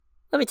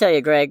Let me tell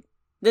you, Greg,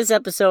 this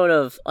episode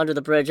of Under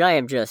the Bridge, I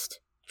am just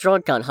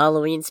drunk on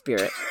Halloween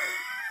spirit.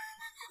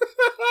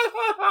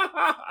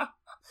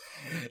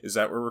 Is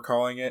that what we're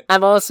calling it?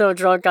 I'm also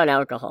drunk on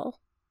alcohol.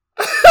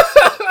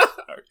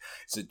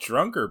 Is it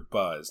drunk or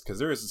buzzed? Because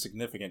there is a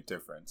significant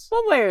difference.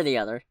 One way or the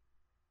other.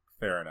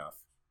 Fair enough.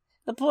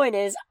 The point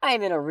is,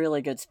 I'm in a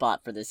really good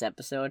spot for this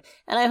episode,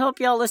 and I hope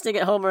y'all listening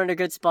at home are in a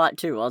good spot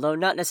too, although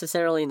not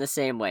necessarily in the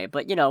same way,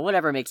 but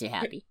whatever makes you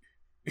happy.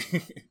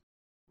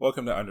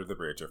 Welcome to Under the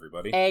Bridge,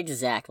 everybody.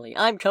 Exactly.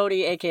 I'm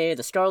Cody, aka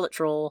the Scarlet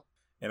Troll.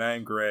 And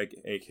I'm Greg,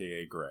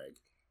 aka Greg.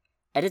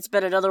 And it's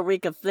been another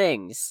week of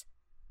things.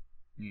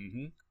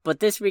 Mm-hmm. But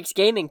this week's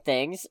gaming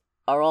things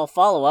are all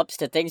follow-ups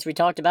to things we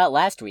talked about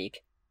last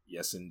week.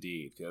 Yes,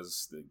 indeed,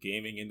 because the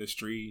gaming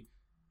industry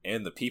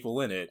and the people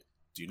in it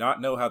do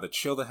not know how to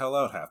chill the hell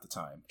out half the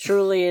time.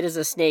 Truly, it is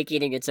a snake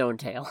eating its own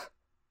tail.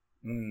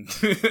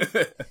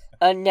 Mm.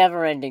 A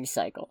never-ending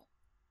cycle.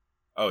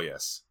 Oh,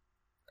 yes.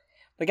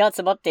 We got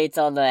some updates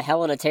on the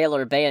Helena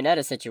Taylor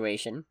Bayonetta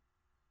situation.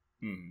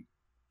 Mm.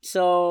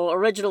 So,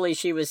 originally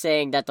she was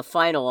saying that the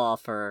final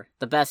offer,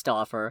 the best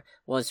offer,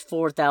 was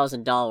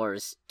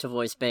 $4,000 to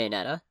voice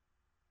Bayonetta.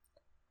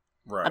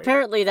 Right.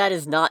 Apparently that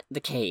is not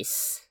the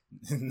case.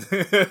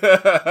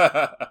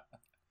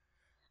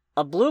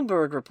 A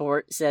Bloomberg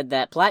report said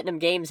that Platinum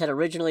Games had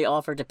originally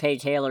offered to pay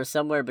Taylor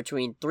somewhere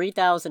between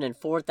 $3,000 and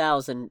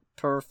 $4,000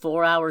 per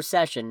 4-hour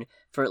session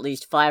for at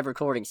least 5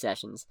 recording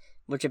sessions,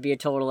 which would be a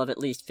total of at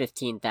least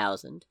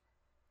 $15,000.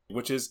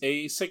 Which is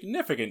a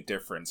significant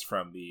difference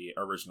from the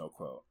original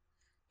quote.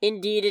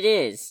 Indeed it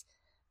is.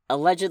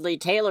 Allegedly,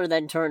 Taylor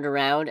then turned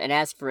around and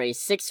asked for a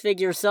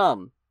 6-figure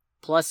sum,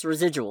 plus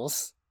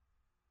residuals.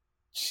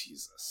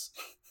 Jesus.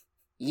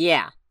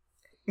 Yeah.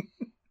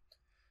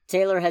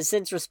 Taylor has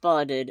since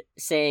responded,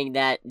 saying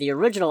that the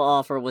original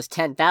offer was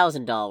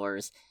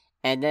 $10,000,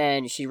 and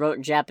then she wrote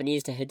in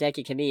Japanese to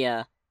Hideki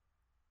Kamiya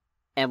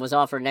and was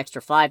offered an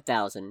extra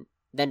 $5,000,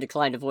 then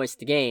declined to voice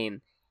the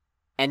game,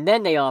 and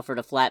then they offered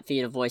a flat fee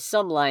to voice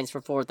some lines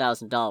for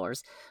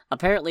 $4,000.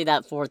 Apparently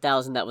that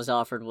 $4,000 that was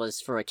offered was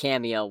for a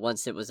cameo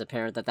once it was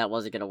apparent that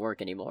wasn't going to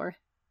work anymore.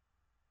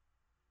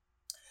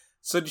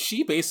 So did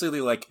she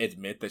basically,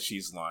 admit that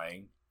she's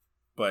lying,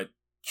 but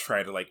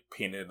try to,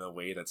 paint it in a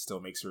way that still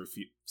makes her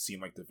seem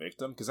like the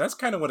victim? Because that's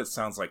kind of what it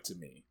sounds like to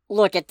me.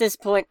 Look, at this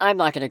point, I'm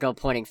not going to go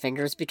pointing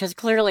fingers, because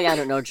clearly I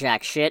don't know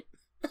jack shit.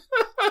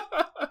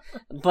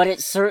 But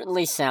it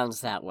certainly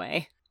sounds that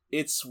way.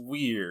 It's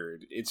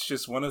weird. It's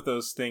just one of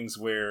those things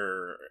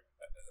where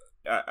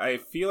I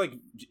feel like,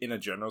 in a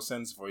general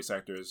sense, voice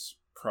actors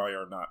probably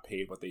are not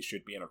paid what they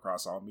should be in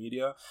across all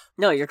media.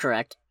 No, you're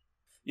correct.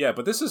 Yeah,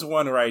 but this is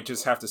one where I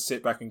just have to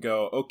sit back and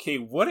go, okay,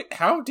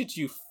 how did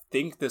you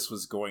think this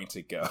was going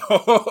to go?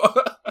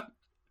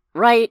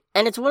 Right,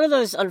 and it's one of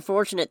those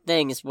unfortunate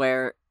things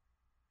where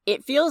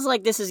it feels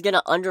like this is going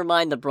to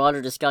undermine the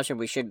broader discussion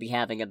we should be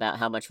having about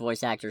how much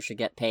voice actors should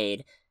get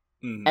paid,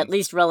 at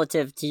least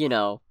relative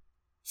to,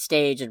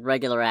 stage and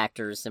regular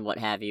actors and what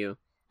have you.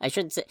 I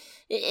shouldn't say...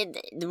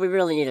 we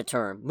really need a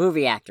term.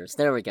 Movie actors.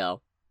 There we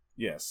go.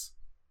 Yes.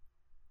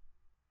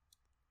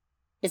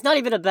 It's not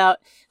even about...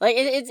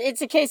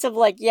 it's a case of,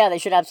 they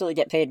should absolutely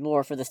get paid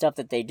more for the stuff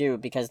that they do,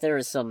 because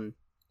there's some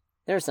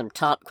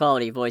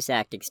top-quality voice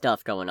acting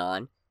stuff going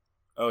on.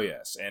 Oh,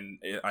 yes. And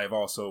I've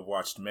also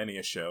watched many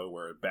a show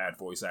where bad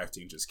voice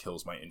acting just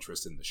kills my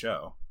interest in the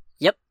show.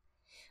 Yep.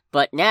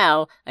 But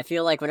now, I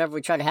feel like whenever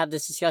we try to have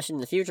this discussion in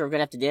the future, we're going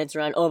to have to dance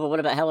around, but what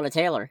about Helena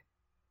Taylor?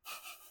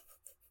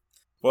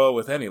 Well,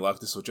 with any luck,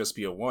 this will just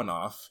be a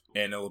one-off,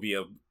 and it'll be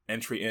an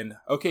entry in,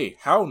 okay,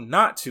 how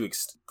not to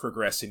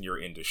progress in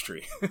your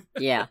industry.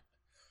 Yeah.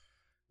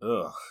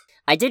 Ugh.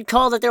 I did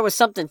call that there was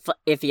something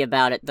iffy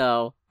about it,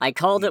 though. I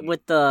called it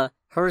with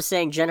her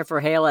saying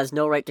Jennifer Hale has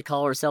no right to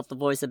call herself the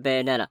voice of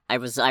Bayonetta. I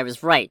was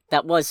right.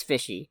 That was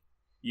fishy.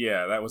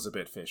 Yeah, that was a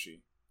bit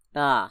fishy.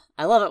 I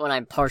love it when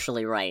I'm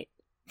partially right.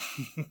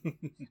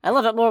 I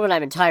love it more when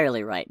I'm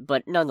entirely right,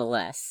 but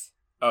nonetheless.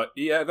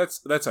 Yeah,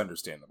 that's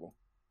understandable.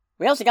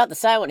 We also got the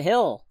Silent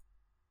Hill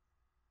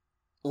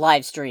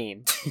live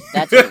stream.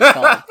 That's what it's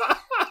called.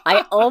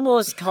 I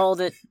almost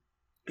called it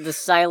the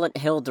Silent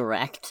Hill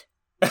Direct.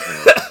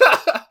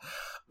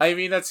 I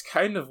mean, that's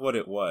kind of what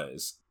it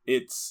was.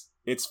 It's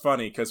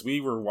funny, because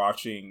we were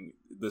watching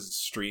the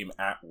stream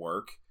at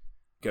work,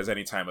 because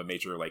anytime a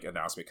major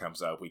announcement comes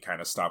up, we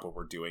kind of stop what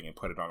we're doing and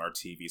put it on our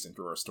TVs and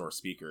through our store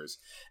speakers.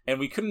 And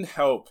we couldn't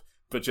help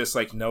but just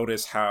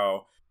notice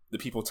how the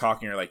people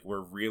talking are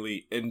we're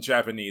really, in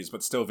Japanese,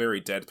 but still very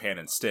deadpan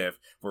and stiff,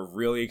 we're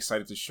really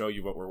excited to show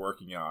you what we're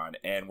working on.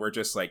 And we're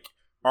just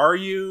are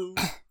you?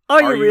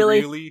 Are you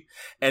really?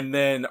 And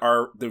then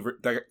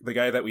the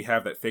guy that we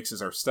have that fixes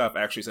our stuff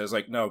actually says,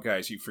 no,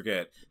 guys, you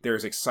forget.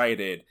 There's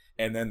excited,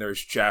 and then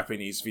there's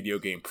Japanese video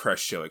game press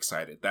show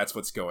excited. That's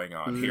what's going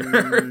on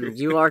here.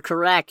 You are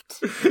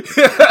correct.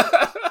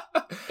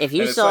 If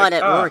you saw it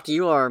at work,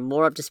 you are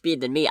more up to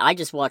speed than me. I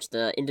just watched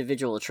the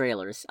individual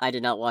trailers. I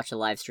did not watch the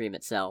live stream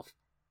itself.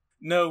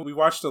 No, we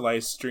watched the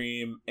live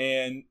stream,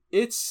 and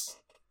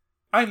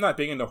I'm not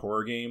big into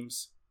horror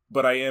games,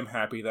 But I am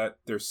happy that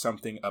there's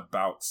something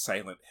about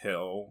Silent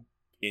Hill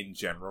in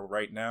general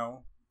right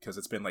now, because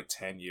it's been like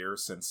 10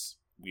 years since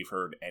we've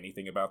heard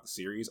anything about the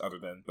series other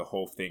than the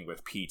whole thing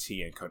with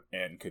PT and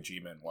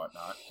Kojima and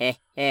whatnot.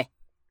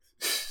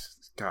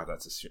 God,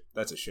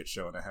 that's a shit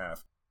show and a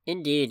half.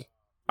 Indeed.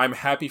 I'm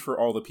happy for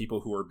all the people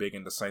who are big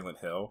into Silent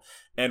Hill.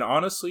 And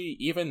honestly,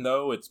 even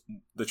though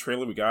the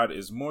trailer we got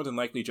is more than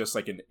likely just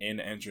like an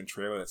in-engine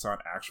trailer that's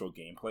not actual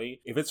gameplay,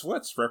 if it's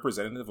what's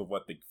representative of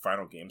what the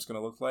final game's going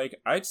to look like,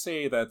 I'd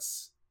say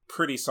that's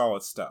pretty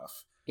solid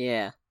stuff.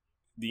 Yeah.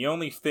 The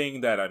only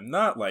thing that I'm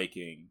not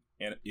liking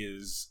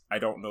is, I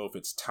don't know if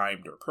it's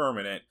timed or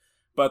permanent,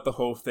 but the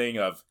whole thing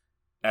of,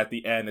 at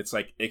the end, it's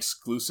like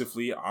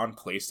exclusively on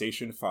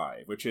PlayStation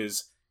 5, which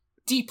is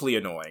deeply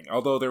annoying.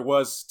 Although there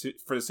was,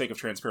 for the sake of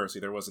transparency,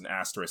 there was an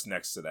asterisk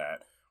next to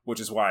that, which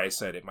is why I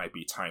said it might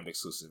be timed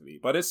exclusively.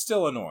 But it's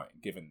still annoying,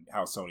 given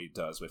how Sony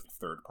does with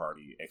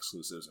third-party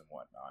exclusives and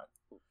whatnot.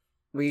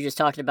 Were you just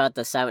talking about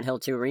the Silent Hill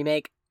 2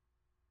 remake?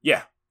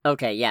 Yeah.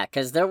 Okay, yeah,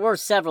 because there were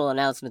several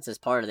announcements as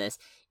part of this.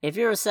 If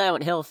you're a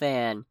Silent Hill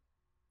fan,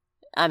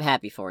 I'm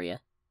happy for you.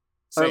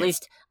 Same. Or at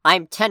least,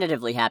 I'm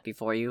tentatively happy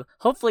for you.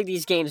 Hopefully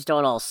these games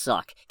don't all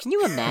suck. Can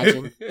you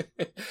imagine?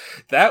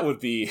 That would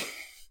be...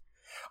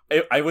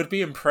 I would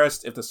be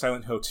impressed if the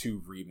Silent Hill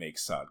 2 remake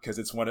sucked,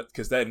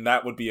 because then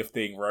that would be a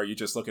thing where you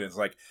just look at it and it's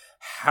like,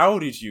 how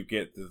did you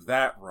get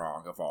that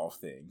wrong, of all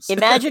things?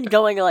 Imagine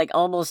going like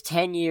almost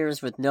 10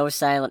 years with no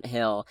Silent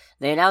Hill,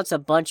 they announce a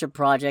bunch of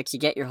projects, you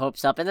get your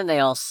hopes up, and then they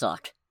all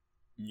suck.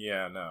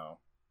 Yeah, no.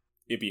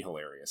 It'd be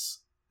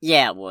hilarious.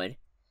 Yeah, it would.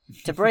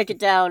 To break it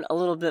down a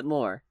little bit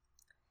more,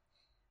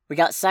 we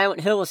got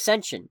Silent Hill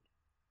Ascension.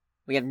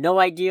 We have no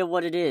idea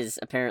what it is,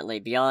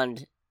 apparently,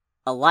 beyond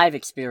a live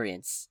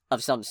experience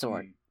of some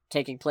sort,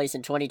 taking place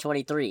in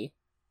 2023.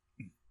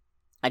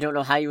 I don't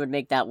know how you would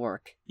make that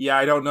work. Yeah,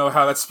 I don't know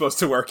how that's supposed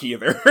to work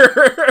either.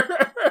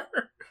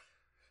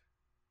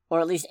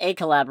 Or at least a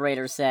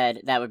collaborator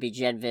said that would be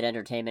Genvid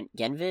Entertainment.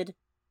 Genvid?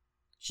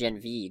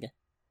 Genevieve.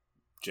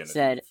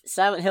 Said,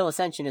 Silent Hill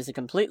Ascension is a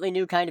completely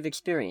new kind of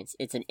experience.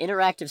 It's an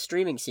interactive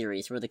streaming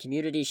series where the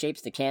community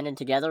shapes the canon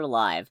together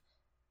live.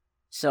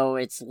 So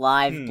it's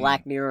live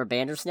Black Mirror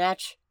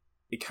Bandersnatch?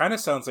 It kind of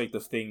sounds like the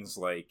things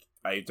like,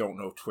 I don't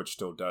know if Twitch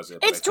still does it.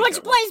 It's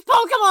Twitch Plays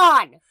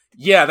Pokemon!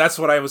 Yeah, that's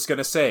what I was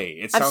gonna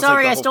say. I'm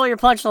sorry I stole your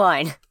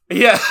punchline.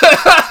 Yeah.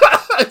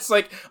 It's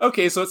like,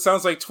 okay, so it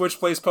sounds like Twitch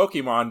Plays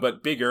Pokemon,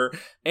 but bigger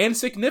and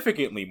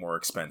significantly more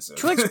expensive.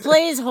 Twitch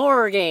plays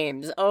horror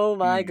games. Oh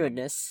my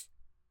goodness.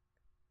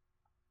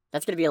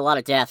 That's gonna be a lot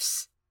of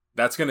deaths.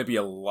 That's gonna be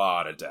a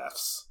lot of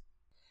deaths.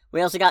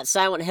 We also got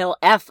Silent Hill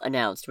F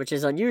announced, which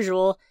is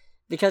unusual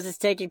because it's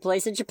taking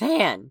place in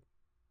Japan.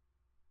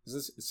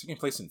 It's taking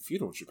place in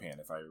feudal Japan,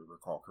 if I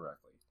recall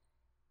correctly.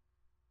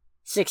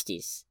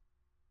 60s.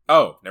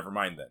 Oh, never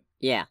mind then.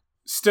 Yeah.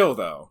 Still,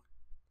 though,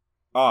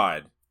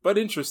 odd, but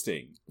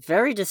interesting.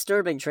 Very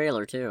disturbing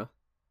trailer, too.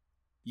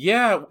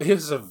 Yeah, it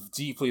is a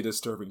deeply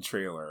disturbing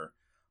trailer.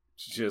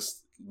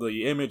 Just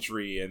the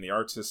imagery and the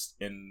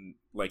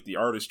the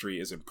artistry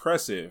is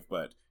impressive,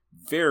 but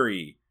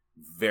very,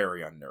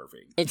 very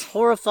unnerving. It's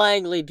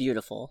horrifyingly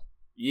beautiful.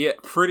 Yeah,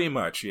 pretty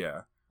much,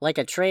 yeah. Like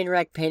a train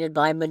wreck painted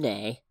by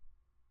Monet.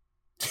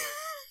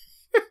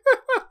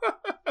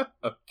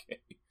 Okay.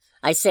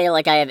 I say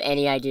like I have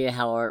any idea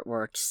how art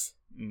works.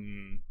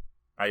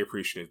 I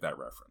appreciate that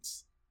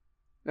reference.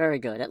 Very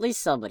good. At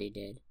least somebody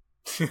did.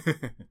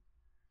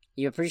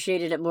 You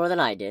appreciated it more than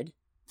I did.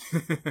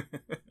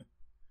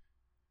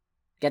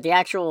 Got the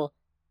actual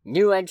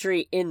new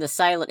entry in the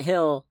Silent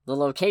Hill, the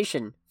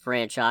location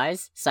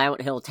franchise,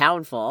 Silent Hill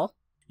Townfall.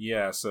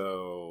 Yeah,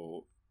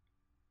 so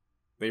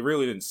they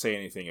really didn't say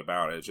anything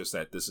about it, just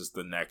that this is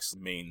the next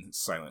main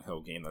Silent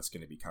Hill game that's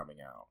going to be coming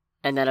out.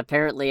 And that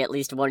apparently at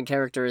least one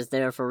character is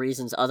there for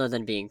reasons other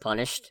than being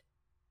punished.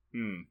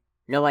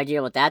 No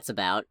idea what that's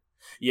about.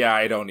 Yeah,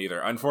 I don't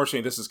either.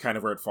 Unfortunately, this is kind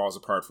of where it falls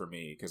apart for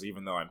me, because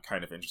even though I'm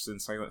kind of interested in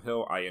Silent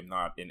Hill, I am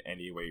not in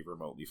any way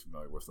remotely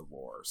familiar with the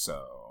lore,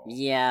 so...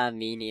 Yeah,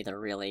 me neither,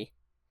 really.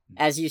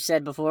 As you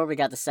said before, we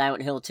got the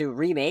Silent Hill 2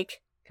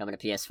 remake, coming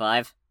to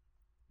PS5.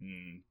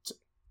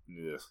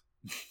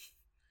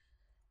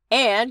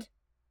 And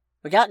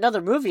we got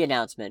another movie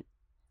announcement.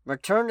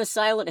 Return to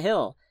Silent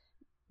Hill.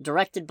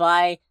 Directed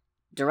by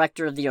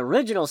director of the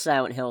original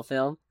Silent Hill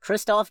film,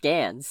 Christoph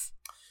Gans.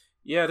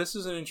 Yeah, this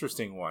is an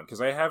interesting one,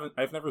 because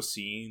I've never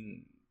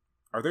seen...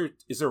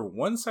 Is there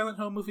one Silent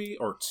Hill movie,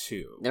 or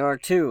two? There are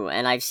two,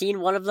 and I've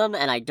seen one of them,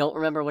 and I don't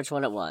remember which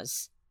one it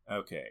was.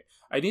 Okay.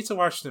 I need to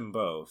watch them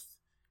both.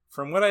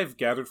 From what I've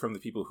gathered from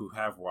the people who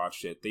have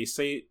watched it, they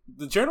say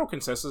the general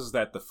consensus is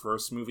that the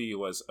first movie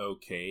was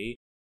okay.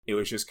 It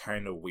was just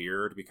kind of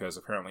weird, because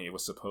apparently it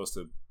was supposed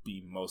to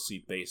be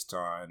mostly based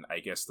on, I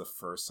guess, the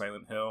first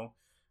Silent Hill,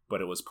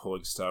 but it was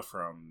pulling stuff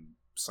from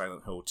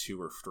Silent Hill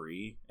 2 or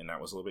 3, and that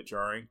was a little bit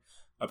jarring.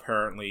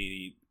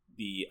 Apparently,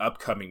 the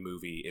upcoming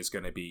movie is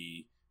going to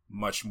be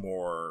much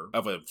more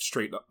of a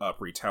straight-up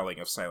retelling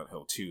of Silent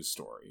Hill 2's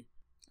story.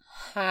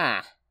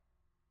 Huh.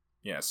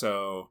 Yeah,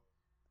 so...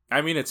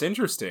 I mean, it's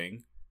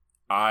interesting.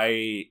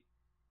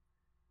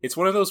 It's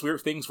one of those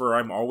weird things where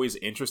I'm always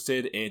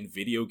interested in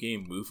video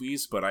game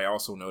movies, but I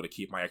also know to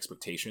keep my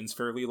expectations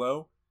fairly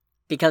low.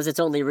 Because it's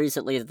only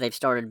recently that they've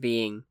started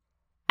being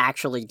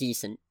actually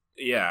decent.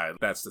 Yeah,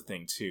 that's the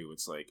thing, too.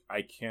 It's like,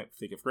 I can't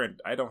think of... Granted,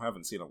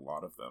 haven't seen a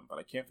lot of them, but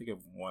I can't think of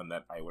one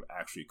that I would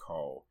actually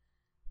call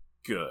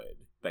good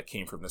that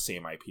came from the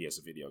same IP as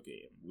a video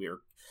game.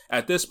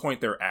 At this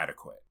point, they're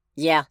adequate.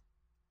 Yeah.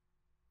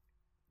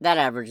 That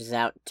averages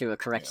out to a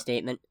correct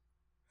statement.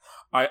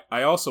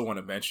 I also want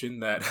to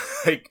mention that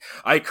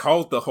I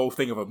called the whole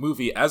thing of a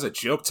movie as a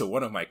joke to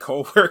one of my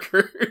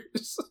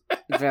coworkers.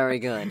 Very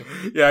good.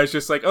 Yeah, it's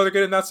just like, oh, they're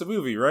going to announce a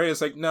movie, right?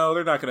 It's like, no,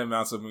 they're not going to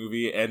announce a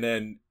movie. And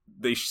then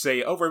they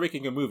say, oh, we're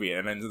making a movie.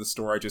 And then to the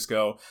store, I just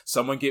go,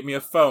 someone get me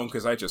a phone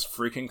because I just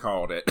freaking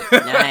called it.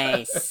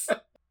 Nice.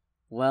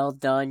 Well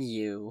done,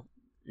 you.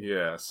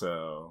 Yeah,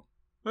 so...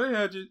 But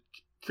yeah, just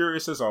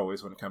curious as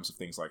always when it comes to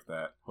things like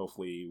that.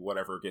 Hopefully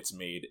whatever gets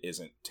made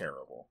isn't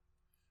terrible.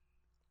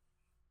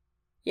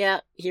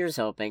 Yeah, here's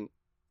hoping.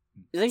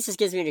 At least this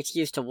gives me an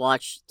excuse to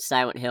watch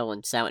Silent Hill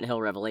and Silent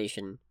Hill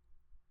Revelation.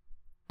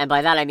 And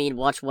by that I mean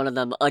watch one of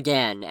them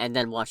again, and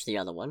then watch the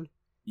other one.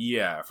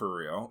 Yeah, for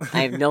real.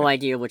 I have no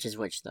idea which is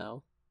which,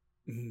 though.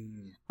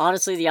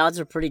 Honestly, the odds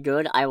are pretty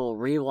good. I will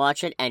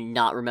rewatch it and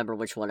not remember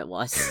which one it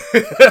was.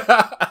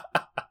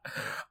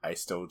 I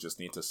still just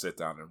need to sit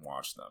down and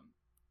watch them.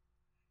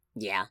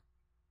 Yeah.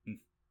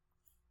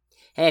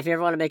 Hey, if you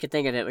ever want to make a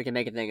thing of it, we can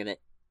make a thing of it.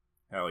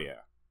 Hell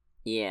yeah.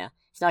 Yeah.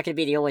 It's not going to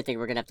be the only thing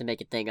we're going to have to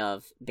make a thing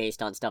of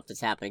based on stuff that's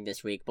happening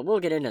this week, but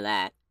we'll get into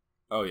that.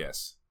 Oh,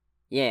 yes.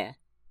 Yeah.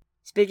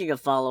 Speaking of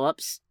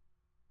follow-ups,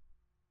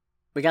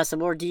 we got some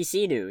more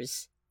DC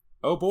news.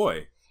 Oh,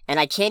 boy. And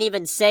I can't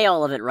even say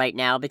all of it right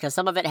now because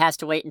some of it has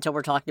to wait until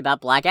we're talking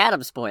about Black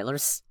Adam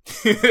spoilers.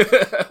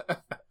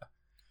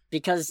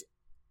 Because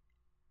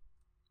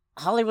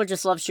Hollywood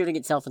just loves shooting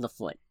itself in the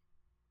foot.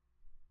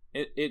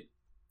 It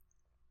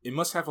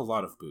must have a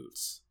lot of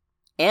boots.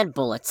 And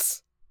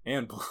bullets.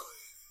 And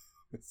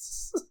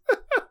bullets.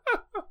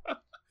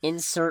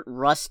 Insert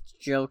Rust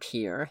joke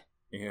here.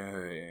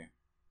 Yeah.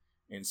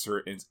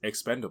 Insert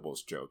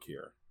Expendables joke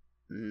here.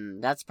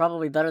 That's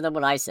probably better than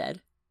what I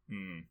said.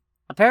 Hmm.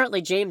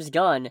 Apparently James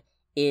Gunn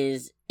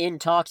is in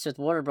talks with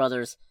Warner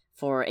Brothers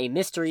for a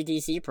mystery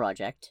DC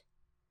project.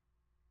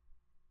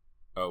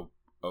 Oh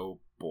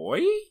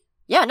boy?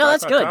 Yeah, no,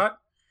 that's good.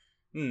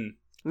 Hmm.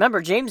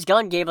 Remember, James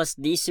Gunn gave us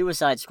The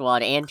Suicide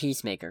Squad and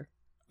Peacemaker.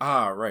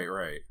 Ah,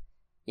 right.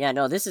 Yeah,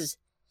 no, this is...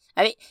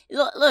 I mean,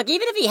 look,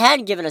 even if he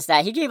hadn't given us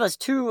that, he gave us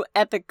 2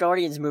 epic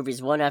Guardians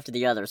movies, one after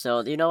the other,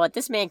 so, you know what,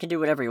 this man can do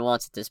whatever he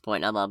wants at this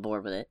point, I'm on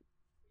board with it.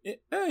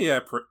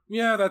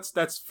 Yeah,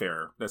 that's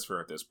fair. That's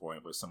fair at this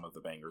point, with some of the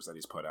bangers that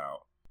he's put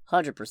out.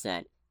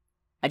 100%.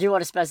 I do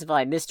want to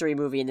specify mystery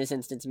movie in this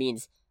instance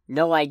means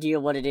no idea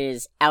what it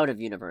is out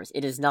of universe.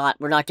 It is not,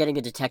 we're not getting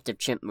a Detective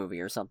Chimp movie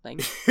or something.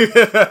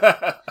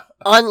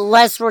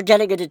 Unless we're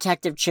getting a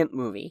Detective Chimp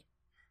movie.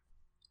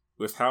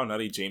 With how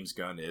nutty James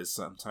Gunn is,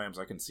 sometimes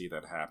I can see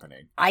that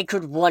happening. I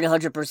could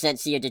 100%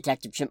 see a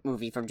Detective Chimp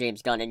movie from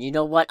James Gunn, and you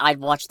know what? I'd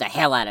watch the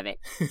hell out of it.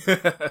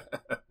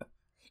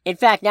 In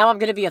fact, now I'm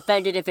going to be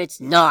offended if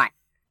it's not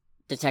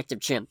Detective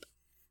Chimp.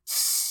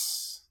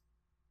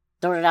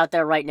 Throwing it out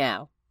there right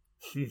now.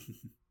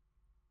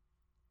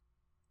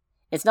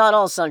 It's not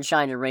all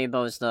sunshine and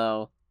rainbows,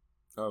 though.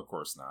 Oh, of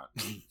course not.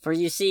 For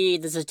you see,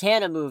 the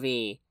Zatanna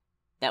movie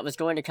that was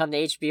going to come to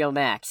HBO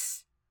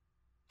Max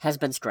has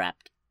been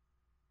scrapped.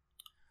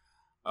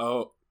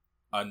 Oh,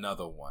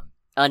 another one.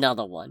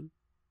 Another one.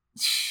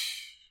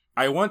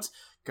 I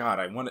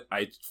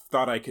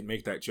thought I could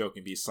make that joke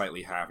and be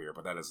slightly happier,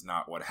 but that is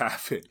not what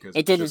happened.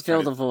 It didn't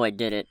fill the void,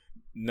 did it?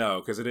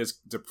 No, because it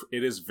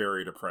is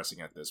very depressing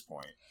at this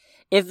point.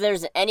 If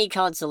there's any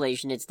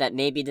consolation, it's that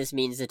maybe this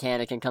means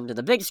Zatanna can come to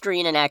the big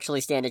screen and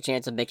actually stand a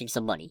chance of making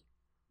some money.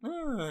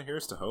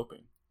 Here's to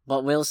hoping.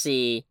 But we'll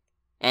see,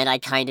 and I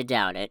kinda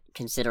doubt it,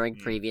 considering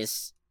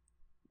previous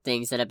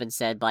things that have been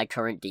said by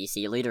current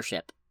DC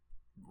leadership.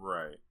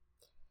 Right.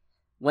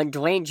 When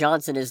Dwayne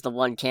Johnson is the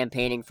one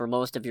campaigning for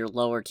most of your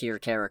lower tier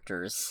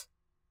characters.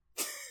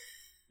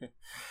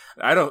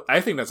 I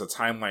think that's a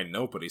timeline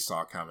nobody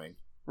saw coming.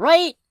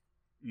 Right?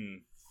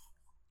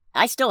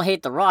 I still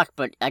hate The Rock,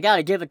 but I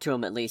gotta give it to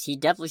him at least. He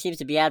definitely seems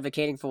to be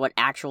advocating for what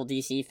actual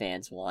DC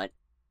fans want.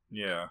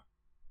 Yeah.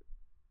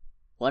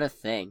 What a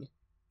thing.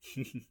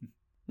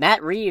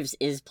 Matt Reeves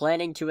is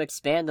planning to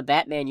expand the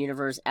Batman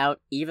universe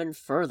out even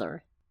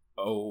further.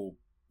 Oh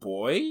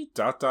boy? ...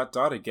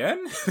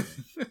 again?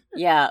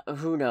 Yeah,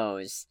 who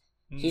knows.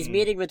 He's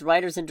meeting with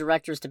writers and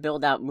directors to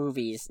build out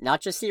movies,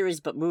 not just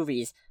series, but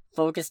movies,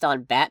 focused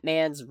on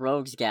Batman's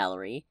Rogues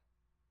Gallery.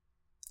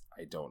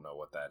 I don't know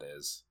what that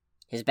is.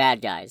 His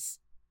bad guys.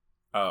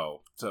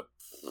 Oh, so...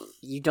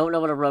 You don't know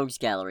what a Rogues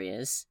Gallery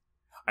is?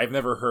 I've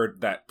never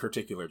heard that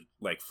particular,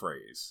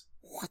 phrase.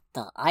 What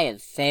the? I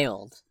have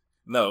failed.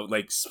 No,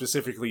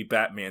 specifically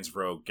Batman's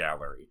Rogue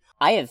Gallery.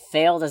 I have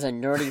failed as a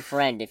nerdy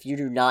friend if you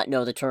do not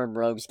know the term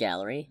Rogues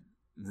Gallery.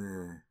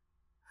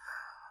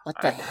 What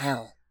the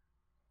hell?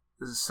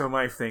 So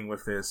my thing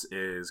with this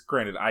is,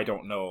 granted, I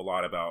don't know a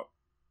lot about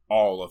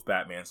all of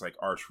Batman's like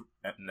arch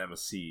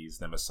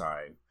nemesis,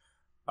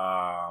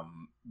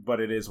 but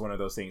it is one of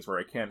those things where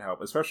I can't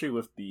help, especially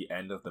with the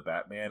end of the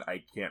Batman,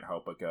 I can't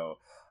help but go,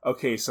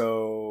 okay,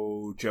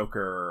 so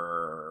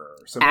Joker.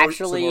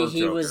 Actually,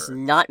 he Joker. was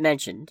not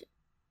mentioned.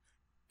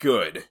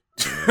 Good.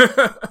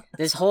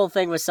 This whole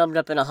thing was summed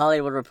up in a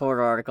Hollywood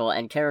Reporter article,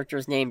 and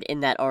characters named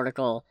in that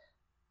article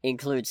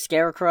include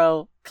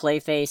Scarecrow,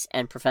 Clayface,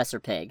 and Professor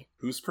Pig.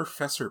 Who's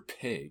Professor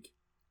Pig?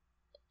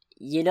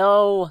 You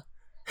know,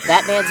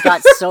 Batman's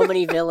got so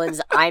many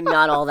villains, I'm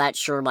not all that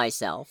sure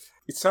myself.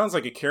 It sounds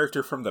like a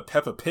character from the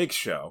Peppa Pig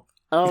show.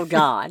 Oh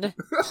god.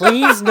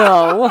 Please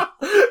no.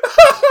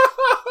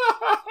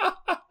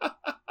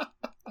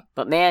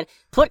 But man,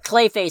 put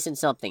Clayface in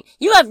something.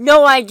 You have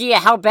no idea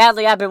how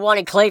badly I've been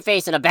wanting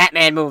Clayface in a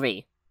Batman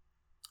movie.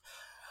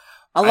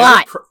 A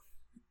lot.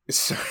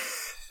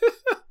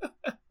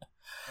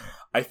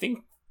 I think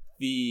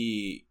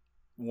the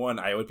one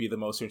I would be the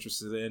most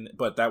interested in,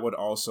 but that would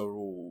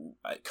also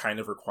kind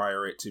of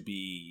require it to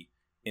be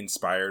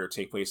inspired or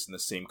take place in the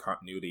same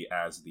continuity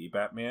as the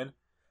Batman.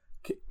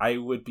 I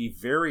would be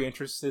very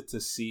interested to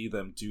see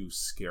them do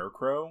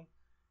Scarecrow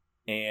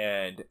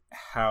and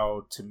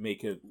how to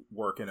make him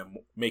work in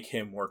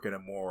a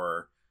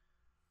more,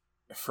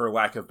 for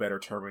lack of better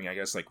terming, I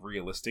guess, like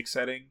realistic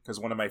setting. Because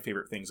one of my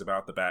favorite things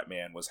about the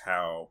Batman was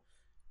how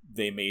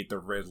they made the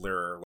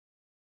Riddler.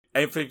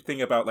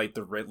 Everything about like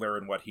the Riddler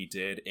and what he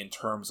did in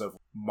terms of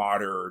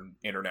modern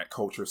internet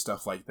culture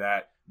stuff like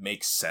that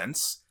makes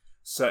sense.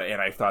 So, and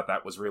I thought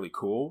that was really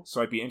cool.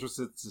 So I'd be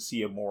interested to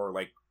see a more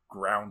like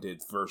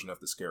grounded version of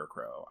the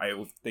Scarecrow. I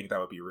think that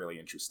would be really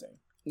interesting.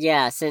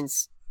 Yeah,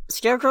 since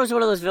Scarecrow's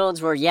one of those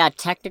villains where, yeah,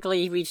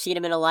 technically we've seen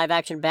him in a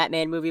live-action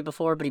Batman movie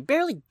before, but he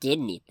barely did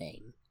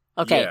anything.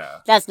 Okay, yeah.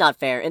 That's not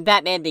fair. In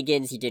Batman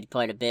Begins, he did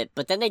quite a bit,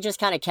 but then they just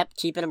kind of kept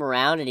keeping him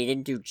around, and he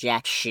didn't do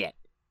jack shit.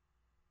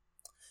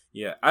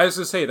 Yeah, I was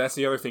going to say, that's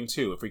the other thing,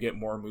 too. If we get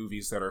more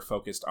movies that are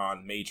focused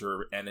on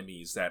major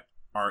enemies that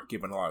aren't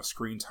given a lot of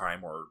screen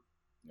time or,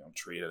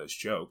 treated as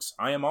jokes,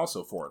 I am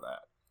also for that.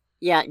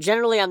 Yeah,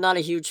 generally I'm not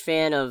a huge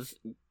fan of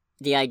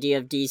the idea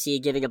of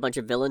DC giving a bunch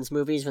of villains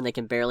movies when they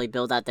can barely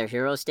build out their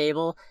hero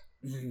stable.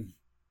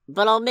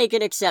 But I'll make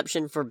an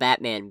exception for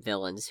Batman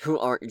villains who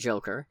aren't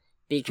Joker,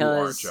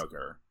 because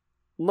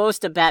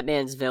most of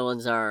Batman's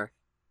villains are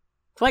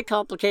quite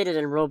complicated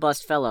and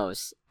robust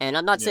fellows. And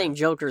I'm not saying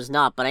Joker's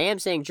not, but I am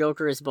saying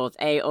Joker is both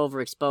A,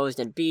 overexposed,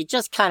 and B,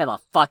 just kind of a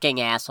fucking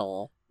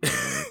asshole.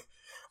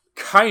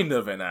 Kind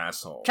of an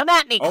asshole. Come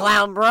at me,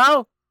 clown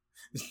bro!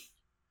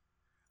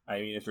 I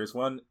mean, if there's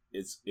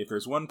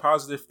one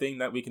positive thing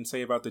that we can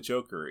say about the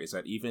Joker, is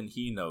that even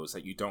he knows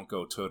that you don't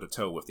go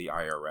toe-to-toe with the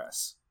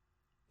IRS.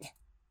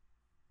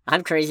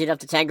 I'm crazy enough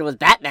to tangle with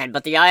Batman,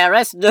 but the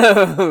IRS?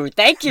 No!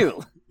 Thank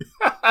you!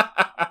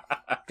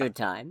 Good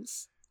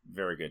times.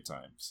 Very good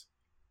times.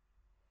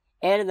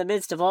 And in the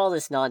midst of all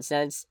this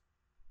nonsense,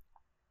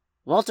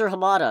 Walter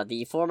Hamada,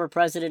 the former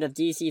president of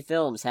DC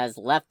Films, has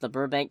left the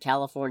Burbank,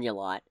 California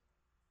lot.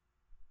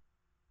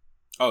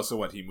 Oh, so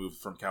what, he moved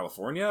from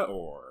California,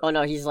 or...? Oh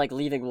no, he's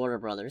leaving Warner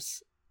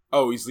Brothers.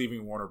 Oh, he's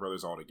leaving Warner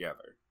Brothers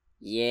altogether.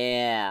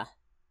 Yeah.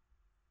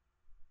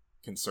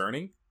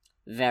 Concerning?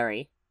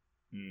 Very.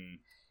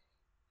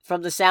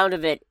 From the sound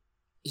of it,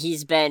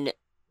 he's been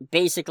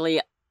basically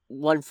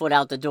 1 foot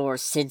out the door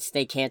since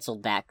they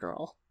canceled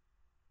Batgirl.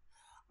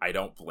 I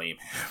don't blame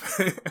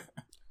him.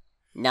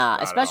 Nah,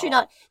 especially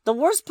not... The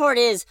worst part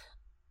is,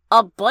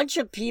 a bunch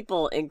of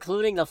people,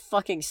 including the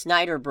fucking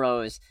Snyder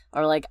Bros,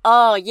 are like,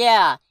 oh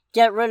yeah,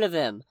 get rid of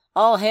him.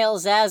 All hail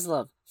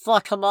Zaslav.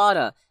 Fuck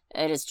Hamada.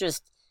 And it's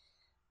just...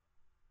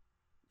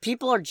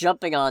 People are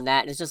jumping on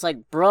that, and it's just like,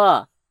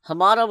 bruh,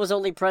 Hamada was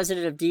only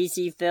president of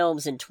DC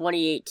Films in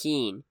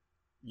 2018.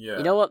 Yeah.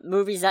 You know what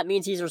movies that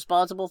means he's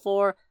responsible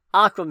for?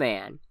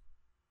 Aquaman.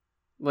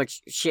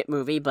 Which, shit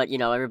movie, but,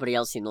 everybody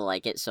else seemed to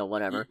like it, so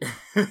whatever.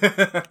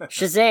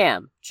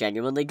 Shazam.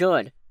 Genuinely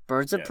good.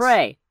 Birds of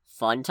Prey.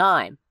 Fun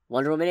time.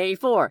 Wonder Woman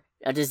 84.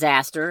 A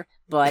disaster,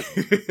 but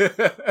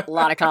a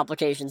lot of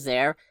complications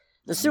there.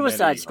 The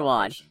Suicide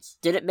Squad.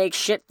 Didn't make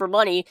shit for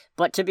money,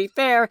 but to be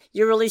fair,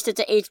 you released it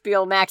to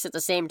HBO Max at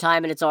the same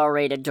time and it's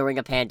R-rated during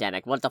a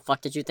pandemic. What the fuck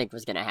did you think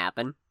was gonna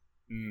happen?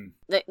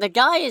 The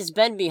guy has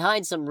been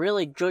behind some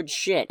really good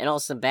shit and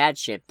also some bad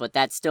shit, but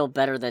that's still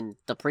better than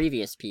the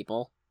previous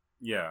people.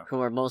 Yeah. Who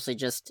are mostly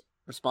just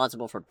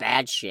responsible for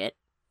bad shit.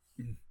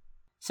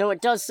 So it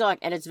does suck,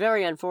 and it's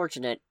very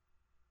unfortunate,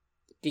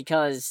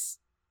 because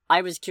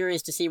I was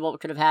curious to see what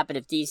could have happened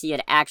if DC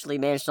had actually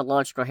managed to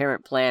launch a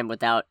coherent plan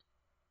without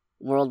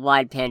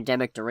worldwide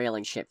pandemic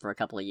derailing shit for a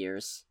couple of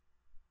years.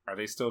 Are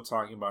they still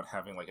talking about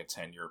having a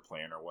 10-year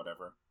plan or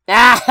whatever?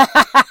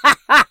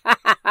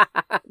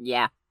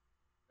 Yeah.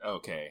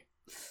 Okay.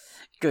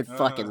 Good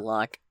fucking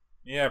luck.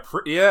 Yeah,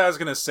 I was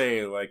gonna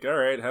say,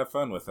 alright, have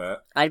fun with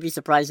that. I'd be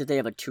surprised if they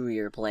have a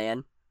 2-year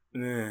plan.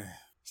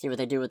 See what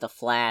they do with the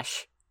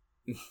Flash.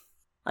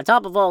 On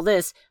top of all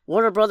this,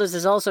 Warner Brothers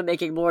is also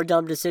making more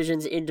dumb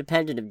decisions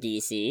independent of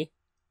DC.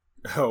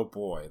 Oh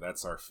boy,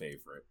 that's our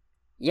favorite.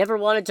 You ever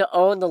wanted to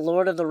own the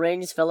Lord of the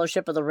Rings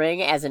Fellowship of the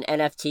Ring as an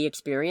NFT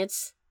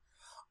experience?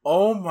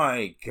 Oh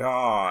my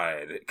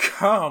god.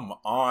 Come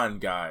on,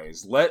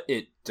 guys. Let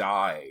it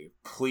die,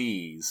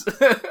 please.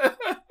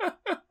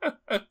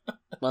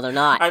 Well, they're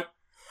not.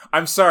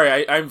 I'm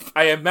sorry.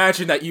 I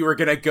imagine that you were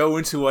gonna go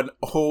into a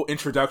whole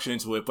introduction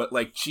into it, but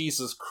like,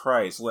 Jesus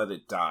Christ, let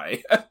it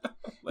die.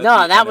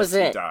 No, that was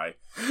it. Die.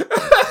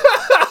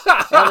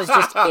 That was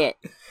just it.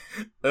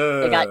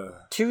 They got Ugh.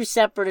 2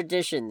 separate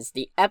editions.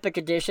 The Epic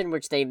Edition,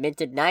 which they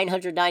minted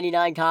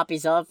 999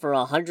 copies of for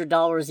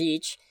 $100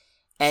 each,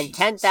 and Jesus.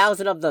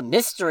 10,000 of the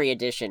Mystery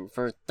Edition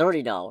for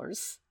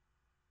 $30.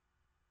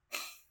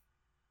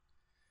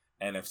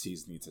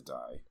 NFTs need to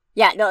die.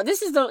 Yeah, no,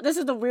 this is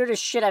the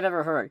weirdest shit I've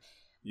ever heard.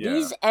 Yeah.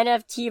 These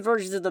NFT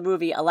versions of the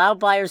movie allow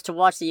buyers to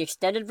watch the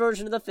extended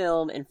version of the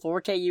film in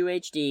 4K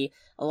UHD,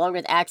 along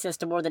with access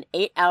to more than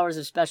 8 hours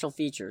of special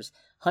features,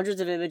 hundreds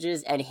of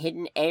images, and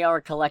hidden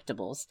AR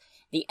collectibles.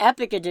 The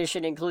Epic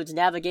Edition includes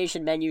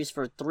navigation menus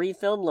for 3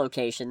 film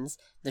locations,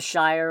 the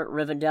Shire,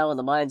 Rivendell, and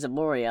the Mines of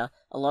Moria,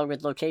 along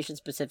with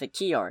location-specific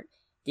key art.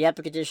 The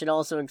Epic Edition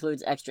also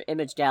includes extra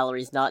image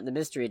galleries not in the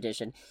Mystery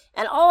Edition.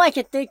 And all I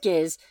can think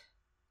is,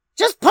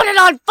 just put it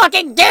on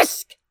fucking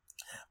disc!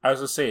 I was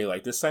gonna say,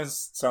 like, this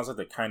sounds like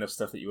the kind of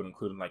stuff that you would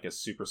include in, like, a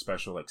super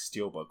special, like,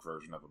 steelbook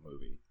version of a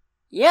movie.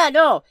 Yeah,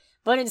 no,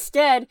 but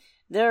instead,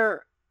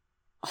 they're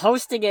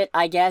hosting it,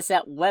 I guess,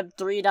 at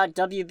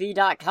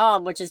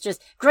web3.wb.com, which is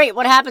just, great,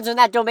 what happens when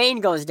that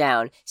domain goes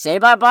down? Say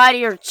bye-bye to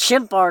your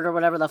chimp art or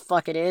whatever the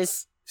fuck it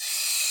is.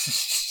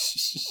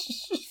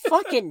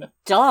 Fucking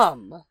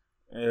dumb.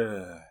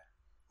 Ugh.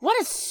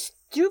 What a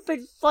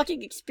stupid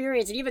fucking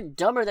experience, and even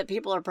dumber that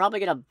people are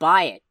probably gonna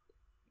buy it.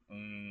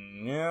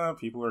 Yeah,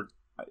 people are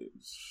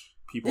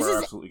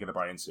absolutely gonna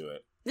buy into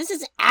it. This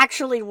is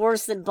actually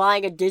worse than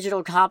buying a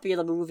digital copy of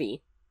the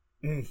movie.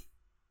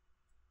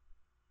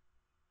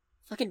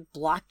 Fucking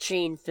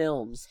blockchain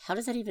films. How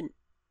does that even...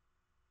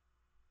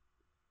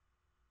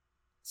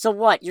 So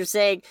what, you're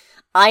saying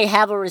I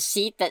have a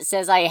receipt that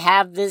says I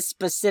have this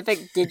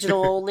specific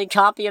digital-only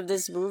copy of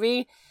this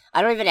movie?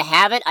 I don't even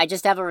have it, I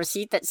just have a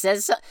receipt that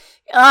says so...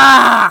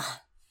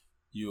 Ah!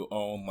 You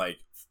own, like,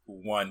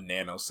 1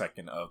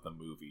 nanosecond of the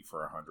movie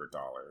for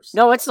 $100.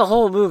 No, it's the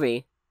whole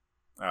movie.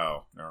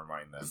 Oh, never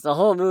mind then. It's the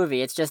whole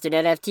movie, it's just in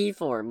NFT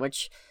form,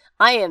 which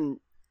I am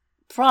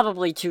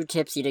probably too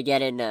tipsy to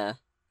get into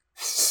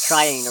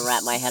trying to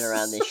wrap my head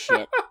around this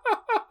shit.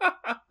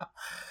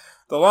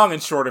 The long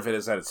and short of it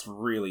is that it's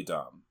really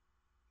dumb.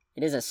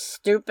 It is a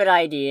stupid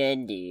idea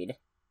indeed.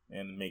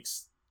 And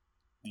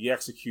the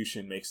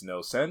execution makes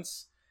no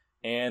sense,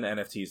 and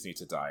NFTs need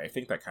to die. I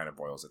think that kind of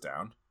boils it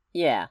down.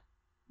 Yeah.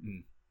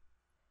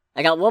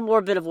 I got one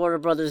more bit of Warner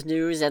Brothers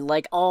news, and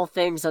like all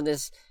things on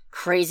this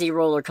crazy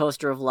roller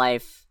coaster of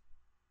life,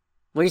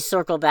 we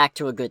circle back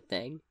to a good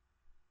thing.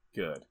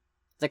 Good.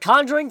 The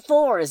Conjuring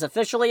 4 is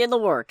officially in the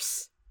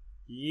works.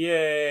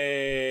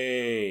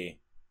 Yay!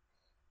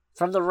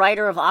 From the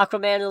writer of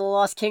Aquaman and the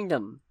Lost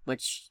Kingdom,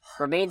 which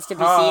remains to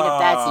be seen if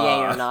that's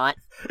yay or not.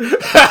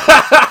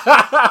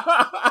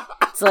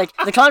 It's like,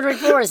 The Conjuring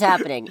 4 is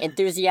happening.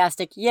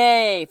 Enthusiastic,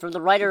 yay! From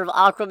the writer of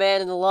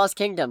Aquaman and the Lost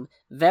Kingdom.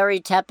 Very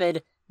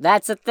tepid,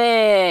 that's a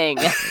thing!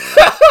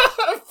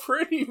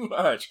 Pretty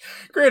much.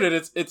 Granted,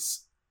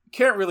 it's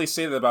can't really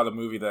say that about a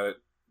movie that,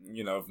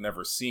 I've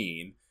never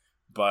seen,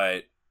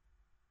 but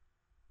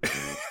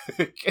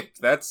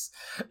that's,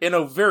 in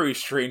a very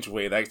strange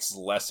way, that's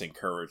less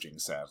encouraging,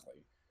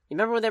 sadly. You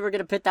remember when they were going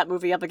to pit that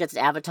movie up against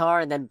Avatar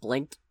and then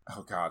blinked?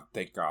 Oh god,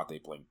 thank god they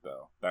blinked,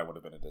 though. That would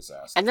have been a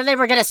disaster. And then they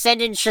were going to send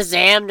in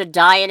Shazam to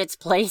die in its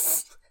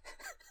place?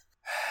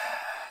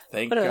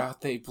 Thank god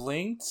they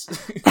blinked?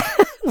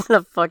 What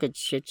a fucking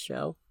shit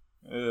show.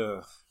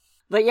 Ugh.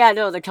 But yeah,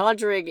 no, The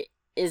Conjuring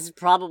is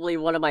probably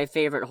one of my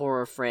favorite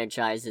horror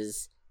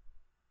franchises.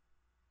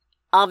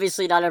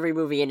 Obviously, not every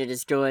movie in it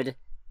is good,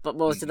 but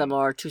most of them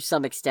are, to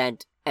some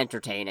extent,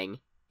 entertaining.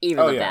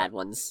 Even the bad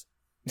ones.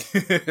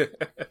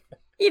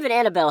 Even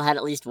Annabelle had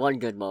at least one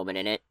good moment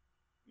in it.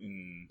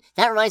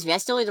 That reminds me, I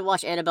still need to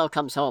watch Annabelle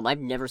Comes Home. I've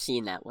never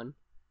seen that one.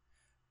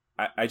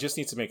 I just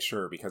need to make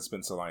sure, because it's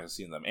been so long I've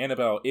seen them.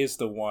 Annabelle is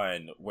the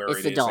one where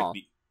it's the doll.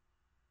 Like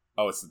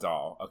Oh, it's the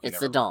doll. Okay, it's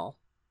the doll.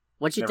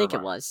 What'd you think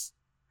it was?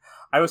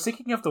 I was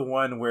thinking of the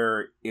one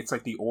where it's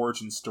like the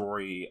origin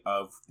story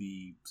of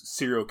the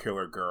serial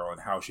killer girl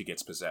and how she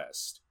gets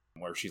possessed.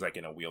 Where she's like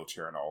in a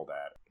wheelchair and all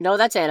that. No,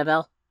 that's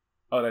Annabelle.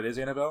 Oh, that is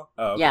Annabelle?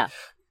 Oh, okay. Yeah.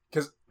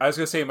 Because I was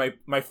going to say,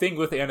 my thing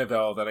with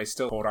Annabelle that I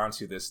still hold on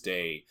to this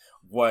day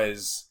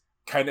was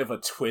kind of a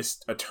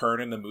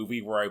turn in the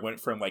movie where I went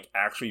from like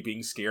actually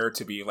being scared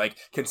to being like,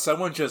 can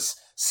someone just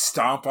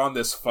stomp on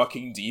this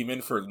fucking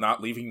demon for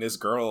not leaving this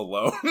girl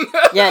alone?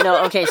 Yeah,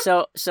 no, okay,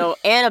 so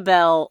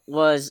Annabelle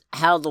was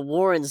how the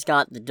Warrens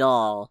got the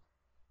doll.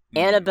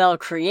 Annabelle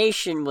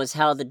Creation was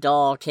how the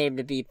doll came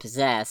to be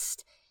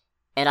possessed.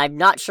 And I'm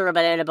not sure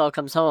about Annabelle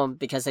Comes Home,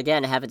 because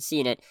again, I haven't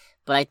seen it,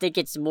 but I think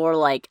it's more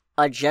like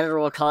a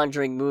general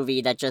Conjuring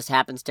movie that just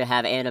happens to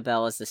have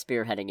Annabelle as the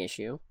spearheading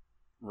issue.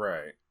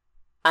 Right.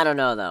 I don't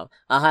know, though.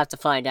 I'll have to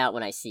find out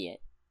when I see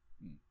it.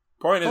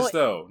 Point is,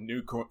 though,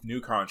 new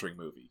Conjuring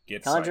movie.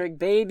 Get Conjuring,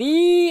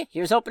 baby!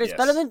 Here's hoping it's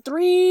better than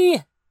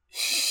 3!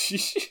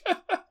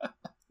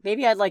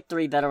 Maybe I'd like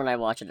 3 better when I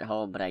watch it at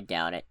home, but I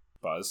doubt it.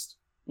 Buzzed?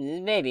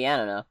 Maybe, I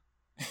don't know.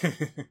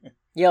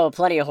 Yo,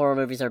 plenty of horror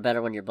movies are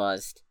better when you're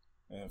buzzed.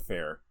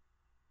 Fair.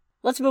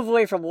 Let's move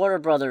away from Warner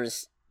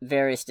Brothers'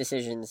 various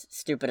decisions,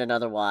 stupid and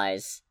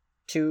otherwise,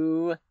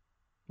 to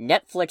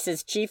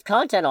Netflix's chief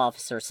content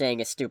officer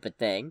saying a stupid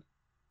thing.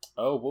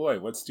 Oh boy,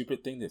 what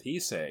stupid thing did he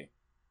say?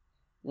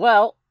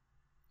 Well,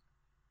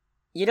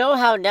 you know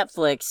how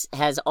Netflix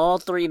has all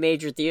 3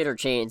 major theater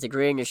chains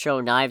agreeing to show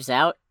Knives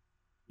Out?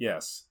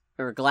 Yes.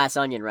 Or Glass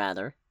Onion,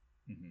 rather.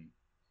 Mm-hmm.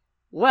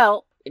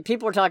 Well,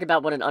 people were talking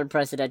about what an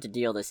unprecedented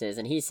deal this is,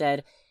 and he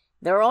said,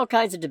 there are all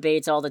kinds of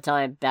debates all the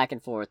time, back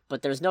and forth,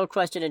 but there's no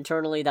question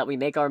internally that we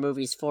make our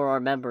movies for our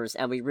members,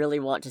 and we really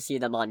want to see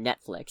them on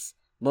Netflix.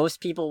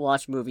 Most people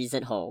watch movies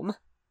at home.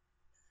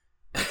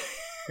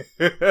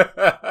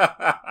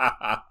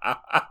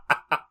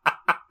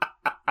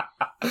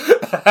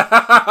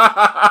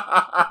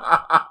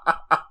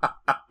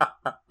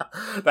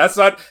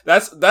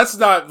 That's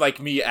not like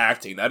me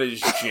acting. That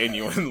is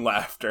genuine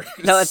laughter.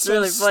 No, it's so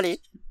really funny.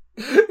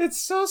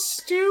 It's so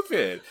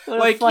stupid. What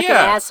like, a fucking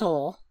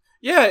asshole.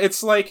 Yeah,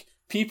 it's like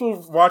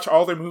people watch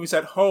all their movies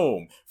at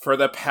home for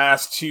the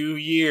past 2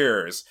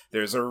 years.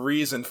 There's a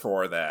reason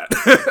for that.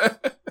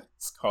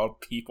 It's called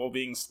people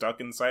being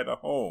stuck inside a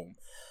home.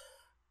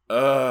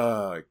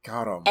 God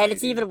almighty. And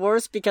it's even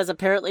worse because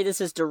apparently this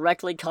is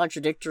directly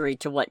contradictory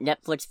to what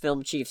Netflix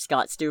film chief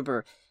Scott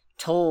Stuber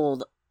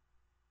told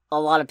a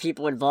lot of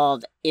people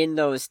involved in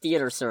those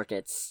theater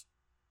circuits.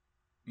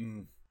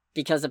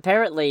 Because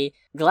apparently,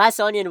 Glass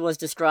Onion was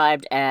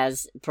described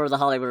as, per the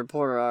Hollywood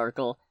Reporter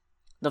article,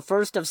 the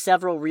first of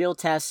several real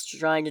tests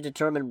trying to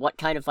determine what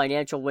kind of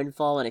financial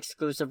windfall an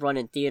exclusive run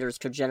in theaters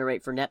could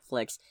generate for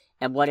Netflix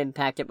and what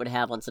impact it would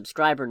have on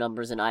subscriber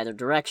numbers in either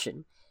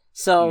direction.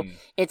 So,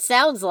 it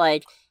sounds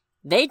like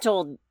they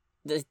told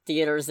the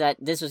theaters that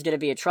this was going to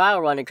be a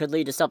trial run and could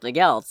lead to something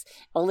else,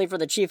 only for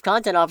the chief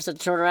content officer to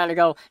turn around and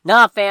go,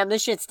 nah fam,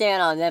 this shit's staying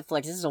on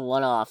Netflix, this is a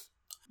one-off.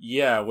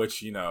 Yeah,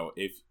 which, you know,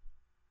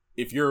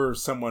 if you're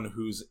someone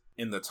who's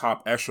in the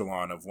top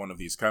echelon of one of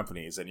these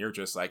companies, and you're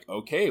just like,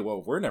 okay,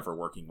 well, we're never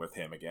working with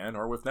him again,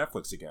 or with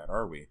Netflix again,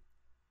 are we?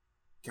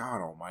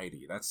 God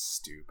almighty, that's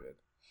stupid.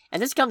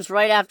 And this comes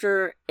right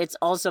after it's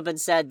also been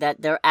said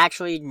that they're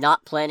actually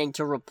not planning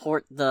to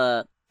report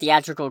the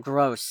theatrical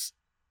gross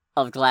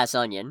of Glass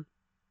Onion.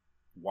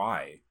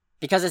 Why?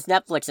 Because it's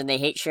Netflix and they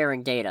hate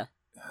sharing data.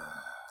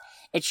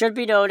 It should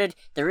be noted,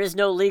 there is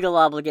no legal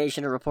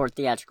obligation to report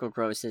theatrical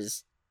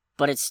grosses,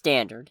 but it's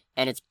standard,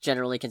 and it's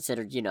generally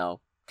considered, you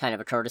know, kind of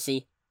a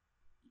courtesy.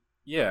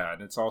 Yeah,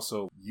 and it's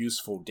also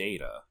useful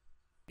data.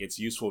 It's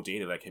useful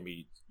data that can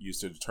be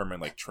used to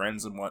determine, like,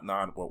 trends and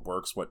whatnot, what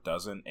works, what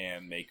doesn't,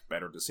 and make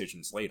better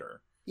decisions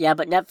later. Yeah,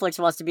 but Netflix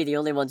wants to be the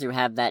only ones who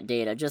have that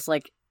data, just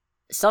like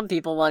some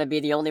people want to be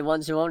the only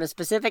ones who own a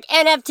specific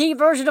NFT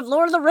version of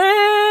Lord of the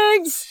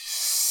Rings!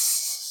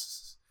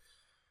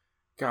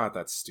 God,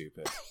 that's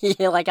stupid.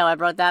 You like how I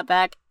brought that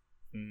back?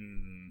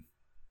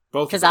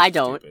 Both because I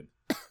don't.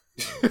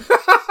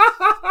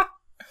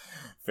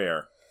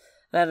 Fair.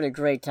 I'm having a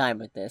great time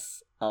with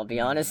this, I'll be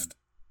honest.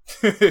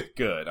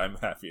 Good, I'm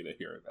happy to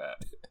hear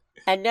that.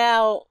 And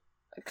now,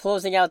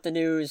 closing out the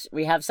news,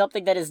 we have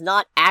something that is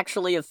not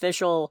actually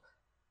official,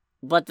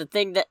 but the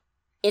thing that...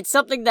 It's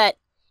something that...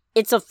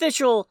 It's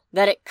official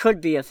that it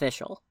could be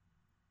official.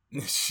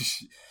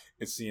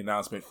 It's the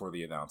announcement for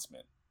the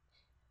announcement.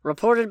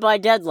 Reported by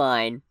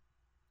Deadline,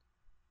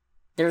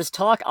 there's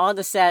talk on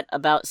the set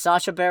about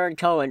Sacha Baron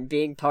Cohen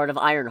being part of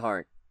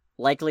Ironheart,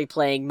 likely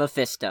playing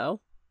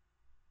Mephisto.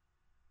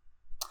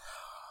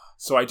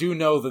 So I do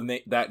know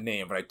that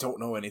name, but I don't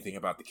know anything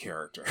about the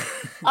character.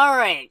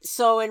 Alright,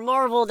 so in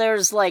Marvel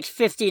there's like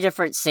 50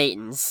 different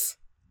Satans.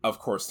 Of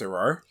course there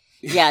are.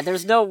 Yeah,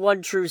 there's no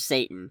one true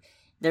Satan.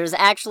 There's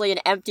actually an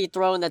empty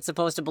throne that's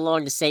supposed to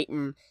belong to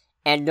Satan,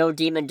 and no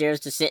demon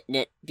dares to sit in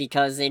it,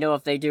 because they know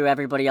if they do,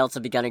 everybody else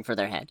will be gunning for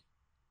their head.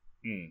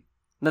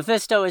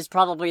 Mephisto is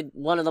probably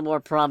one of the more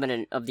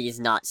prominent of these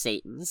not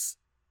Satans.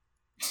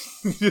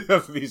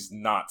 These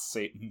not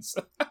Satans.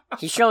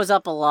 He shows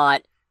up a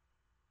lot.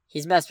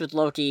 He's messed with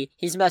Loki.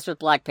 He's messed with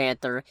Black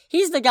Panther.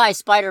 He's the guy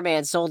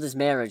Spider-Man sold his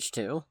marriage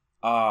to.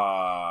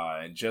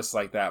 And just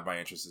like that, my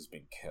interest has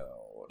been killed.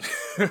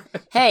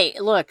 Hey,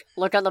 look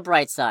on the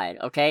bright side,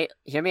 okay?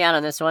 Hear me out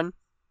on this one.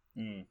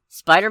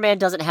 Spider-Man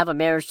doesn't have a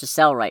marriage to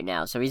sell right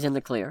now, so he's in the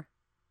clear.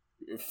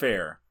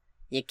 Fair.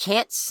 You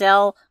can't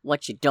sell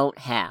what you don't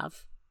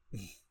have.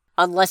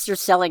 Unless you're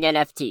selling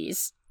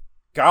NFTs.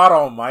 God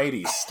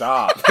almighty,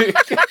 stop.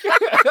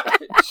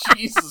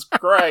 Jesus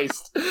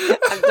Christ.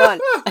 I'm done.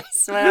 I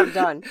swear I'm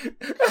done.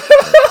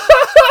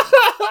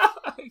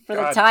 For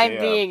the time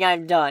being,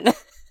 I'm done.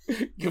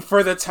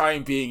 For the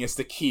time being is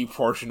the key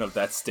portion of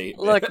that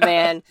statement. Look,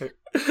 man,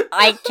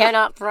 I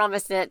cannot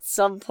promise that at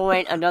some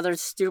point another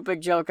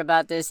stupid joke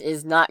about this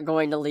is not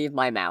going to leave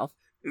my mouth.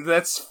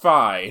 That's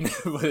fine,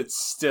 but it's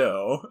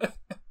still...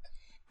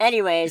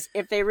 Anyways,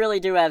 if they really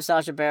do have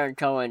Sacha Baron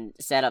Cohen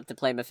set up to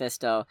play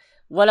Mephisto,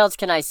 what else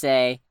can I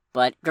say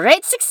but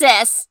great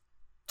success?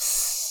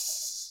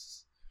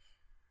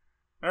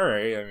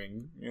 Alright, I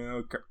mean,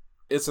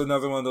 it's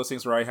another one of those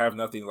things where I have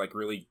nothing, like,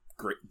 really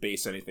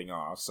base anything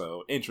off,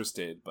 so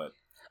interested, but...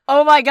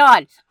 Oh my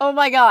god!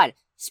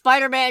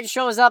 Spider-Man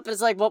shows up and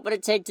is like, what would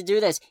it take to do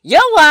this?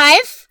 Your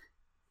wife!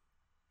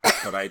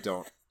 But I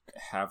don't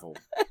have a...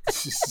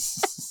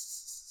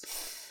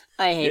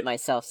 I hate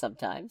myself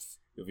sometimes.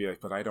 You'll be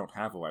like, but I don't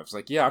have a wife. It's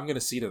like, yeah, I'm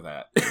gonna see to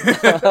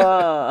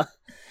that.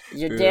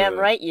 You're damn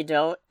right you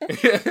don't.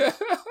 I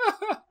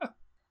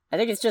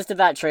think it's just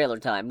about trailer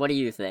time. What do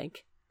you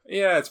think?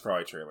 Yeah, it's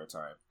probably trailer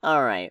time.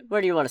 Alright,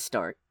 where do you want to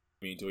start?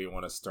 I mean, do we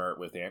want to start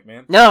with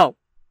Ant-Man? No!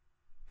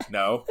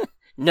 No?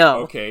 No.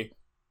 Okay.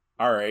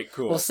 Alright,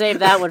 cool. We'll save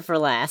that one for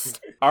last.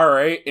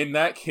 Alright, in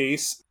that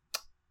case,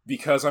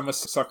 because I'm a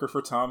sucker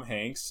for Tom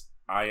Hanks,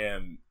 I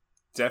am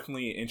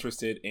definitely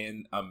interested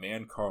in A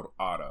Man Called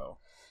Otto.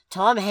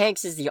 Tom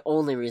Hanks is the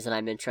only reason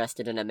I'm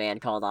interested in A Man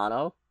Called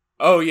Otto.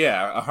 Oh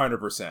yeah,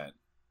 100%.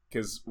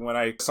 Because when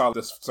I saw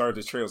this started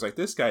the trailer, I was like,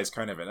 this guy's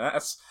kind of an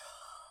ass.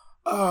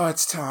 Oh,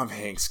 it's Tom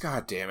Hanks.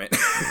 God damn it.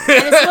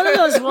 And it's one of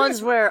those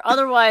ones where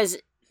otherwise...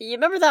 You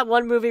remember that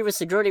one movie with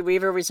Sigourney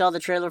Weaver we saw the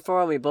trailer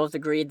for and we both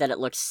agreed that it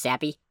looked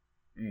sappy?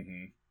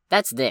 Mm-hmm.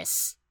 That's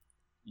this.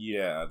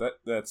 Yeah,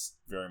 that's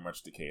very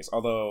much the case.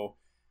 Although,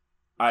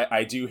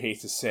 I do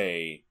hate to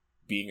say,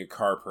 being a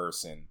car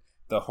person,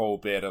 the whole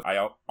bit of,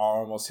 I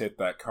almost hit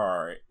that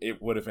car,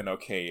 it would have been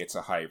okay, it's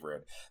a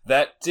hybrid.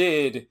 That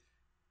did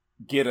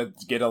get a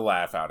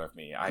laugh out of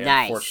me. I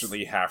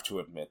unfortunately have to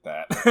admit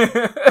that.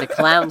 The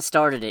clown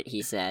started it,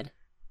 he said.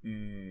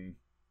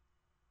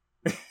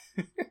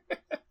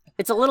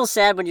 It's a little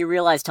sad when you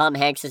realize Tom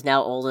Hanks is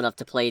now old enough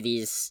to play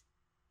these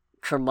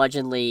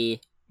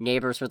curmudgeonly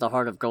neighbors with a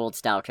heart of gold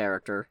style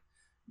character.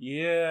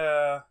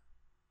 Yeah.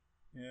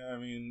 Yeah, I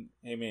mean,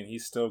 hey man,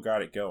 he's still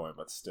got it going,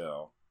 but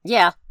still.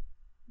 Yeah.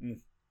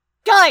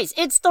 Guys,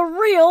 it's the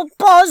real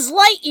Buzz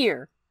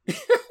Lightyear!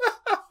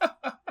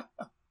 I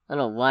don't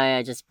know why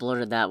I just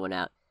blurted that one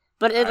out.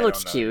 But it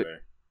looks cute.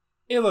 Either.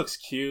 It looks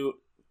cute.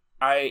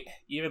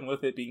 Even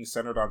with it being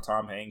centered on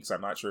Tom Hanks, I'm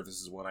not sure if this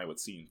is one I would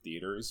see in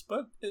theaters,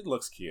 but it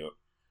looks cute.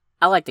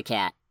 I like the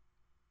cat.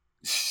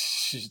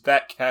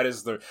 That cat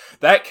is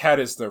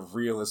the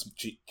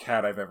realest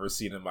cat I've ever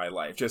seen in my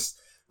life. Just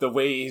the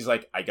way he's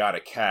like, I got a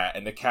cat,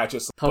 and the cat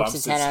just pokes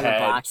his head out of the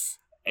box.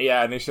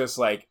 Yeah, and it's just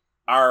like,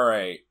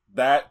 alright,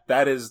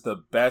 that is the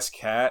best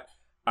cat.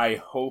 I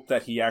hope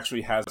that he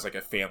actually has like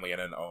a family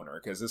and an owner,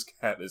 because this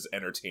cat is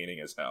entertaining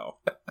as hell.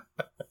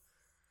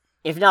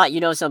 If not,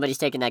 somebody's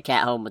taking that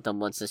cat home with them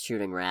once the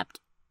shooting wrapped.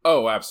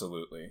 Oh,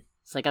 absolutely.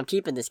 It's like, I'm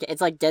keeping this cat.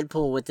 It's like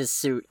Deadpool with his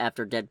suit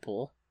after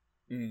Deadpool.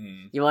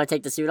 Mm-hmm. You want to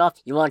take the suit off?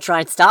 You want to try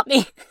and stop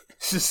me?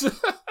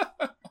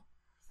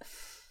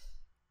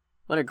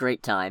 What a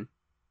great time.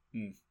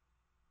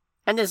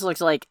 And this looks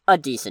like a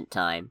decent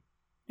time.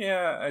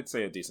 Yeah, I'd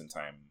say a decent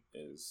time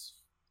is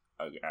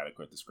an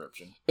adequate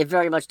description. It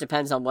very much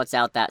depends on what's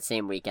out that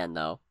same weekend,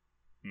 though.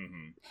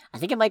 Mm-hmm. I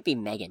think it might be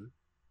Megan.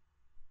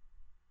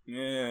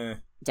 Yeah.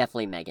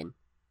 Definitely Megan.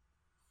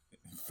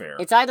 Fair.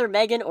 It's either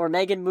Megan or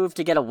Megan moved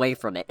to get away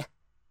from it.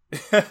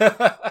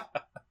 Because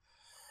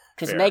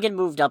Megan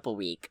moved up a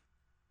week.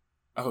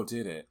 Oh,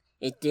 did it?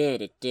 It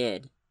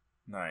did.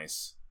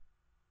 Nice.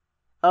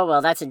 Oh,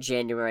 well, that's in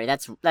January.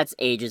 That's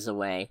ages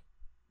away.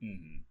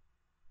 Mm-hmm.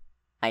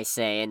 I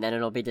say, and then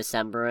it'll be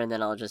December, and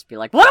then I'll just be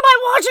like, what am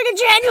I watching in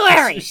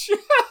January?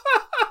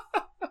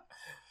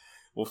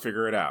 We'll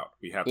figure it out.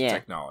 We have the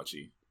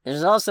technology.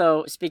 There's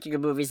also, speaking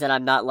of movies that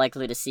I'm not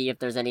likely to see if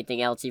there's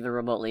anything else even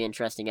remotely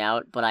interesting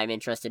out, but I'm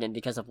interested in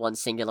because of one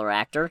singular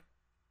actor.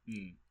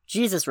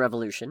 Jesus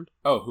Revolution.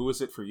 Oh, who is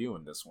it for you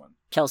in this one?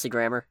 Kelsey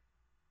Grammer.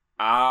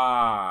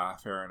 Ah,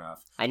 fair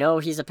enough. I know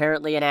he's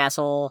apparently an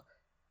asshole.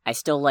 I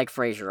still like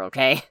Frasier,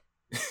 okay?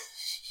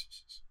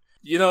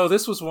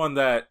 This was one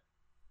that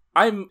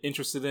I'm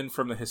interested in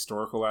from the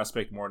historical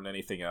aspect more than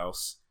anything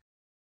else.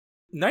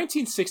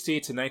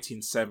 1968 to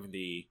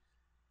 1970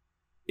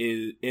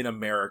 in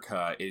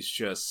America is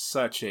just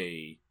such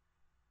a...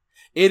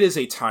 It is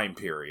a time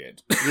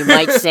period. You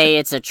might say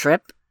it's a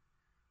trip?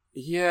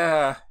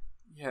 Yeah.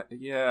 I know a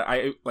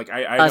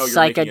you're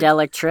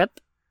psychedelic trip?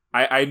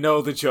 I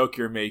know the joke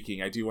you're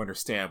making, I do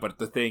understand, but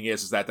the thing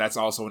is that that's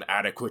also an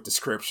adequate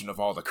description of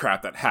all the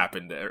crap that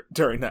happened there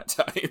during that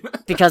time.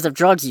 Because of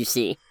drugs, you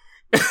see.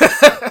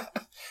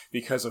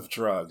 Because of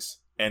drugs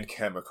and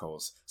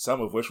chemicals,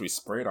 some of which we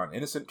sprayed on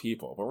innocent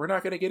people, but we're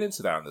not going to get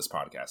into that on this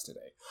podcast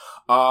today.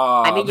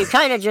 I mean, you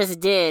kind of just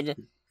did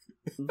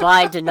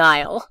by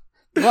denial,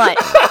 but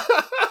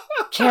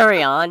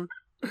carry on.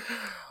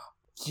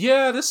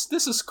 Yeah, this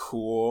is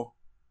cool.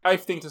 I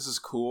think this is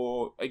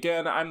cool.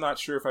 Again, I'm not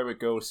sure if I would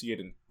go see it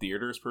in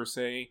theaters per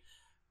se,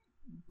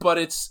 but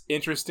it's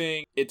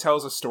interesting. It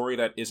tells a story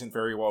that isn't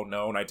very well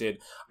known. I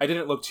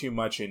didn't look too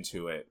much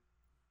into it,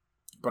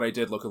 but I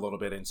did look a little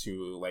bit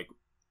into like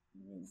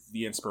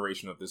the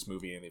inspiration of this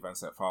movie and the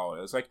events that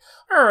follow. It's like,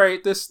 all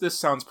right, this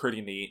sounds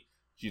pretty neat.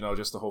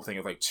 Just the whole thing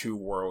of like two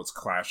worlds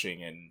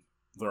clashing and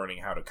learning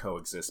how to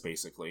coexist,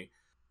 basically.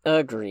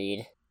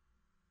 Agreed.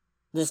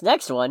 This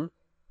next one,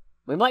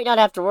 we might not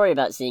have to worry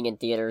about seeing in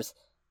theaters.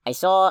 I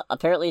saw,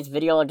 apparently it's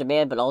video on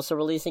demand, but also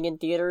releasing in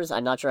theaters.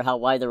 I'm not sure how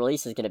wide the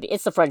release is going to be.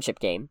 It's the Friendship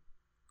Game.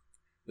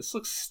 This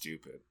looks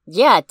stupid.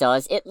 Yeah, it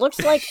does. It looks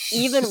like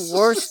even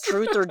worse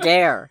Truth or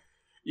Dare.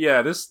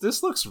 Yeah,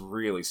 this looks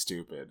really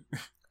stupid.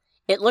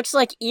 It looks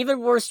like even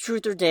worse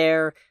Truth or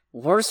Dare,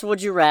 worse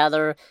Would You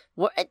Rather.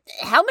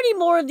 How many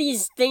more of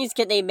these things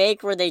can they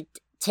make where they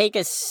take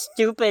a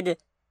stupid,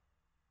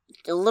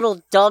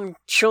 little dumb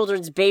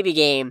children's baby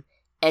game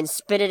and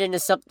spin it into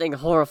something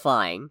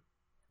horrifying?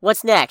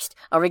 What's next?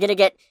 Are we gonna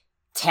get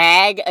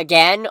Tag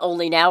again,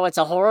 only now it's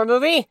a horror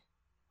movie?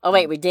 Oh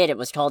wait, we did. It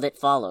was called It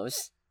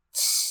Follows.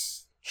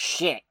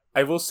 Shit.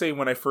 I will say,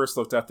 when I first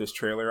looked up this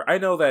trailer, I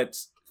know that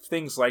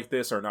things like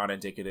this are not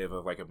indicative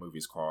of like a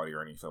movie's quality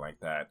or anything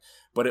like that,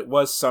 but it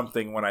was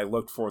something when I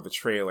looked for the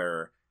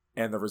trailer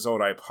and the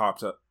result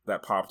popped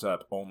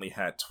up only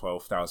had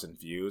 12,000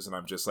 views, and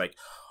I'm just like,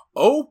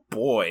 oh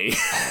boy.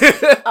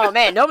 Oh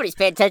man, nobody's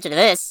paying attention to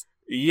this.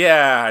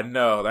 Yeah,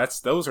 no,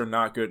 those are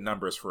not good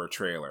numbers for a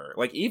trailer.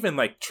 Like, even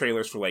like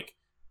trailers for like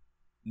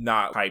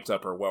not hyped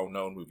up or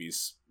well-known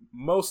movies,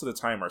 most of the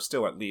time are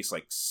still at least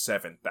like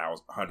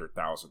 7,000,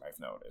 100,000, I've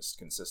noticed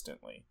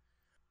consistently.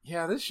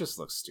 Yeah, this just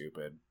looks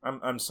stupid.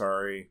 I'm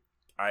sorry.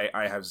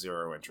 I have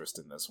zero interest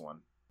in this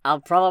one.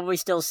 I'll probably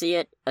still see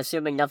it,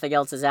 assuming nothing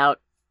else is out.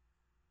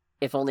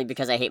 If only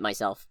because I hate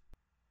myself.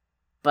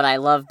 But I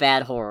love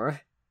bad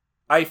horror.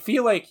 I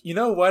feel like, you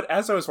know what,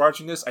 as I was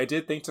watching this, I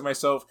did think to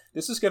myself,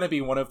 this is going to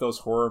be one of those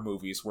horror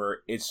movies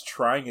where it's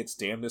trying its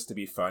damnedest to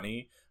be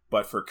funny,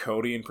 but for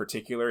Cody in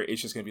particular,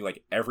 it's just going to be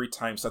like, every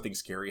time something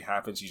scary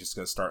happens, he's just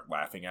going to start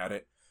laughing at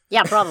it.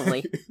 Yeah,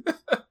 probably.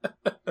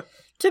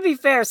 To be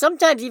fair,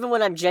 sometimes even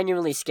when I'm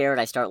genuinely scared,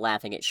 I start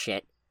laughing at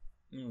shit.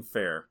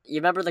 Fair. You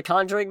remember the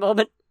Conjuring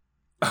moment?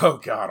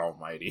 Oh, God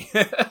almighty.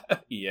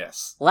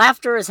 Yes.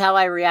 Laughter is how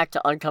I react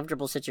to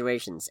uncomfortable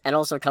situations, and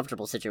also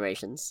comfortable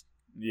situations.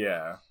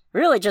 Yeah.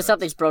 Really, just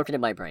something's broken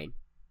in my brain.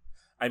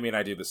 I mean,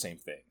 I do the same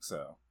thing,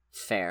 so.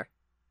 Fair.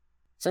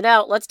 So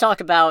now, let's talk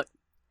about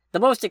the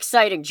most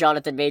exciting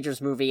Jonathan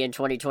Majors movie in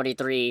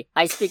 2023.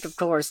 I speak, of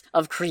course,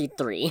 of Creed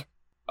 3.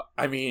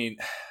 I mean,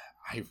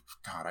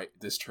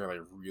 this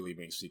trailer really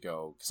makes me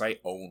go, because I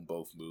own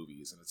both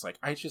movies, and it's like,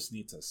 I just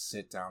need to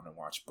sit down and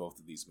watch both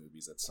of these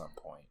movies at some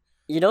point.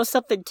 You know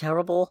something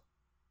terrible?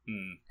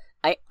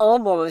 I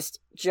almost,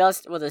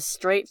 just with a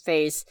straight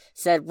face,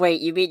 said,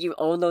 wait, you mean you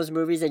own those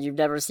movies and you've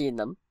never seen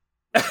them?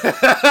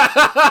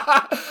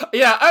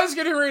 Yeah, I was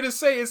getting ready to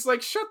say, it's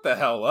like, shut the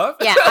hell up.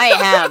 Yeah, I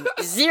have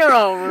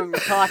zero room to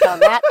talk on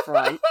that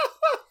front.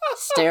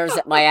 Stares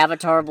at my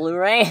Avatar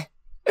Blu-ray.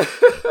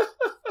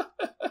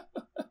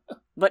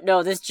 But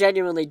no, this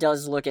genuinely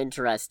does look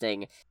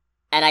interesting.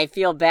 And I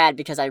feel bad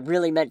because I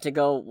really meant to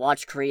go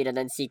watch Creed and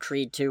then see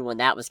Creed 2 when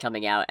that was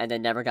coming out and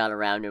then never got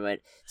around to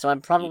it. So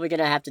I'm probably going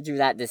to have to do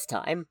that this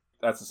time.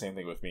 That's the same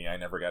thing with me. I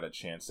never got a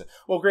chance to...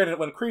 Well, granted,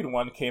 when Creed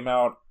 1 came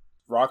out,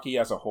 Rocky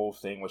as a whole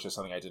thing was just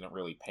something I didn't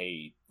really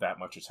pay that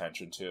much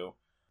attention to.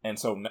 And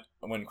so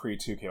when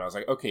Creed 2 came out, I was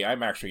like, okay,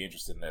 I'm actually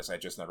interested in this. I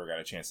just never got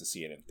a chance to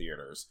see it in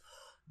theaters.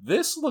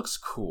 This looks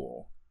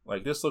cool.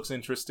 Like, this looks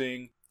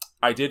interesting.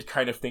 I did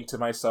kind of think to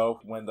myself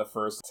when the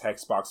first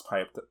text box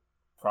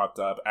propped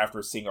up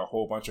after seeing a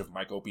whole bunch of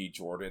Michael B.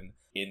 Jordan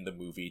in the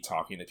movie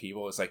talking to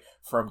people. It's like,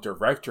 from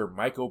director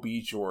Michael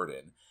B.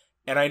 Jordan.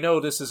 And I know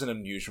this isn't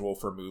unusual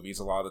for movies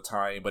a lot of the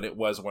time, but it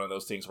was one of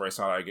those things where I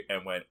saw it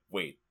and went,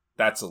 wait,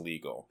 that's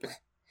illegal.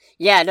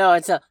 Yeah, no,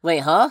 it's a... Wait,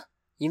 huh?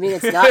 You mean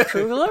it's not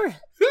Coogler?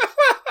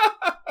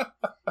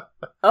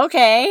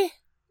 Okay.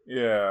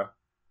 Yeah.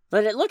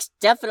 But it looks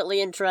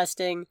definitely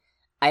interesting.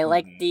 I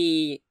like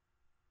the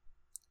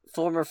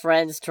former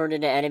friends turned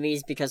into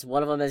enemies because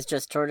one of them has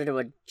just turned into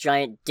a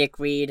giant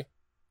dickweed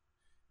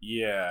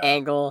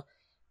angle.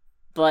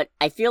 But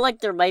I feel like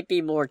there might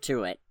be more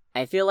to it.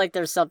 I feel like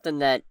there's something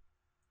that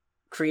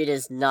Creed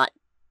is not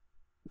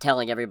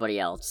telling everybody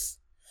else.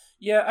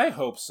 Yeah, I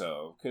hope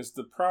so, because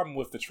the problem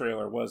with the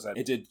trailer was that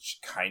it did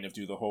kind of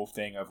do the whole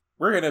thing of,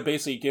 we're going to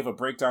basically give a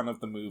breakdown of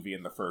the movie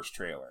in the first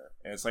trailer.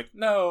 And it's like,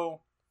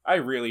 no, I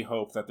really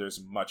hope that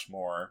there's much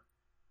more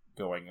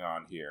going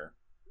on here.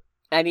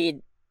 I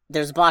mean,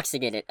 there's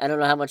boxing in it. I don't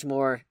know how much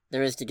more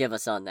there is to give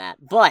us on that.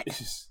 But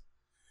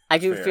I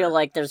do feel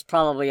like there's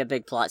probably a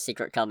big plot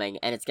secret coming,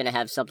 and it's going to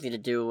have something to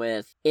do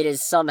with it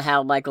is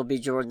somehow Michael B.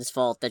 Jordan's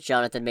fault that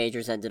Jonathan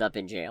Majors ended up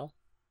in jail.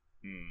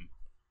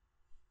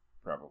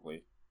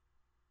 Probably.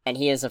 And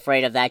he is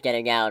afraid of that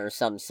getting out or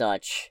some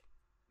such.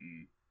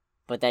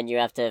 But then you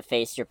have to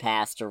face your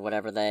past or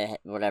whatever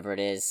it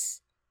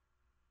is.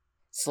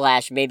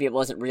 / maybe it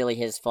wasn't really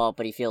his fault,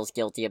 but he feels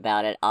guilty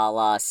about it, a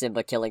la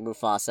Simba killing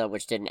Mufasa,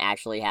 which didn't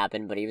actually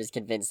happen, but he was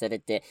convinced that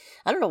it did.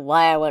 I don't know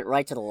why I went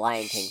right to the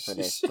Lion King for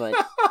this, but...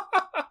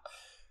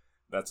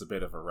 That's a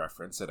bit of a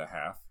reference and a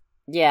half.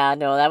 Yeah,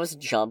 no, that was a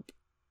jump.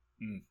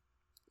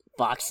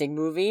 boxing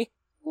movie?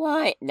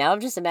 Why? Now I'm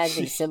just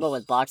imagining Simba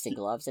with boxing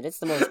gloves, and it's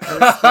the most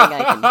cursed thing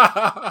I can...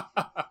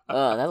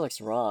 Oh, that looks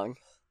wrong.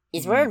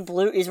 He's wearing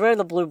blue. He's wearing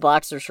the blue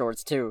boxer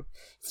shorts too.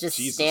 He's just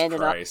Jesus standing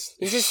Christ. up.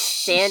 He's just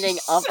standing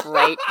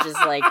upright, just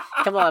like,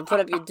 come on, put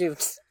up your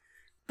dukes.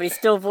 But he's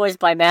still voiced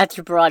by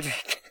Matthew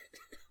Broderick.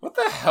 What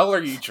the hell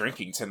are you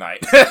drinking tonight?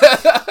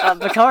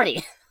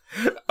 Bacardi.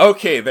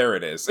 Okay, there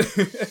it is.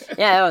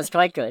 Yeah, that was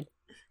quite good.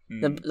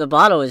 The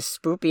bottle is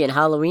spoopy and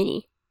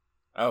Halloweeny.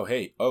 Oh,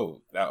 hey.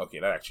 Oh, that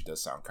actually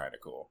does sound kind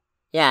of cool.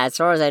 Yeah, as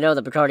far as I know,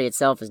 the Bacardi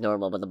itself is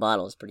normal, but the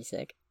bottle is pretty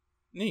sick.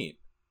 Neat.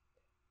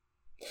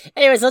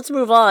 Anyways, let's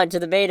move on to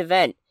the main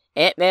event.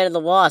 Ant-Man and the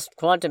Wasp: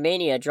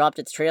 Quantumania dropped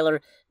its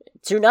trailer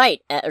today,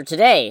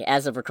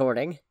 as of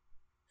recording.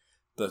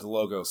 The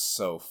logo's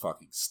so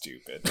fucking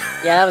stupid.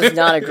 Yeah, that was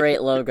not a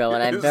great logo,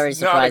 and I'm very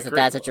surprised that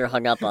that's what you're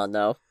hung up on,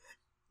 though.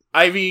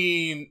 I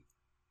mean,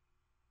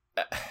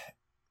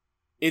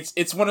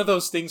 it's one of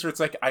those things where it's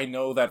like, I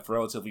know that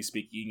relatively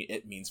speaking,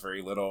 it means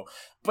very little,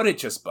 but it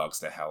just bugs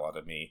the hell out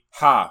of me.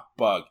 Ha!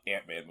 Bug.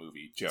 Ant-Man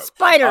movie. Joke.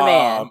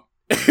 Spider-Man!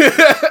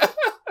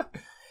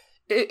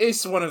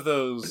 It's one of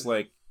those,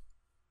 like,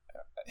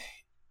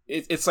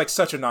 it's like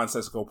such a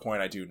nonsensical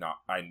point.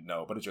 I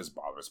know, but it just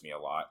bothers me a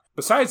lot.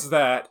 Besides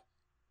that,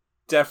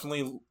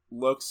 definitely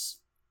looks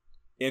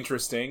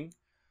interesting.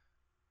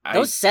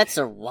 Those sets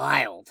are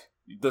wild.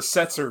 The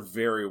sets are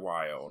very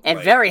wild. And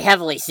very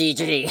heavily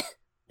CG.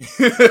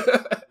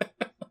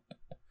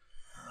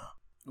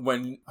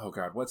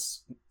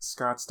 What's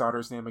Scott's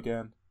daughter's name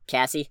again?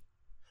 Cassie?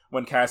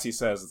 When Cassie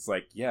says, it's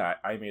like, yeah,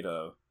 I made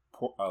a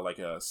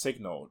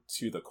signal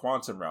to the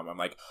quantum realm. I'm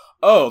like,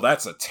 oh,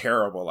 that's a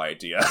terrible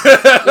idea.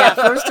 Yeah,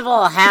 first of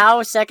all,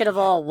 how? Second of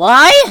all,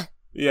 why?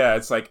 Yeah,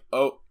 it's like,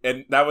 oh,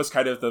 and that was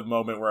kind of the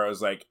moment where I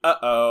was like,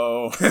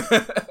 uh-oh.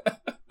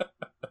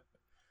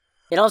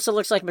 It also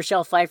looks like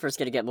Michelle Pfeiffer's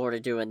going to get more to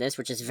do in this,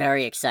 which is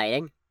very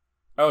exciting.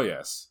 Oh,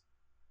 yes.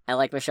 I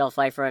like Michelle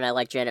Pfeiffer and I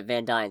like Janet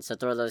Van Dyne, so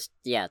throw those,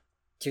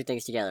 two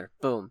things together.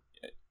 Boom.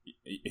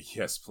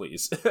 Yes,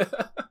 please.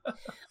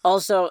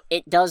 Also,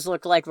 it does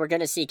look like we're going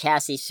to see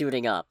Cassie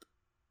suiting up.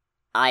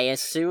 I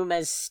assume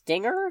as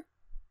Stinger,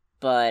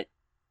 but...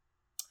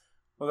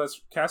 Well,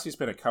 Cassie's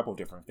been a couple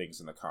different things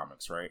in the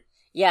comics, right?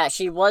 Yeah,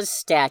 she was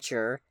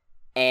Stature,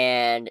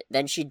 and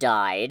then she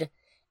died,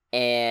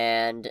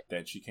 and...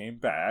 Then she came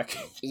back.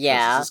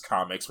 Yeah. This is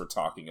comics we're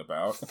talking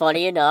about.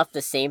 Funny enough,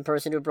 the same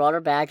person who brought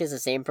her back is the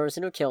same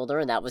person who killed her,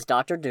 and that was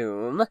Dr.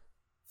 Doom.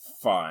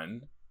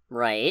 Fun.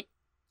 Right.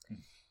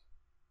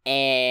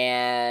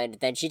 And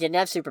then she didn't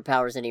have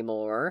superpowers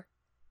anymore.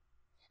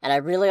 And I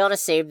really ought to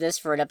save this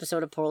for an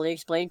episode of Poorly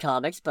Explained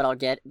Comics,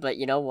 but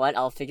you know what?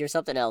 I'll figure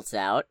something else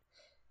out.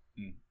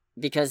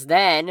 Because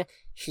then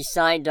she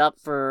signed up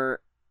to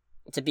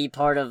be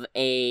part of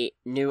a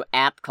new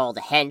app called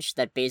Hench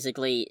that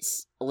basically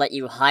let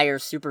you hire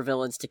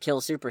supervillains to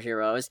kill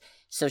superheroes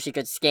so she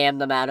could scam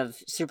them out of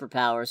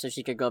superpowers so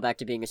she could go back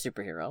to being a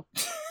superhero.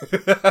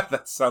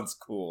 That sounds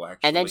cool,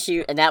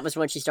 actually. And that was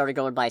when she started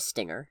going by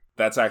Stinger.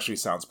 That actually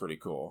sounds pretty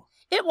cool.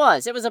 It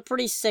was a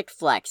pretty sick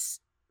flex.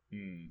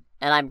 And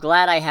I'm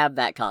glad I have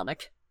that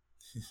comic.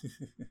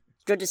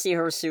 Good to see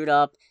her suit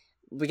up.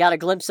 We got a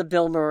glimpse of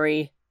Bill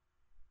Murray.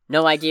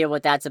 No idea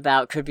what that's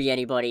about. Could be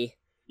anybody.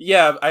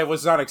 Yeah, I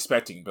was not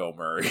expecting Bill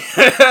Murray.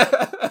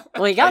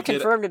 Well, he got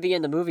confirmed to be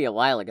in the movie a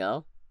while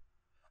ago.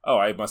 Oh,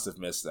 I must have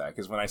missed that,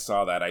 because when I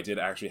saw that, I did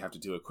actually have to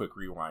do a quick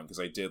rewind, because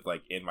I did,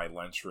 like, in my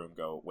lunchroom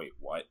go, wait,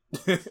 what?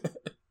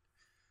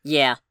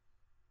 Yeah.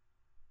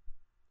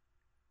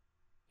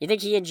 You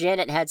think he and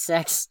Janet had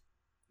sex?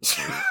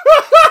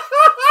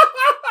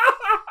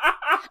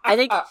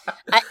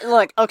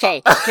 Look,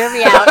 okay, hear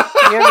me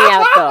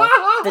out, though.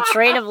 The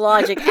train of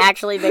logic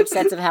actually makes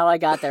sense of how I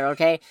got there,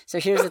 okay? So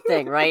here's the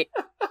thing, right?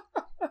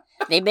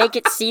 They make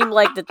it seem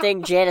like the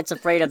thing Janet's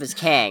afraid of is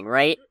Kang,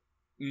 right?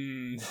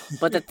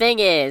 But the thing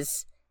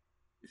is,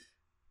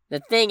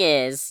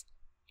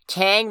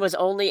 Kang was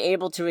only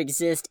able to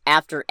exist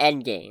after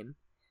Endgame,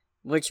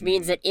 which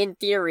means that in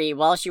theory,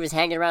 while she was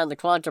hanging around the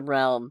quantum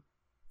realm,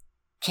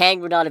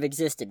 Kang would not have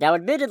existed. Now,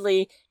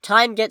 admittedly,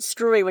 time gets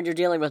screwy when you're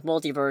dealing with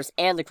multiverse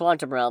and the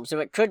quantum realm, so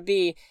it could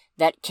be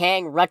that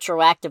Kang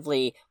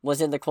retroactively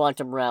was in the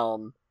quantum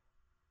realm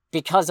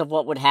because of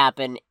what would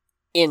happen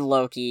in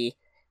Loki,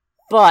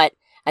 but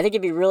I think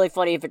it'd be really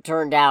funny if it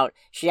turned out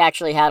she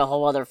actually had a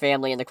whole other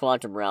family in the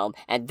quantum realm,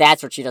 and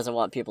that's what she doesn't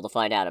want people to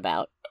find out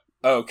about.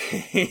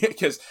 Okay,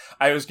 because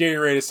I was getting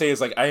ready to say,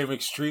 I am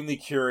extremely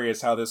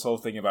curious how this whole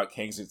thing about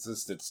Kang's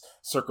existence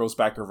circles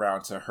back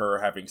around to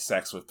her having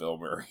sex with Bill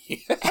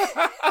Murray.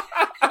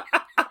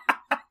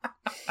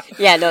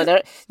 Yeah, no,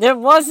 there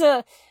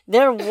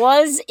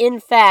was in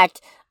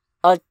fact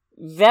a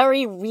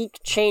very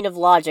weak chain of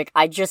logic.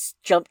 I just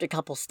jumped a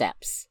couple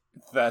steps.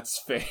 That's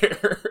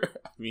fair.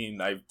 I mean,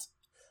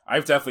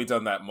 I've definitely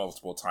done that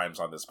multiple times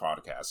on this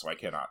podcast, so I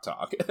cannot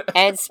talk.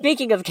 And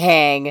speaking of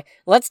Kang,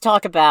 let's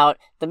talk about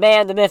the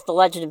man, the myth, the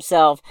legend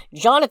himself.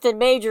 Jonathan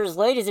Majors,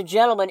 ladies and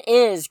gentlemen,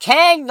 is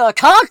Kang the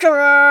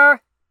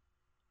Conqueror!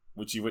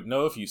 Which you would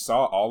know if you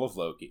saw all of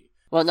Loki.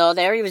 Well, no,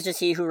 there he was just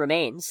He Who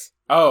Remains.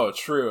 Oh,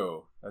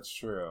 true. That's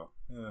true.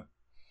 Yeah.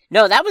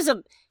 No, that was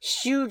a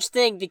huge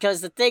thing, because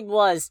the thing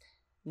was,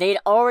 they'd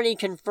already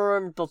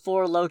confirmed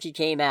before Loki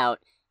came out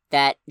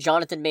that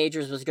Jonathan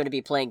Majors was going to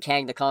be playing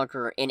Kang the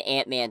Conqueror in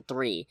Ant-Man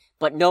 3,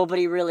 but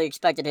nobody really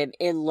expected him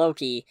in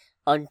Loki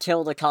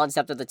until the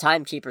concept of the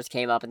Timekeepers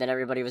came up, and then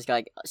everybody was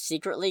like,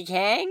 secretly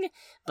Kang?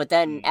 But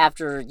then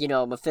after,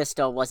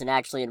 Mephisto wasn't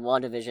actually in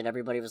WandaVision,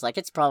 everybody was like,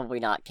 it's probably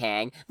not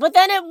Kang. But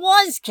then it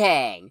was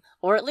Kang!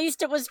 Or at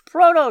least it was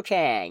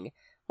Proto-Kang!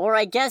 Or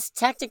I guess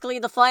technically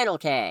the final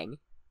Kang,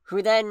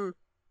 who then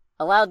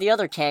allowed the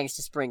other Kangs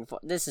to spring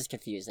forth. This is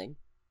confusing.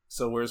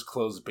 So where's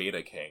closed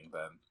beta Kang,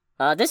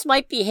 then? This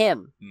might be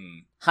him,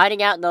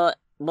 hiding out in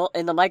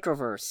the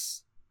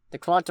microverse. The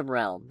quantum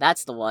realm.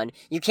 That's the one.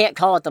 You can't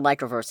call it the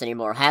microverse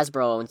anymore.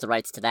 Hasbro owns the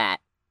rights to that.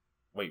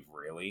 Wait,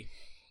 really?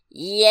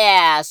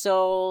 Yeah,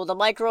 so the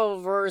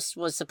microverse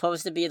was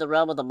supposed to be the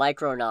realm of the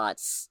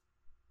Micronauts.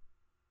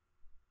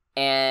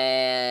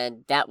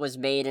 And that was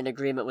made in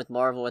agreement with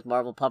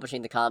Marvel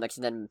publishing the comics,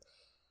 and then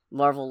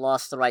Marvel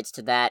lost the rights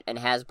to that, and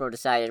Hasbro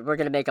decided, we're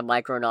going to make a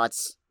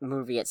Micronauts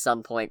movie at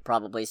some point,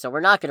 probably, so we're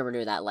not going to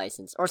renew that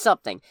license, or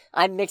something.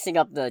 I'm mixing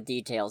up the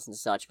details and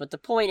such, but the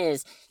point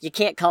is, you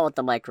can't call it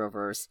the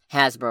Microverse.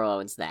 Hasbro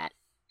owns that.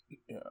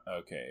 Yeah,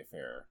 okay,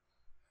 fair.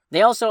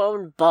 They also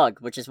own Bug,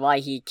 which is why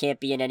he can't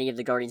be in any of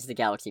the Guardians of the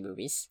Galaxy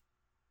movies.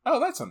 Oh,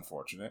 that's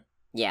unfortunate.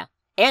 Yeah.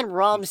 And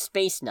Rom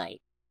Space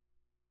Knight.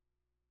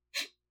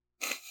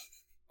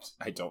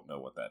 I don't know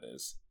what that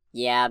is.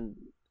 Yeah,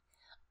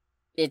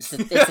 it's a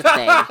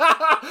thing.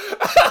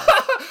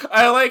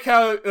 I like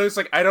how it's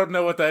like, I don't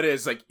know what that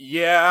is. Like,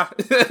 yeah.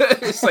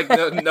 It's like,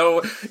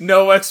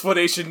 no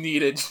explanation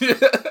needed.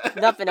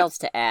 Nothing else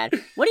to add.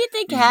 What do you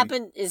think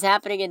is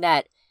happening in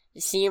that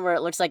scene where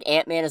it looks like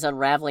Ant-Man is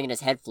unraveling and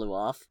his head flew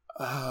off?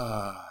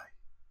 I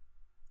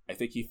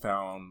think he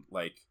found,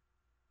 like,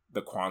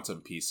 the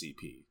quantum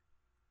PCP.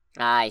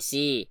 I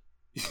see.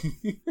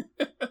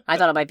 I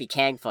thought it might be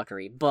Kang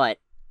fuckery, but...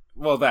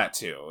 Well, that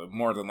too.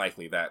 More than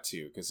likely that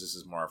too, because this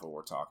is Marvel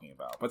we're talking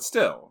about. But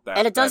still,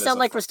 and it does sound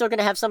like we're still going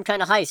to have some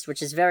kind of heist,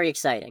 which is very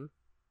exciting.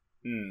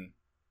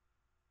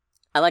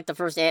 I like the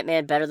first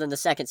Ant-Man better than the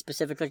second,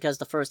 specifically because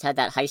the first had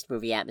that heist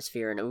movie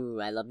atmosphere, and ooh,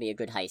 I love me a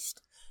good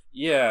heist.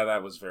 Yeah,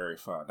 that was very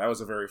fun. That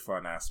was a very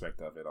fun aspect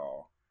of it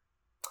all.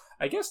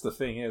 I guess the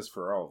thing is,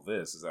 for all of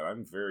this, is that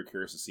I'm very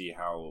curious to see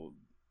how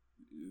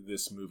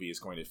this movie is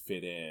going to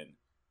fit in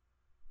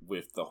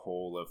with the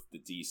whole of the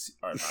DC...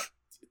 Or not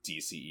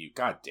DCU,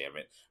 god damn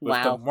it.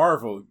 With the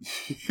Marvel...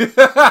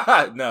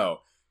 No.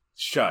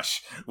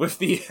 Shush. With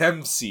the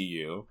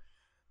MCU.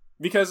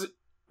 Because,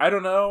 I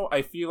don't know,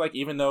 I feel like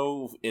even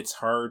though it's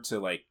hard to,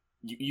 like...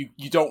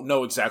 You don't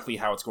know exactly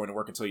how it's going to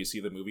work until you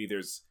see the movie,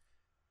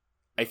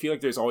 I feel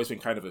like there's always been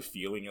kind of a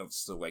feeling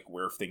as to, like,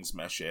 where things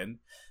mesh in.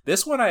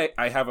 This one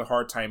I have a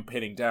hard time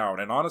pinning down,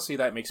 and honestly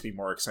that makes me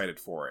more excited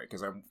for it,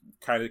 because I'm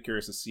kind of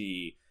curious to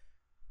see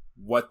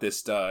what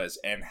this does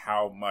and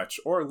how much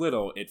or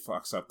little it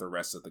fucks up the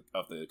rest of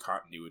the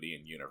continuity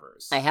and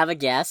universe. I have a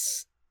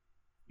guess.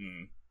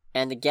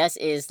 And the guess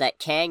is that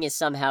Kang is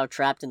somehow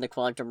trapped in the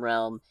quantum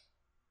realm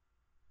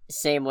the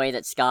same way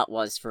that Scott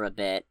was for a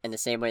bit, and the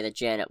same way that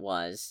Janet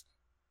was,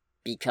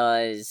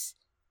 because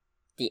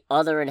the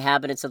other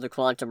inhabitants of the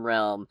quantum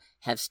realm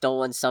have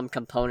stolen some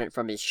component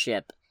from his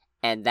ship,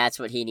 and that's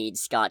what he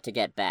needs Scott to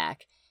get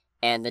back.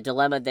 And the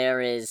dilemma there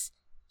is,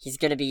 he's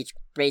going to be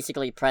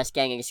basically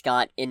press-ganging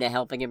Scott into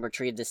helping him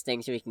retrieve this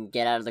thing so he can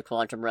get out of the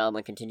quantum realm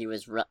and continue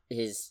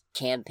his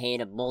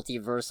campaign of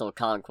multiversal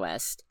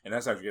conquest. And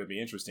that's actually going to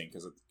be interesting,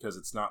 because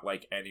it's not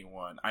like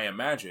anyone... I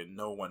imagine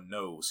no one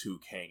knows who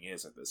Kang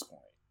is at this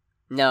point.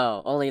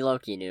 No, only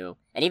Loki knew.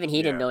 And even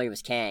he didn't know he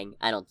was Kang,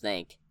 I don't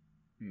think.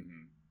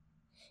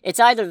 It's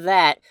either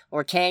that,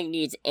 or Kang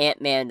needs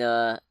Ant-Man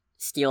to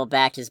steal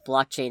back his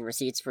blockchain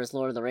receipts for his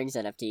Lord of the Rings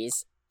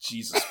NFTs.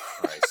 Jesus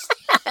Christ.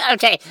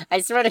 Okay,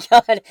 I swear to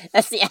God,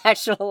 that's the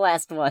actual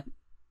last one.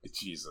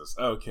 Jesus,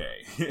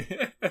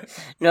 okay.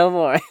 No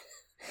more.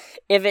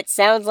 If it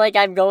sounds like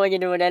I'm going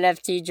into an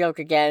NFT joke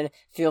again,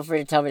 feel free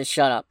to tell me to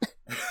shut up.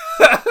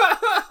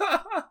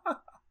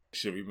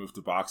 Should we move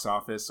to box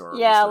office? Or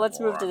yeah, let's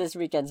move to this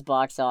weekend's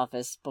box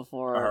office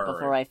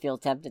before I feel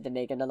tempted to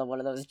make another one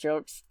of those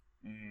jokes.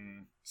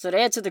 So to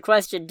answer the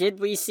question, did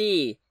we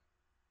see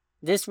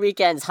this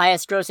weekend's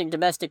highest grossing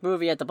domestic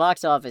movie at the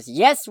box office?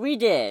 Yes, we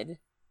did!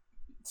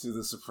 To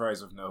the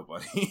surprise of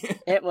nobody.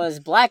 It was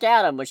Black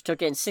Adam, which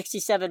took in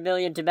 $67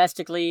 million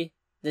domestically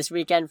this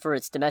weekend for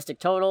its domestic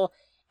total,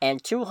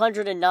 and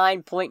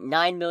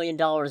 $209.9 million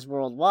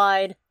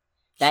worldwide.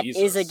 That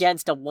is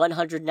against a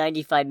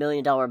 $195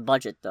 million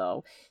budget,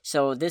 though.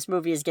 So this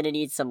movie is going to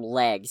need some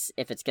legs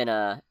if it's going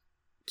to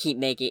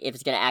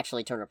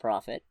actually turn a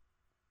profit.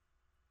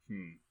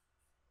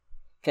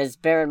 Because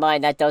bear in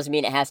mind, that does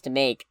mean it has to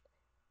make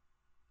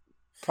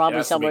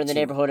probably somewhere in the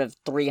neighborhood of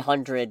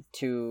 300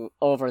 to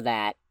over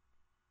that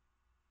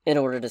in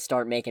order to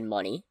start making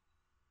money.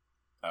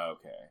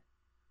 Okay.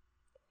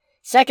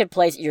 Second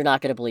place, you're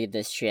not going to believe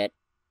this shit.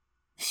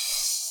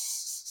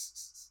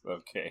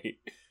 Okay.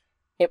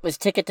 It was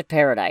Ticket to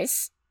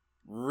Paradise.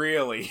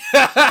 Really?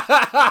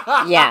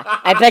 Yeah,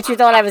 I bet you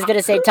thought I was going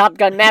to say Top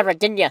Gun Maverick,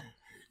 didn't you?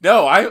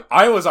 No,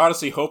 I was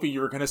honestly hoping you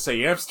were going to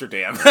say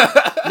Amsterdam.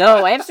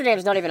 No,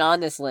 Amsterdam's not even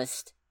on this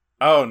list.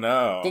 Oh,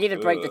 no. Didn't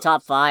even break the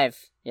top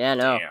 5. Yeah,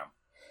 no. Damn.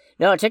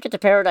 No, Ticket to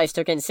Paradise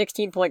took in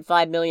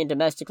 $16.5 million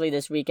domestically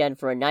this weekend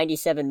for a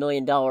 $97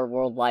 million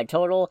worldwide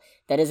total.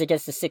 That is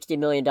against the $60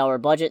 million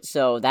budget,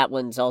 so that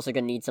one's also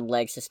going to need some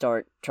legs to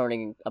start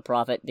turning a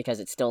profit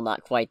because it's still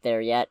not quite there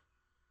yet.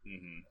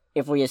 Mm-hmm.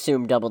 If we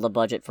assume double the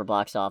budget for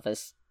box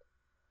office.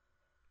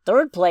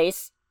 Third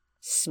place,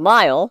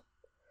 Smile,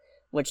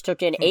 which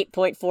took in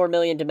 $8.4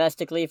 million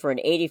domestically for an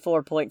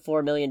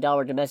 $84.4 million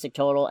domestic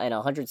total and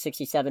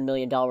 $167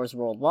 million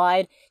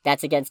worldwide.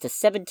 That's against a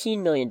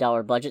 $17 million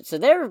budget, so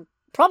they're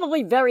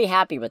probably very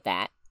happy with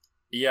that.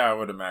 Yeah, I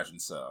would imagine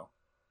so.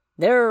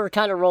 They're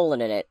kind of rolling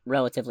in it,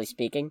 relatively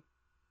speaking.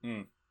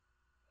 Mm.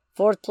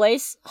 Fourth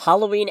place,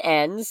 Halloween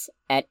Ends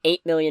at $8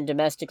 million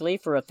domestically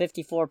for a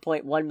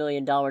 $54.1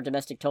 million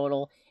domestic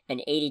total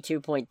and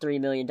 $82.3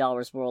 million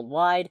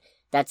worldwide.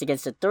 That's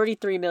against a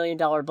 $33 million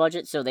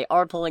budget, so they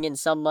are pulling in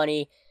some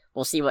money.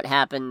 We'll see what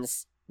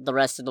happens the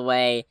rest of the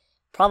way.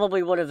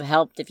 Probably would have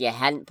helped if you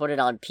hadn't put it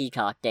on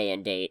Peacock day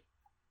and date.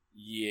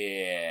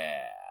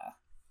 Yeah.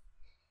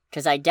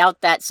 Because I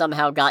doubt that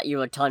somehow got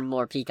you a ton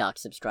more Peacock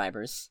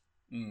subscribers.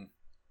 Mm.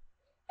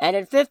 And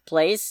in fifth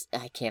place,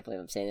 I can't believe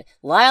I'm saying it,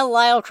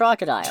 Lyle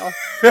Crocodile.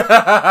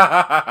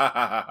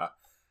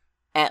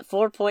 At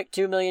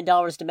 $4.2 million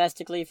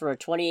domestically for a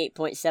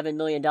 $28.7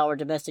 million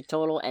domestic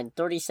total and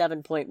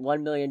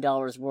 $37.1 million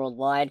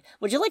worldwide.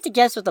 Would you like to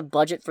guess what the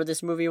budget for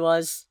this movie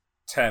was?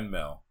 10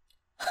 mil.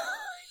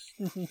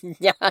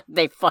 Yeah,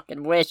 they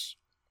fucking wish.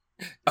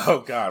 Oh,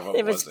 God, what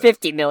It was it?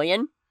 $50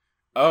 million.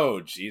 Oh,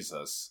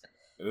 Jesus.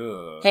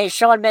 Ugh. Hey,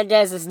 Shawn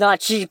Mendes is not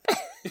cheap.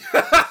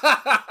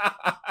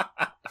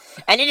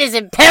 And it is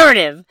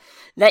imperative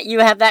that you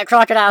have that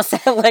crocodile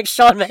sound like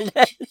Shawn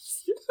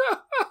Mendes.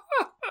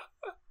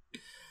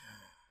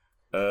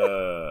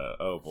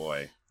 Oh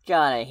boy.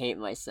 God, I hate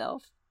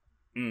myself.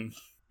 Mm.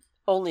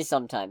 Only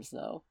sometimes,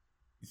 though.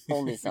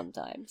 Only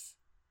sometimes.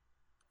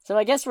 So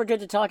I guess we're good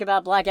to talk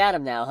about Black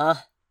Adam now, huh?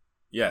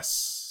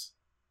 Yes.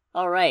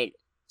 Alright,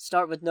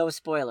 start with no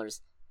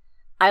spoilers.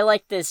 I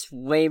like this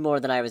way more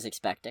than I was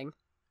expecting.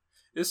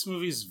 This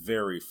movie's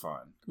very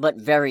fun. But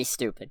very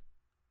stupid.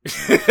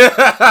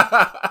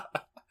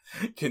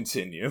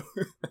 Continue.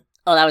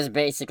 Oh, that was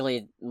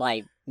basically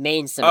my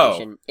main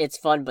summation. It's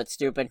fun but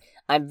stupid.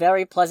 I'm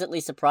very pleasantly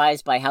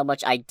surprised by how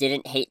much I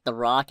didn't hate The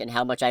Rock and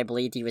how much I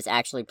believed he was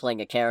actually playing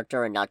a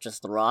character and not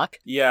just The Rock.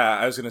 Yeah,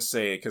 I was going to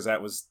say, because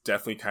that was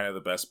definitely kind of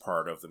the best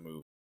part of the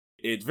movie.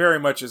 It very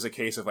much is a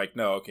case of like,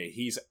 no, okay,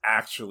 he's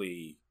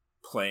actually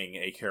playing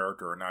a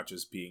character and not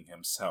just being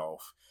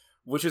himself,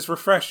 which is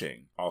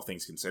refreshing, all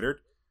things considered.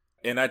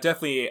 And that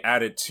definitely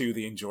added to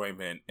the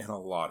enjoyment in a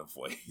lot of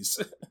ways.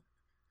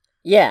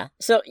 Yeah,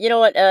 so you know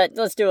what,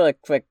 let's do a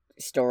quick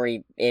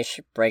story-ish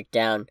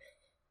breakdown.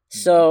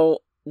 So,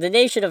 the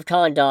nation of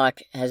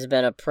Kahndaq has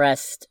been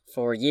oppressed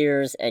for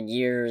years and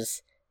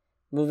years,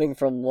 moving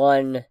from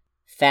one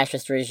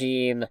fascist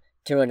regime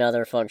to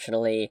another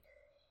functionally.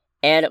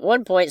 And at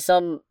one point,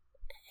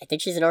 I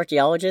think she's an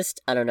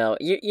archaeologist? I don't know.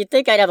 You'd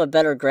think I'd have a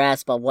better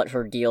grasp on what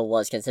her deal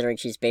was, considering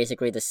she's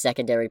basically the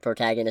secondary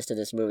protagonist of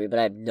this movie, but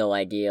I have no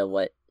idea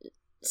what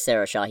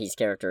Sarah Shahi's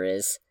character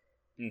is.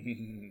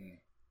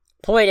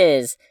 Point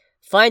is,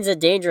 finds a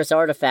dangerous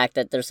artifact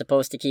that they're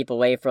supposed to keep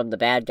away from the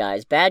bad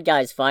guys. Bad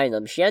guys find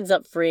them. She ends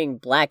up freeing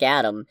Black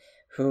Adam,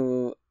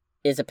 who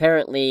is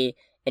apparently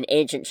an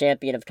ancient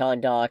champion of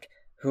Kahndaq,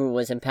 who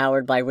was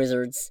empowered by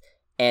wizards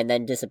and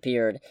then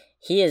disappeared.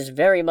 He is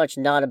very much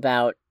not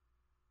about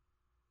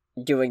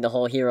doing the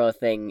whole hero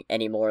thing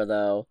anymore,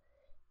 though.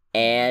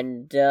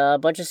 And a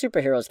bunch of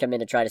superheroes come in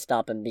to try to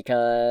stop him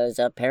because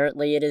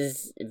apparently it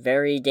is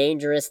very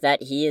dangerous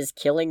that he is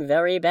killing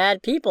very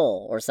bad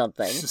people or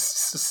something.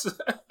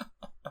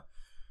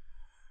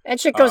 And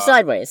shit goes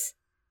sideways.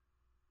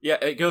 Yeah,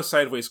 it goes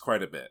sideways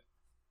quite a bit.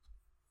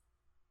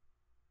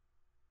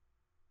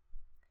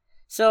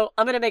 So,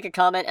 I'm going to make a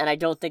comment, and I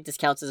don't think this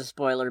counts as a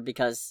spoiler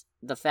because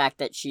the fact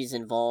that she's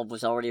involved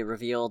was already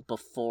revealed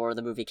before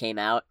the movie came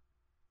out.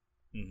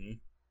 Mm-hmm.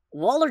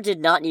 Waller did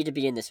not need to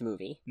be in this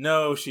movie.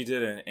 No, she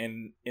didn't.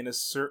 And in a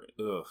certain...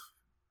 Ugh.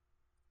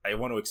 I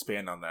want to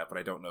expand on that, but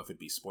I don't know if it'd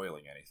be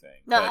spoiling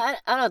anything. No, I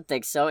don't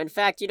think so. In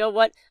fact, you know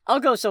what? I'll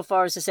go so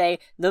far as to say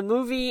the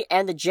movie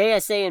and the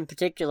JSA in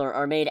particular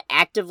are made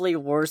actively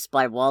worse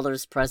by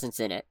Waller's presence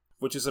in it.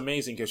 Which is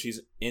amazing because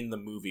she's in the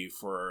movie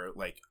for,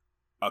 like,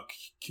 a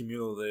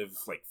cumulative,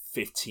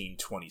 15,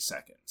 20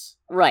 seconds.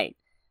 Right.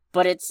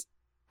 But it's...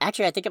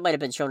 Actually, I think it might have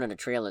been shown in a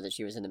trailer that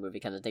she was in the movie,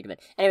 come to think of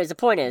it. Anyways, the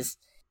point is,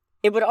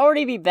 it would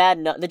already be bad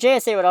enough... The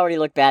JSA would already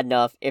look bad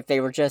enough if they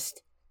were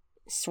just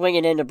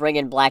swinging in to bring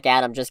in Black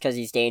Adam just because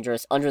he's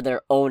dangerous under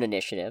their own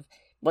initiative.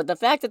 But the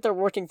fact that they're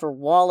working for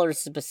Waller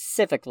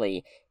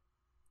specifically,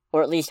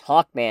 or at least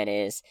Hawkman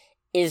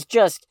is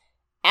just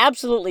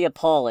absolutely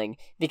appalling,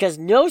 because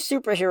no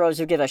superheroes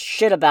who give a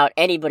shit about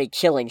anybody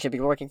killing should be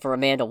working for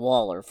Amanda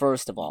Waller,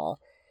 first of all.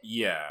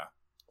 Yeah.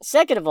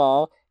 Second of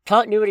all,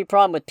 continuity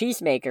problem with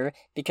Peacemaker,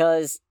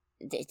 because...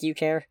 Do you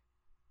care?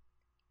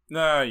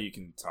 No, you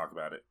can talk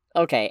about it.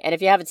 Okay, and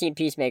if you haven't seen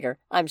Peacemaker,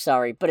 I'm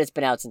sorry, but it's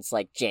been out since,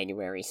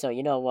 January, so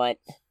you know what?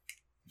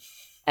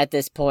 At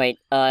this point,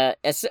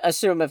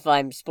 assume if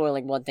I'm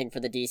spoiling one thing for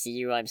the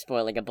DCU, I'm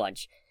spoiling a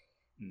bunch.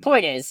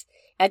 Point is,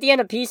 at the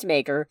end of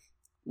Peacemaker,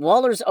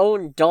 Waller's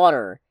own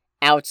daughter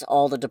outs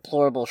all the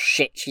deplorable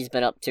shit she's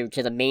been up to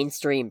the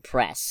mainstream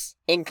press,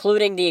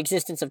 including the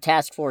existence of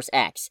Task Force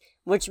X,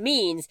 which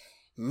means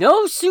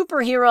no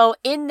superhero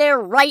in their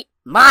right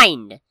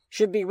mind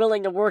should be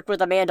willing to work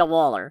with Amanda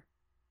Waller.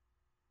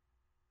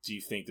 Do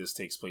you think this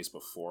takes place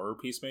before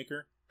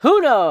Peacemaker?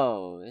 Who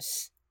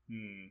knows?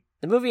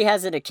 The movie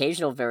has an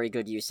occasional very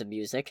good use of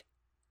music.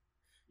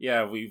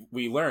 Yeah,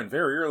 we learned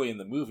very early in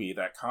the movie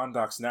that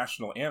Kahndaq's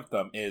national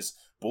anthem is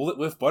Bullet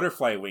with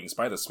Butterfly Wings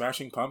by the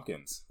Smashing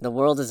Pumpkins. The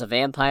world is a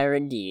vampire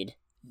indeed.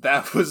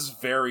 That was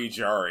very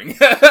jarring.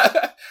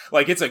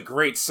 It's a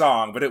great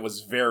song, but it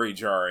was very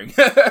jarring.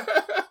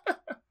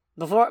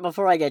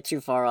 Before I get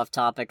too far off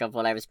topic of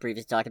what I was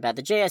previously talking about,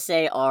 the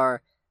JSA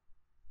are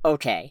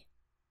okay.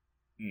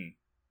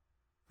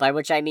 By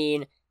which I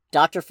mean,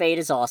 Dr. Fate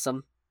is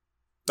awesome.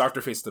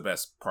 Dr. Fate's the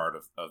best part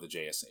of the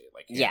JSA,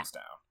 hands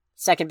down.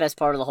 Second best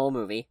part of the whole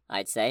movie,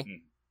 I'd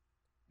say.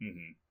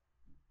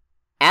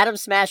 Atom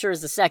Smasher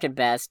is the second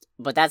best,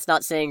 but that's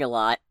not saying a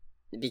lot,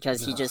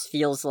 because he just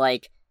feels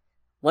like,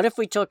 what if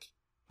we took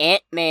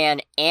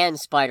Ant-Man and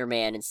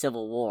Spider-Man in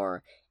Civil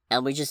War,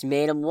 and we just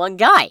made him one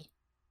guy?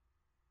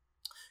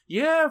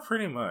 Yeah,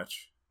 pretty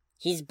much.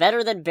 He's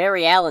better than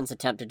Barry Allen's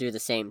attempt to do the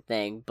same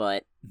thing,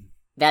 but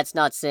that's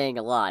not saying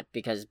a lot,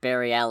 because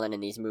Barry Allen in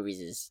these movies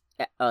is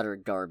utter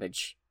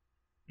garbage.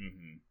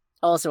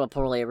 Also a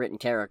poorly written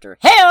character.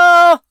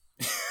 Hey-oh!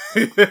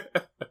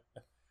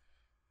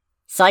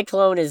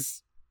 Cyclone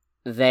is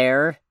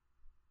there.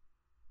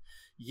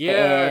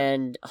 Yeah.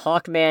 And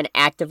Hawkman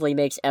actively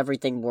makes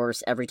everything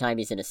worse every time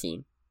he's in a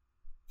scene.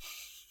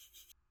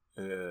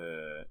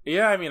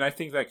 Yeah, I mean, I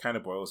think that kind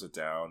of boils it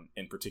down.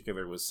 In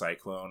particular with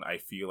Cyclone, I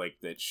feel like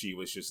that she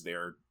was just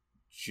there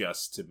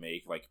just to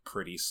make,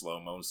 pretty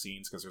slow-mo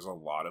scenes, because there's a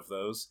lot of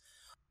those.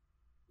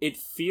 It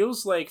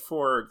feels like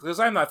because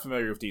I'm not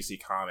familiar with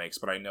DC Comics,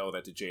 but I know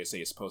that the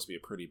JSA is supposed to be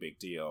a pretty big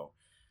deal.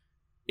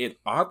 It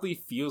oddly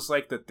feels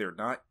like that they're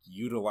not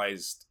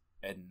utilized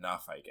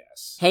enough, I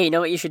guess. Hey, you know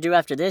what you should do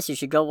after this? You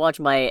should go watch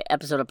my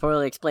episode of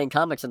Poorly Explained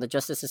Comics on the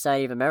Justice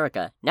Society of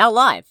America. Now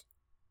live!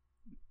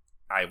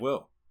 I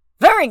will.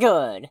 Very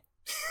good!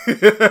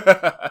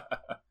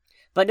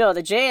 But no,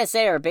 the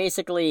JSA are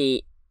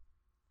basically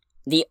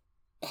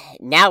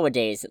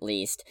nowadays at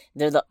least,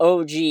 they're the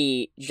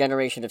OG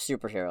generation of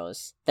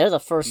superheroes. They're the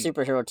first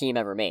superhero team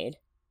ever made.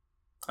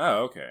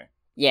 Oh, okay.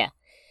 Yeah.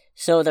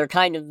 So they're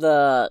kind of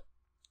the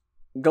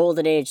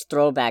Golden Age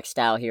throwback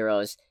style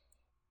heroes.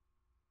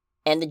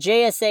 And the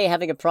JSA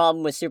having a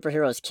problem with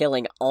superheroes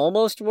killing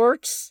almost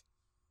works.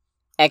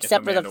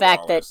 Except for the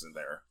fact that...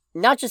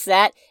 Not just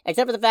that,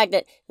 except for the fact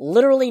that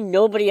literally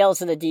nobody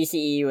else in the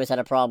DCEU has had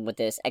a problem with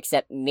this,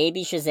 except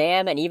maybe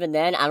Shazam, and even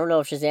then, I don't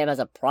know if Shazam has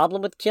a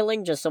problem with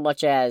killing, just so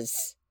much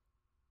as...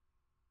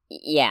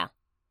 Yeah.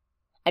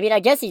 I mean, I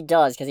guess he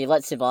does, because he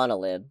let Sivana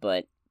live,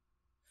 but...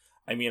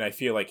 I mean, I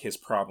feel like his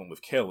problem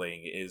with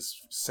killing is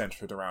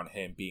centered around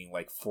him being,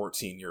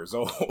 14 years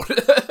old.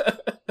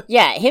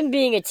 Yeah, him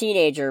being a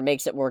teenager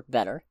makes it work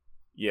better.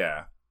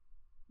 Yeah.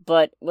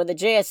 But when the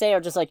JSA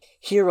are just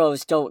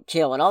heroes don't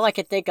kill, and all I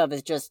can think of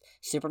is just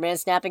Superman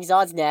snapping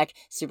Zod's neck,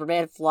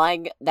 Superman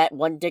flying that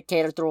one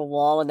dictator through a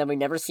wall, and then we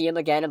never see him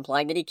again,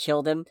 implying that he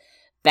killed him,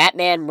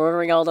 Batman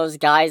murdering all those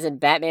guys, and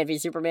Batman v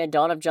Superman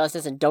Dawn of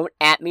Justice, and don't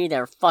at me,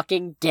 they're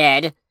fucking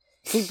dead.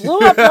 He blew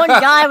up one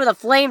guy with a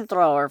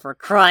flamethrower, for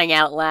crying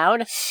out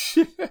loud.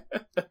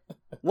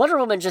 Wonder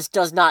Woman just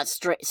does not,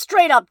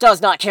 straight up does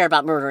not care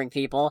about murdering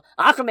people.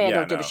 Aquaman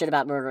don't give a shit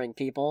about murdering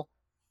people.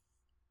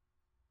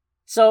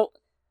 So...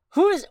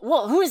 Who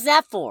is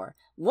that for?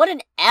 What an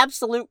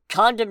absolute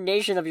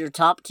condemnation of your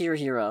top tier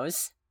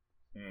heroes.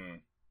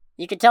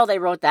 You can tell they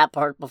wrote that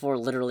part before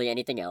literally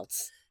anything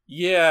else.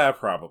 Yeah,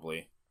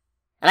 probably.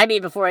 And I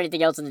mean before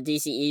anything else in the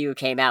DCEU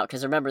came out,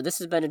 because remember, this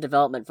has been in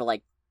development for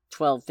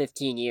 12,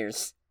 15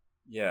 years.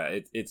 Yeah,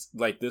 it's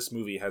this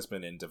movie has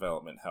been in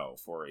development hell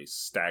for a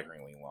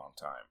staggeringly long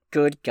time.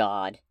 Good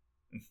God.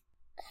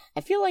 I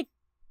feel like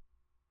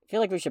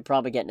we should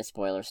probably get into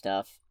spoiler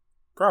stuff.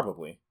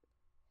 Probably.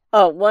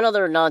 Oh, one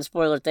other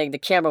non-spoiler thing, the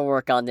camera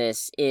work on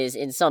this is,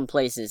 in some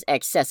places,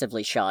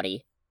 excessively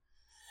shoddy.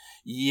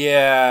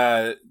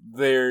 Yeah,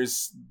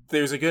 there's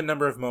a good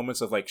number of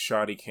moments of,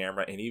 shoddy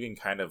camera, and even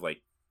kind of,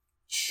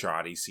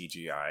 shoddy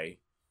CGI,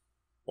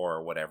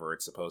 or whatever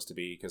it's supposed to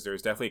be, because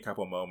there's definitely a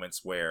couple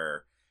moments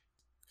where...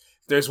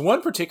 There's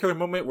one particular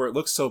moment where it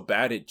looks so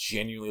bad it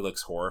genuinely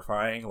looks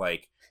horrifying,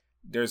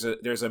 There's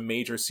a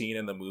major scene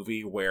in the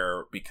movie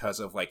where, because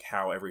of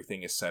how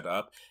everything is set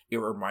up, it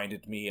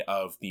reminded me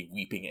of the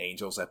Weeping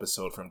Angels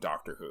episode from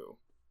Doctor Who.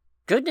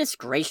 Goodness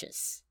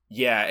gracious.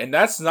 Yeah, and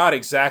that's not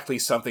exactly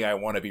something I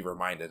want to be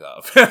reminded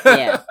of.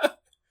 Yeah.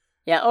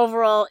 Yeah,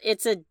 overall,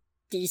 it's a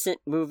decent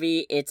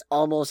movie. It's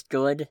almost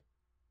good.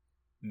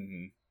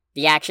 Mm-hmm.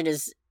 The action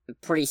is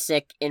pretty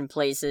sick in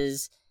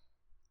places.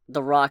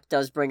 The Rock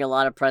does bring a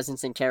lot of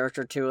presence and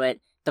character to it.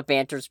 The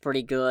banter's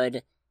pretty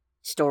good.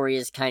 Story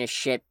is kind of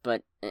shit,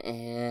 but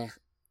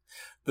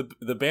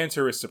The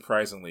banter is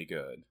surprisingly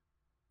good.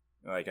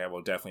 Like, I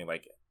will definitely,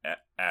 like,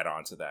 add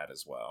on to that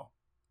as well.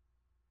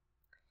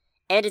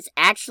 And it's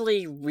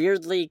actually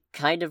weirdly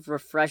kind of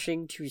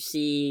refreshing to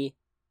see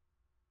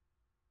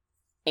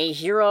a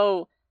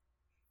hero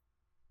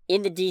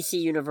in the DC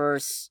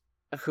universe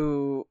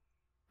who,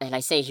 and I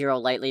say hero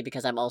lightly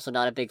because I'm also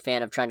not a big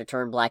fan of trying to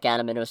turn Black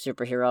Adam into a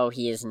superhero.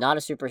 He is not a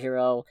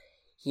superhero.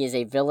 He is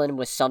a villain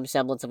with some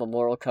semblance of a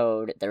moral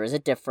code. There is a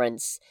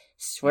difference.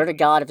 Swear to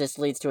God, if this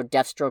leads to a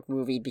Deathstroke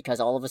movie because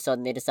all of a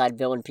sudden they decide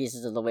villain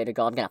pieces are the way to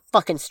go, I'm gonna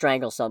fucking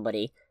strangle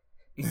somebody.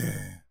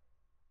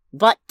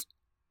 But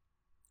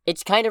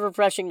it's kind of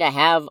refreshing to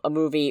have a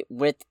movie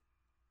with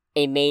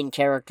a main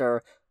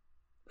character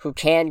who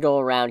can go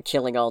around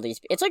killing all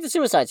these... It's like the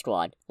Suicide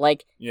Squad.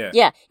 Like,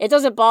 yeah, it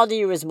doesn't bother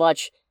you as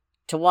much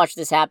to watch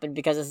this happen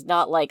because it's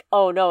not like,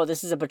 oh no,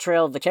 this is a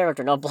betrayal of the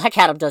character. No, Black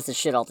Adam does this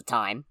shit all the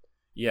time.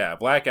 Yeah,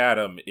 Black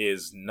Adam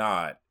is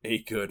not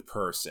a good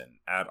person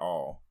at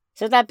all.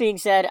 So that being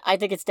said, I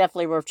think it's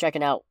definitely worth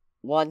checking out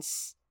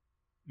once.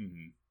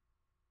 Mm-hmm.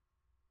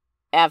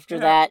 After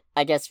that,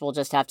 I guess we'll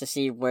just have to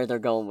see where they're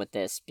going with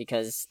this,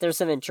 because there's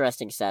some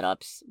interesting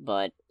setups,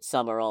 but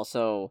some are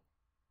also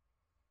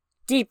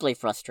deeply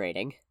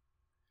frustrating.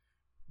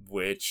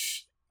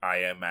 Which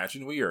I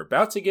imagine we are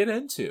about to get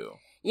into.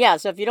 Yeah,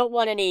 so if you don't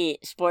want any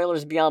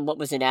spoilers beyond what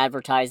was in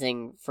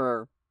advertising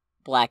for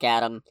Black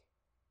Adam,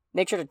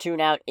 make sure to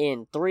tune out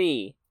in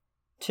 3,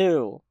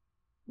 2,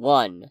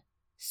 1,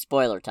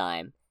 spoiler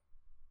time.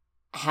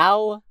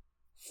 How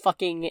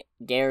fucking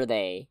dare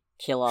they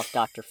kill off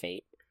Dr.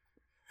 Fate?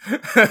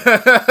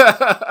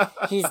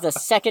 He's the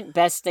second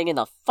best thing in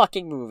the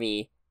fucking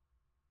movie.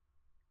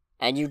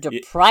 And you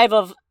deprive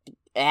us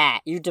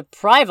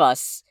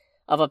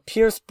of a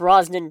Pierce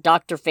Brosnan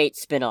Dr. Fate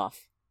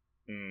spin-off.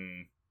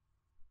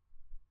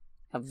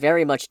 How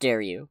very much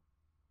dare you?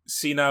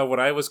 See, now,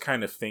 what I was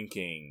kind of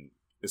thinking,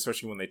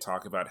 especially when they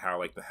talk about how,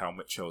 like, the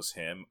helmet chose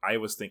him, I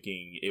was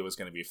thinking it was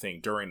going to be a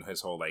thing during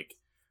his whole, like,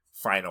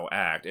 final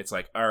act. It's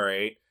like,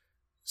 alright,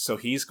 so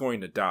he's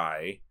going to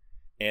die,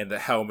 and the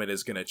helmet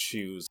is going to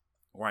choose...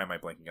 Why am I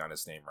blanking on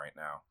his name right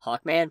now?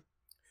 Hawkman?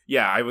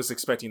 Yeah, I was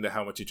expecting the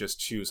helmet to just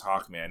choose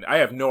Hawkman. I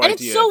have no idea.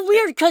 And it's so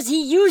weird, because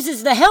he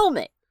uses the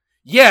helmet!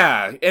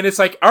 Yeah, and it's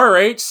like,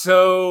 alright,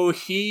 so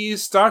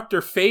he's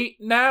Dr. Fate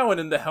now, and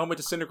then the helmet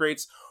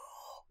disintegrates,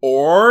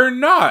 or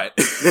not.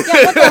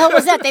 Yeah, what the hell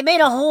was that? They made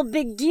a whole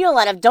big deal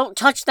out of don't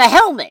touch the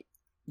helmet!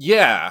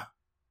 Yeah.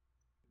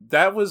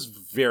 That was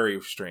very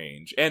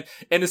strange. And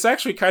it's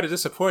actually kind of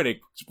disappointing,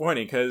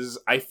 because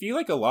I feel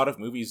like a lot of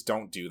movies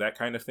don't do that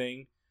kind of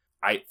thing.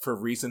 For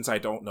reasons I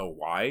don't know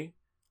why.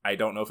 I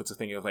don't know if it's a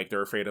thing of, like,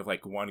 they're afraid of,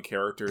 like, one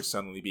character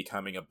suddenly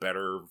becoming a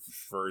better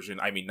version.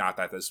 I mean, not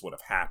that this would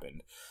have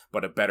happened,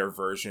 but a better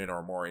version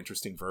or more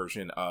interesting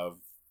version of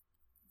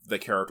the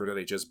character that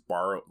they just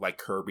borrowed, like,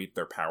 Kirby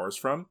their powers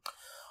from.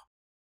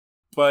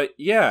 But,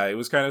 yeah, it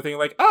was kind of thing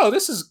like, oh,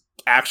 this is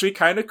actually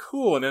kind of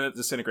cool. And then it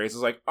disintegrates.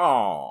 It's like,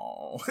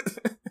 oh.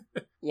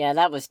 Yeah,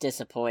 that was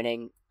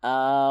disappointing.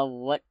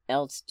 What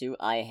else do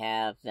I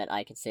have that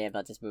I can say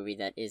about this movie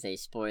that is a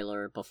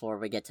spoiler before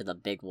we get to the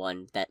big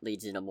one that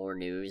leads into more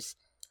news?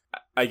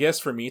 I guess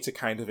for me to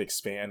kind of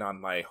expand on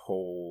my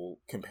whole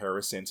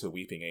comparison to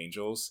Weeping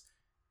Angels,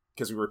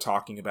 because we were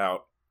talking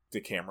about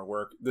the camera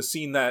work, the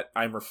scene that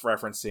I'm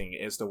referencing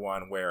is the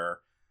one where,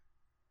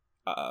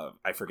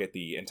 I forget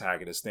the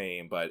antagonist's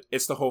name, but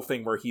it's the whole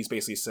thing where he's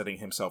basically setting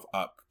himself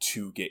up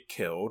to get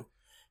killed.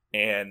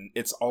 And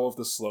it's all of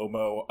the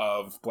slow-mo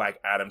of Black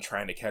Adam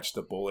trying to catch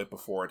the bullet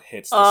before it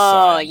hits the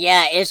sun. Oh,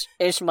 yeah,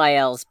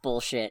 Ishmael's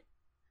bullshit.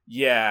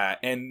 Yeah,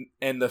 and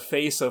the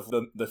face of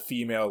the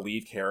female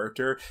lead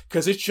character,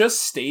 because it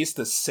just stays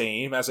the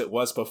same as it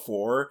was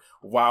before,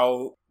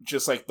 while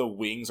just, like, the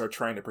wings are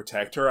trying to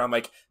protect her. I'm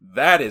like,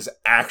 that is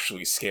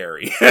actually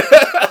scary.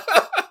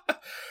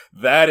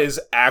 That is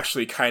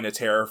actually kind of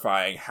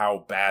terrifying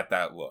how bad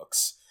that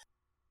looks.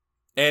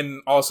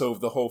 And also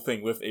the whole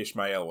thing with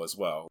Ishmael as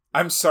well.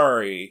 I'm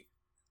sorry.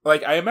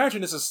 Like, I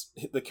imagine this is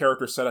the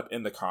character set up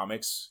in the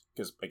comics,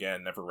 because,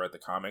 again, never read the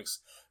comics.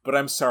 But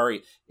I'm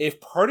sorry.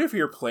 If part of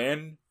your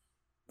plan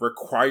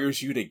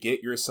requires you to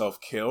get yourself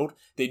killed,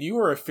 then you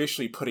are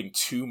officially putting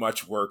too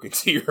much work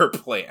into your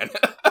plan.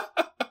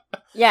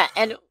 Yeah,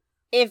 and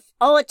if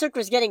all it took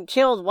was getting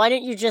killed, why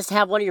didn't you just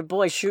have one of your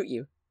boys shoot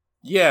you?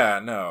 Yeah,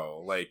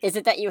 no, like... Is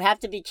it that you have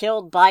to be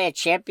killed by a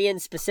champion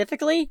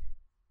specifically?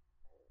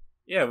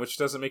 Yeah, which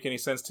doesn't make any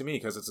sense to me,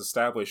 because it's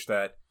established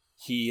that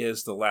he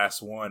is the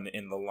last one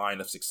in the line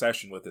of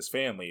succession with his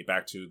family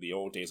back to the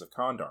old days of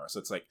Kandar. So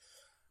it's like,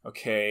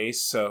 okay,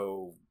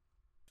 so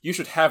you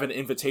should have an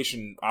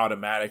invitation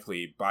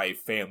automatically by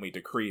family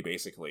decree,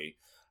 basically.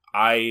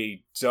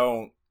 I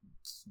don't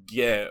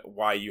get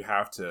why you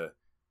have to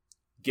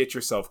get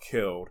yourself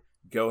killed,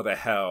 go to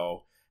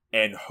hell,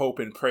 and hope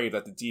and pray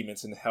that the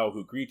demons in hell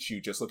who greet you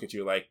just look at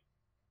you like,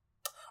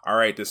 all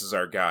right, this is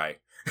our guy.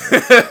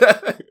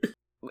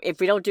 If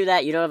we don't do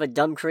that, you don't have a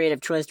dumb creative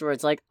twist where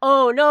it's like,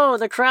 oh no,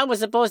 the crown was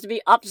supposed to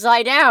be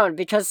upside down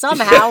because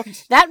somehow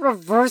that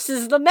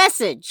reverses the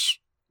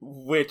message.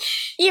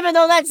 Which... Even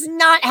though that's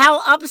not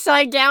how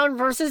upside down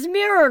versus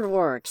mirrored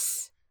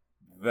works.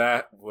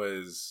 That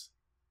was...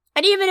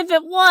 And even if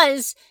it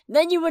was,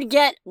 then you would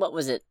get, what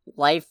was it,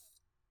 life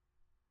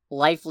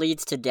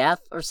leads to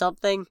death or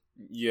something?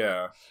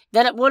 Yeah.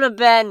 Then it would have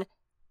been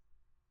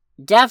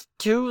death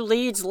 2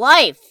 leads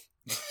life.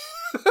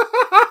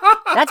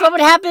 That's what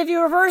would happen if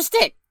you reversed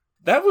it.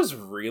 That was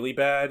really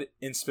bad,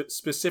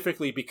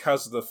 specifically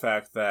because of the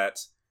fact that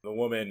the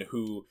woman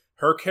who,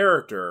 her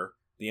character,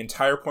 the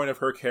entire point of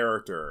her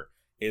character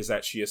is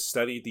that she has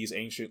studied these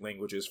ancient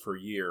languages for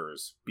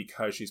years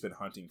because she's been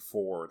hunting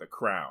for the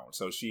crown.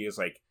 So she is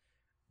like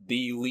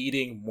the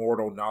leading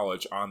mortal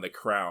knowledge on the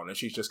crown. And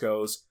she just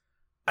goes,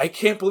 I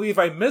can't believe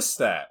I missed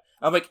that.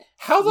 I'm like,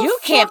 how the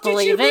fuck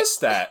did you miss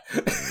that?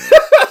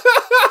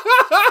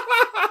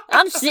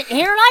 I'm sitting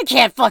here and I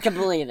can't fucking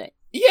believe it.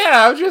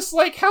 Yeah, I'm just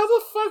like, how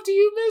the fuck do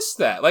you miss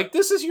that? Like,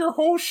 this is your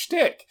whole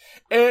shtick.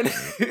 And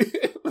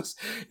it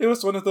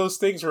was one of those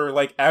things where,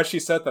 like, as she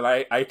said that,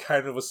 I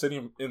kind of was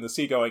sitting in the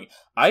seat going,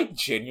 I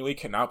genuinely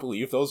cannot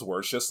believe those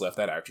words just left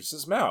that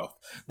actress's mouth.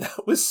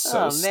 That was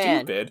so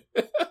stupid.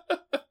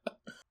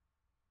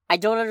 I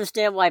don't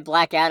understand why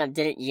Black Adam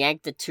didn't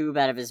yank the tube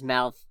out of his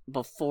mouth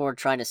before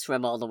trying to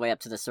swim all the way up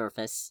to the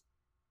surface.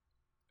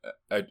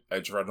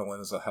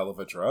 Adrenaline is a hell of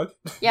a drug?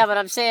 Yeah, but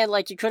I'm saying,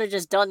 like, you could have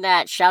just done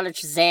that, shouted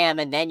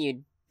Shazam, and then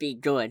you'd be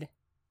good.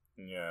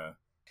 Yeah.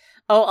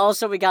 Oh,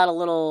 also, we got a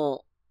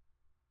little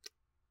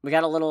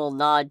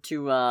nod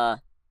to,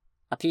 a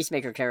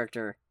Peacemaker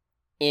character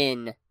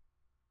in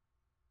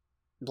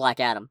Black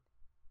Adam.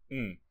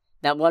 Mm.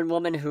 That one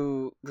woman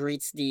who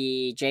greets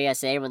the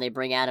JSA when they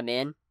bring Adam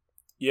in.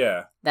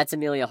 Yeah. That's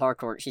Amelia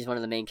Harcourt. She's one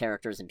of the main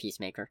characters in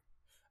Peacemaker.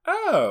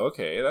 Oh,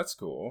 okay, that's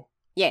cool.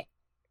 Yeah.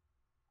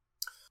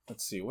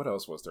 Let's see, what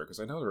else was there?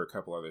 Because I know there were a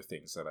couple other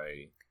things that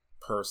I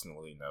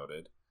personally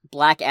noted.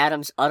 Black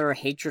Adam's utter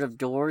hatred of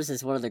doors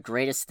is one of the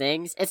greatest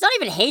things. It's not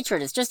even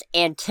hatred, it's just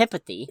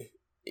antipathy.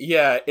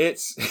 Yeah,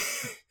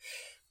 it's...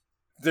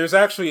 There's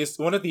actually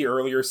one of the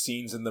earlier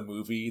scenes in the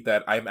movie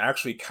that I'm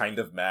actually kind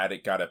of mad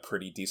it got a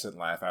pretty decent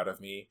laugh out of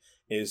me,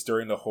 is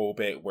during the whole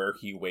bit where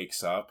he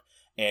wakes up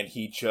and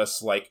he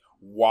just, like,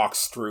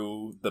 walks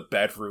through the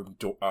bedroom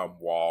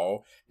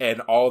wall, and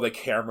all the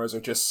cameras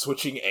are just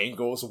switching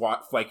angles,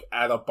 like,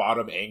 at a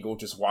bottom angle,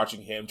 just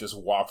watching him just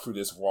walk through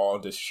this wall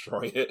and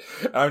destroy it.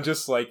 I'm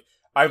just, like,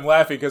 I'm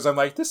laughing because I'm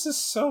like, this is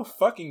so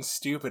fucking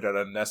stupid and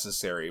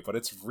unnecessary, but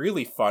it's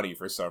really funny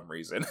for some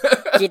reason.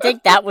 Do you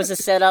think that was a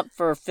setup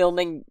for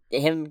filming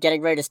him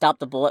getting ready to stop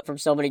the bullet from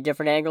so many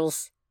different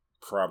angles?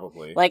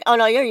 Probably. Like, oh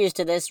no, you're used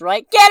to this,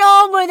 right? Get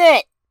on with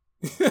it!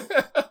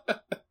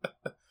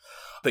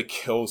 The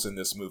kills in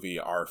this movie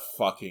are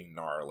fucking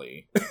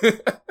gnarly.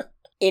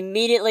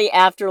 Immediately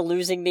after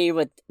losing me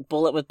with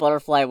Bullet with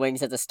Butterfly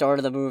Wings at the start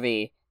of the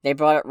movie, they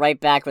brought it right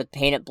back with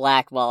Paint It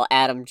Black while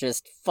Adam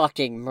just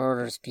fucking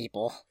murders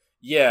people.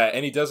 Yeah,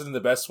 and he does it in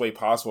the best way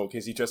possible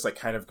because he just, like,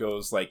 kind of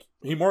goes, like,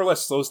 he more or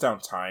less slows down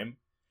time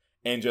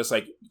and just,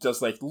 like,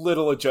 does, like,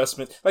 little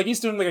adjustments. Like, he's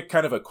doing, like, a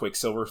kind of a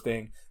Quicksilver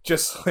thing.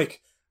 Just,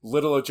 like,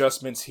 little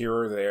adjustments here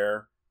or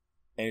there.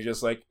 And he's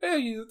just like,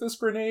 hey, this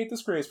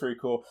grenade's pretty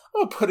cool.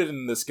 I'll put it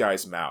in this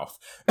guy's mouth.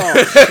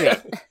 Oh,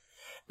 shit.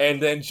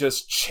 And then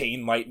just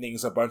chain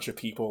lightnings a bunch of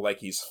people like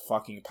he's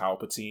fucking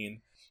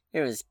Palpatine. It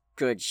was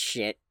good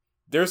shit.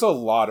 There's a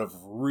lot of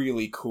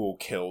really cool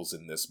kills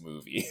in this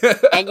movie.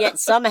 And yet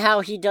somehow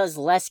he does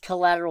less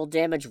collateral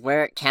damage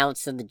where it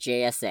counts than the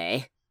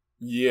JSA.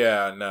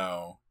 Yeah,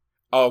 no.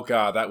 Oh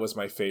god, that was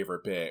my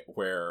favorite bit,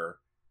 where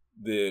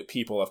the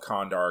people of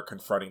Kondar are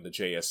confronting the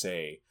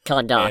JSA.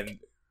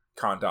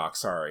 Kondak,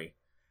 sorry.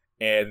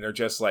 And they're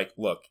just like,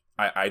 look,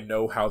 I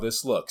know how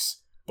this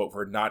looks, but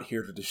we're not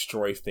here to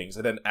destroy things.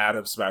 And then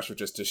Atom Smasher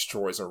just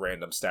destroys a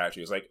random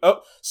statue. He's like,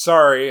 oh,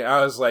 sorry.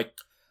 I was like...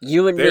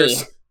 You and me,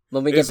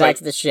 when we get back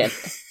to the ship.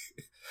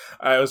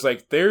 I was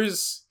like,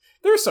 there's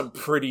some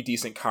pretty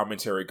decent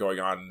commentary going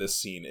on in this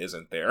scene,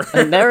 isn't there?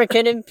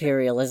 American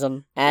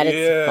imperialism at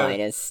its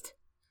finest.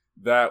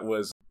 That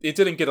was... It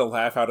didn't get a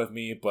laugh out of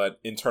me, but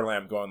internally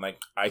I'm going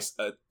like, I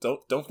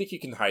don't think you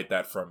can hide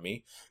that from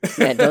me.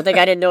 Yeah, don't think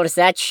I didn't notice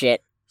that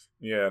shit.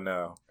 Yeah,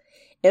 no.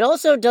 It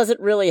also doesn't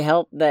really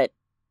help that,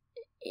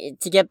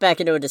 to get back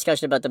into a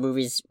discussion about the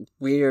movie's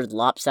weird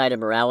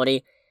lopsided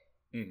morality,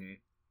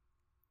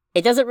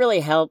 it doesn't really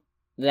help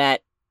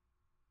that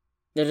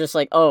they're just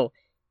like, oh,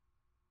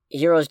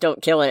 heroes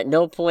don't kill, and at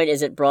no point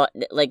is it brought,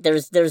 like,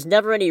 there's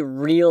never any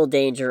real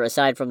danger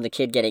aside from the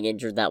kid getting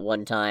injured that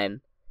one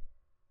time,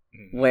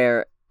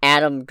 where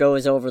Adam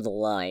goes over the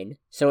line,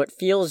 so it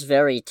feels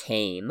very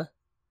tame.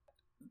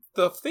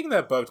 The thing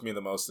that bugged me the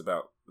most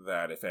about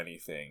that, if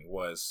anything,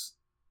 was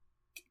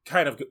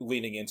kind of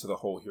leaning into the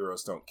whole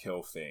heroes don't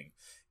kill thing,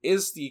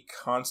 is the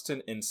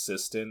constant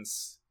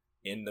insistence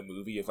in the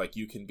movie of, like,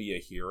 you can be a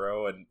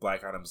hero, and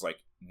Black Adam's like,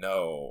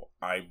 no,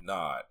 I'm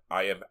not.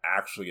 I am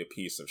actually a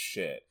piece of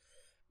shit.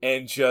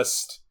 And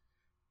just,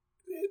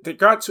 they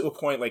got to a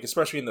point, like,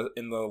 especially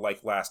in the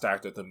like, last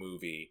act of the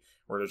movie,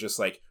 where they're just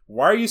like,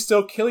 why are you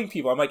still killing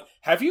people? I'm like,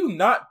 have you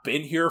not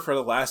been here for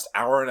the last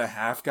hour and a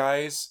half,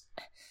 guys?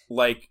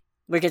 Like,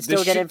 we could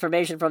still get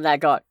information from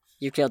that guard.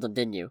 You killed him,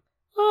 didn't you?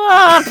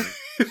 You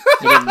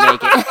didn't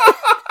make it.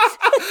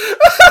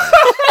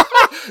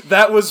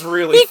 That was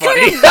really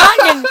funny. He could have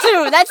gotten him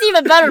too. That's the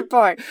even better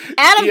part.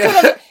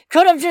 Adam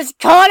could have just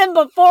caught him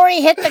before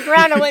he hit the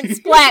ground and went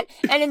splat.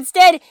 And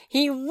instead,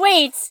 he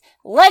waits,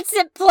 lets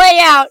it play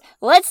out,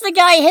 lets the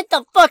guy hit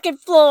the fucking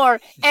floor,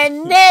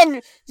 and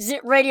then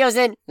radios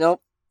in.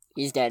 Nope,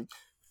 he's dead.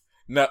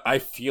 No, I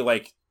feel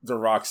like The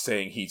Rock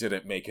saying he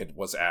didn't make it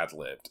was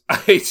ad-libbed.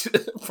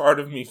 Part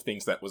of me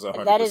thinks that was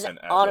 100% That is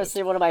ad-libbed.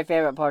 honestly one of my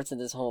favorite parts of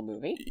this whole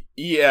movie.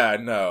 Yeah,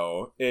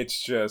 no,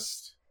 it's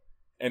just...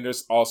 And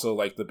there's also,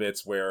 like, the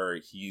bits where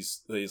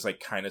he's like,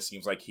 kind of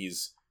seems like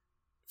he's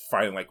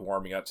finally, like,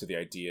 warming up to the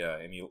idea,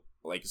 and he,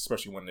 like,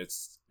 especially when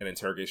it's an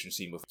interrogation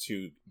scene with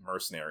two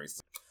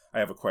mercenaries. I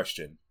have a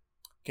question.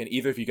 Can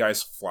either of you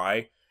guys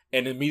fly?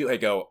 And immediately I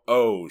go,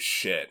 oh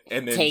shit,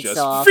 and then takes just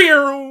off.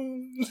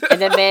 and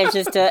then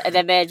manages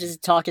to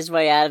talk his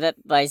way out of it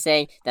by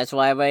saying, "That's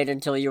why I waited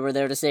until you were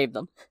there to save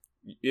them.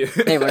 Yeah.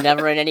 They were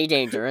never in any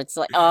danger." It's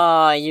like,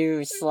 oh,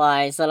 you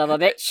sly son of a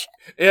bitch.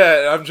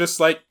 Yeah, I'm just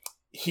like,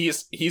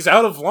 he's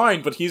out of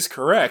line, but he's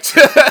correct.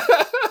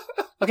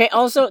 Okay,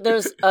 also,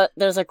 there's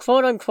a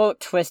quote-unquote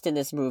twist in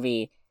this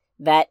movie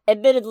that,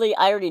 admittedly,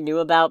 I already knew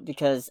about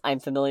because I'm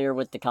familiar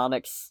with the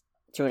comics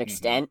to an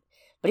extent. Mm-hmm.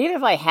 But even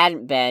if I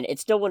hadn't been, it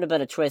still wouldn't have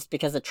been a twist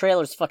because the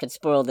trailers fucking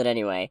spoiled it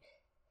anyway.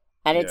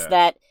 And it's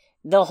that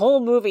the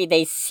whole movie,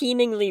 they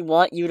seemingly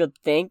want you to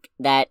think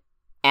that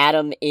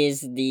Adam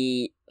is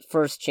the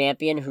first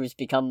champion who's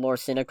become more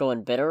cynical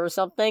and bitter or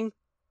something.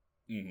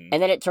 Mm-hmm.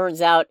 And then it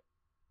turns out,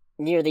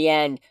 near the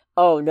end,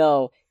 oh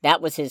no,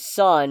 that was his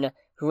son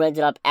who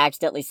ended up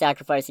accidentally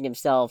sacrificing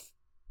himself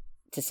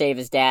to save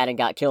his dad and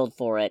got killed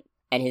for it.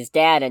 And his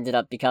dad ended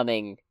up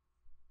becoming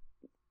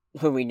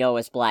who we know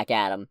as Black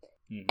Adam.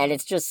 Mm-hmm. And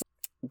it's just,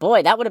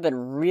 boy, that would have been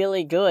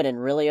really good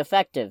and really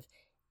effective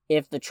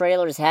if the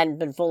trailers hadn't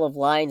been full of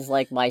lines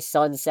like, my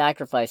son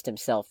sacrificed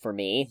himself for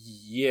me.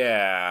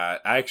 Yeah,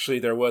 actually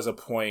there was a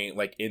point,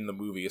 like, in the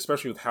movie,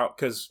 especially with how,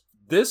 because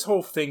this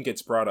whole thing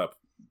gets brought up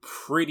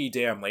pretty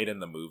damn late in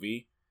the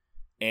movie.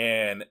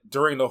 And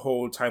during the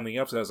whole time leading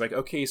up to that, I was like,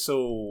 okay,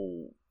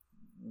 so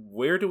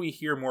where do we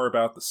hear more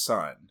about the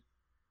son?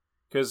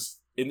 Because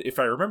if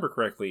I remember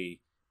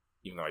correctly,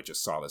 even though I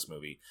just saw this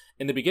movie,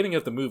 in the beginning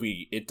of the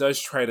movie, it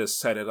does try to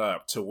set it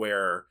up to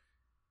where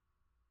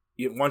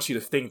it wants you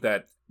to think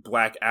that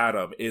Black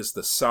Adam is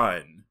the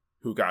son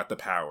who got the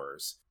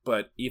powers.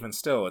 But even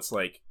still, it's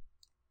like,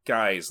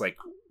 guys, like,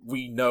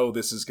 we know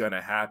this is going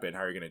to happen.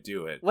 How are you going to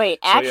do it? Wait,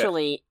 so,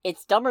 actually,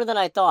 it's dumber than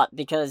I thought,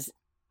 because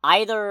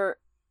either...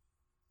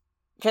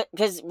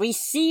 Because we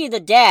see the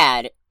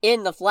dad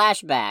in the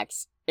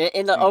flashbacks,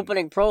 in the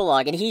opening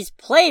prologue, and he's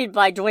played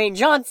by Dwayne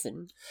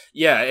Johnson.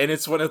 Yeah, and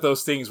it's one of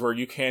those things where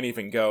you can't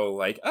even go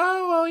like,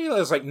 oh, well, you know,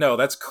 it's like, no,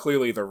 that's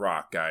clearly The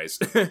Rock, guys.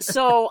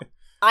 So,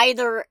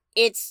 either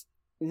it's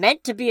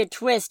meant to be a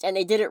twist and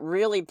they did it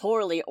really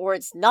poorly, or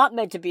it's not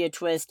meant to be a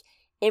twist,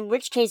 in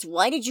which case,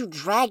 why did you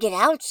drag it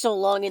out so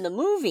long in the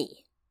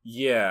movie?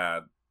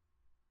 Yeah,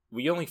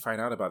 we only find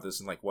out about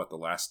this in, like, what, the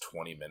last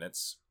 20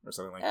 minutes? Or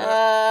something like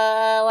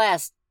that?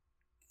 Last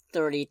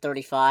 30,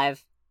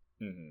 35.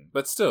 Mm-hmm.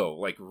 But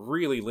still, like,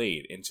 really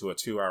late into a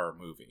 2-hour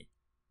movie.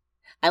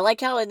 I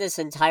like how in this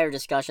entire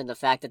discussion, the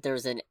fact that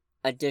there's an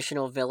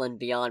additional villain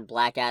beyond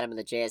Black Adam and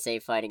the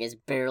JSA fighting has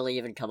barely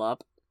even come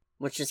up.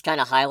 Which just kind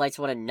of highlights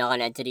what a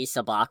non-entity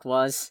Sabak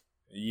was.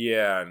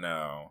 Yeah,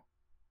 no.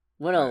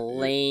 What a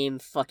lame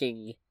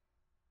fucking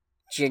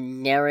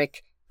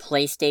generic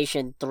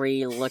PlayStation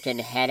 3 looking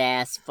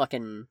head-ass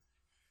fucking...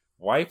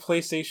 Why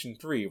PlayStation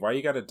 3? Why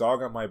you got a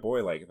dog on my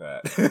boy like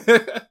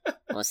that?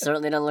 Well, it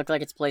certainly doesn't look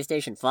like it's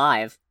PlayStation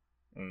 5.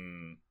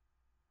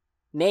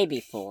 Maybe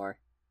 4.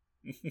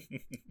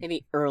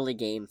 Maybe early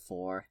game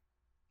 4.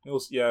 We'll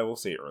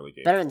say early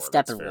game Better 4.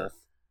 Better than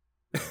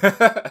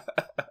Steppenwolf.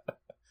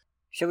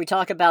 Should we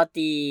talk about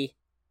the...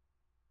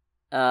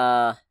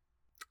 Shall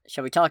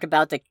we talk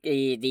about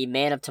the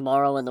Man of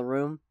Tomorrow in the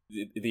room?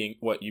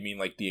 What, you mean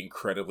like the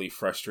incredibly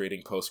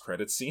frustrating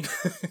post-credits scene?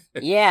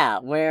 Yeah,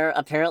 where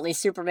apparently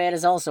Superman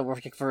is also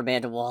working for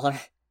Amanda Waller.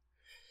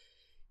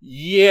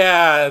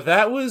 Yeah,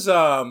 that was,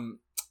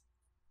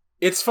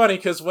 it's funny,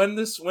 because when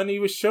he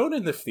was shown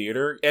in the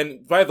theater,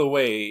 and by the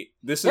way,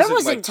 this isn't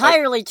was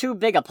entirely too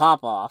big a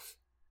pop-off.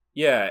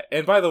 Yeah,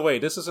 and by the way,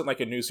 this isn't like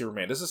a new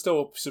Superman. This is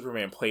still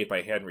Superman played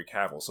by Henry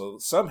Cavill, so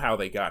somehow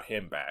they got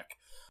him back.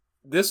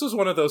 This was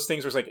one of those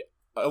things where it's like,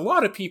 a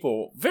lot of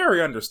people,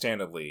 very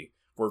understandably,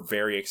 were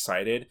very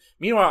excited.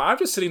 Meanwhile, I'm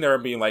just sitting there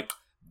and being like,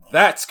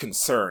 That's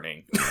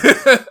concerning.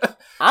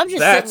 I'm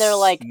just sitting there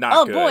like,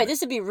 oh good. boy,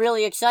 this would be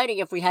really exciting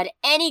if we had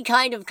any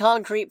kind of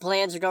concrete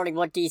plans regarding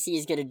what DC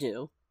is going to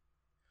do.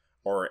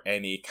 Or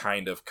any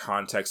kind of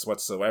context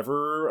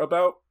whatsoever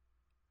about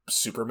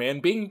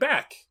Superman being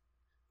back.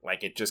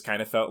 Like, it just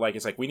kind of felt like,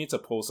 it's like, we need to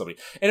pull somebody.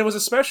 And it was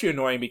especially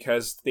annoying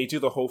because they do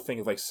the whole thing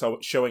of, like,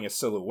 showing a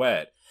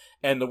silhouette.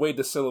 And the way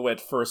the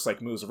silhouette first,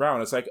 like, moves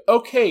around, it's like,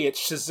 okay, it's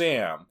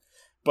Shazam.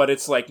 But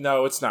it's like,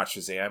 no, it's not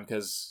Shazam,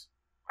 because...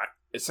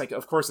 It's like,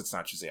 of course it's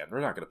not Shazam.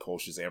 We're not going to pull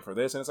Shazam for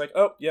this. And it's like,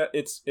 oh, yeah,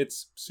 it's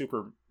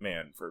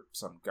Superman for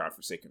some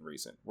godforsaken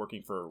reason.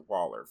 Working for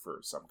Waller for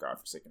some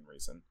godforsaken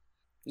reason.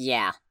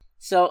 Yeah.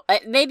 So,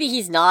 maybe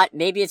he's not.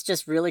 Maybe it's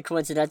just really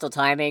coincidental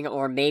timing,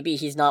 or maybe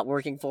he's not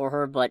working for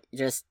her, but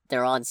just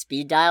they're on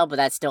speed dial, but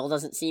that still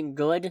doesn't seem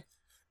good.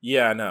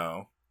 Yeah,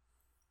 no.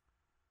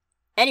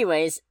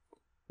 Anyways,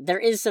 there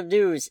is some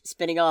news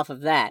spinning off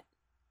of that.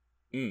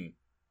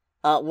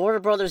 Warner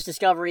Brothers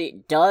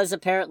Discovery does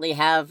apparently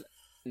have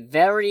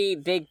very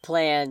big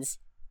plans,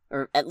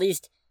 or at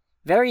least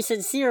very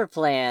sincere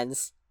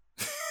plans,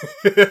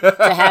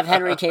 to have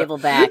Henry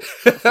Cavill back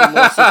for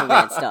more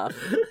Superman stuff.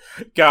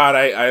 God,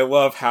 I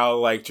love how,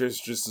 like, there's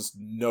just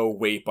no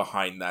weight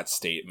behind that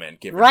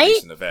statement, given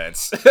recent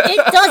events.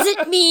 It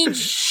doesn't mean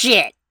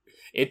shit!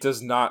 It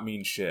does not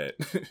mean shit.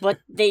 But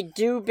they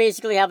do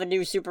basically have a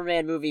new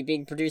Superman movie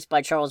being produced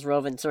by Charles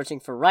Roven searching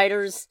for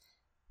writers.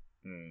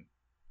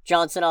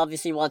 Johnson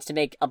obviously wants to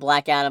make a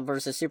Black Adam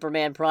versus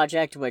Superman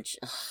project, which...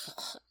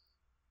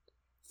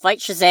 Fight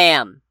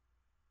Shazam!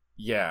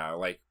 Yeah,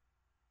 like...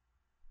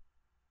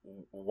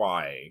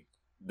 Why?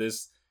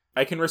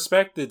 I can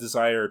respect the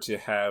desire to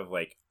have,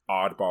 like,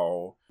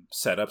 oddball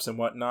setups and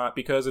whatnot,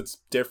 because it's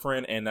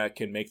different and that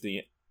can make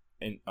the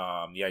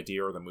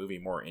idea or the movie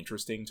more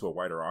interesting to a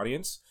wider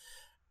audience.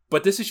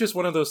 But this is just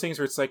one of those things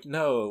where it's like,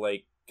 no,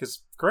 like...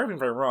 Because, correct me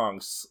if I'm wrong,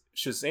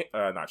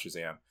 not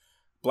Shazam...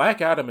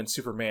 Black Adam and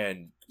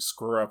Superman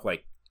screw up,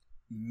 like,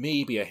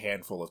 maybe a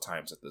handful of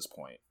times at this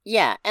point.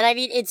 Yeah, and I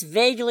mean, it's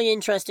vaguely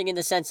interesting in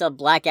the sense of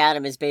Black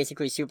Adam is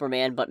basically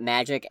Superman, but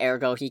magic,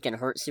 ergo he can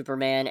hurt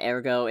Superman,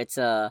 ergo it's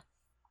a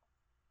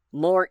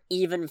more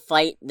even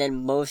fight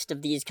than most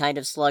of these kind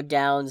of slug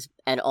downs,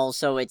 and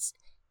also it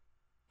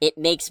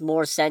makes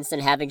more sense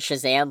than having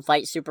Shazam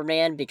fight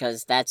Superman,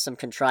 because that's some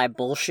contrived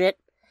bullshit.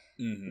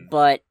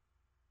 But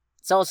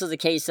it's also the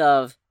case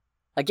of,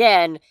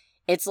 again...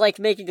 It's like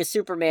making a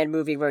Superman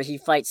movie where he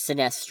fights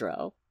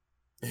Sinestro.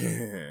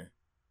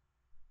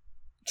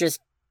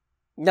 Just,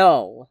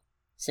 no.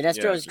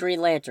 Sinestro is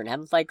Green Lantern.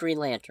 Have him fight Green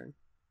Lantern.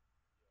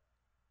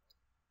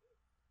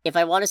 If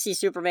I want to see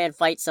Superman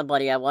fight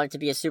somebody, I want it to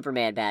be a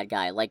Superman bad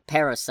guy, like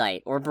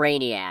Parasite, or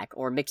Brainiac,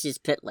 or Mixes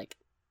Pitlick.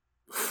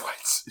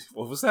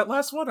 What was that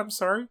last one? I'm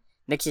sorry?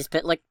 Mixes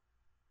Pitlick?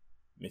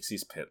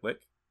 Mixes Pitlick?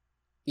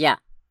 Yeah,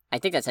 I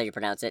think that's how you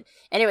pronounce it.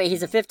 Anyway,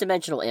 he's a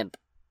fifth-dimensional imp.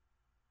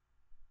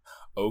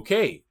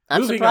 Okay.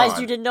 I'm surprised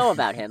you didn't know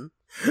about him.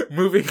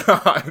 Moving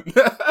on.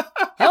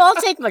 Hell, I'll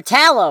take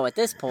Metallo at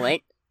this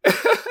point.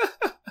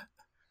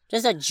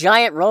 Just a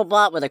giant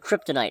robot with a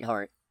kryptonite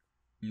heart.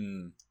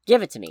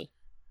 Give it to me.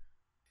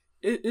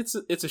 It's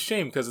a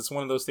shame, because it's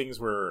one of those things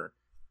where...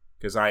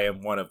 Because I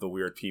am one of the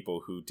weird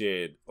people who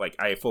did... Like,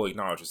 I fully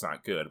acknowledge it's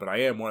not good, but I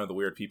am one of the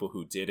weird people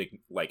who did,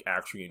 like,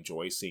 actually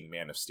enjoy seeing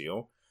Man of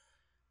Steel.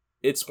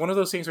 It's one of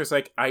those things where it's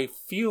like, I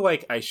feel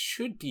like I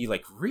should be,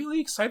 like,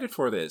 really excited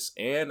for this,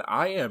 and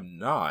I am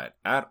not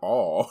at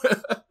all.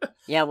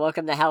 Yeah,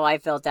 welcome to how I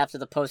felt after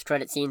the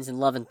post-credit scenes in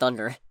Love and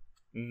Thunder.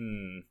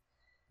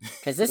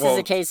 Because this is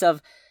a case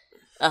of,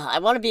 I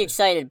want to be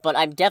excited, but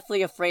I'm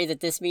definitely afraid that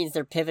this means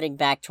they're pivoting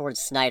back towards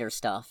Snyder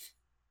stuff.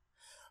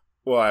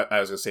 Well, I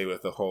was going to say,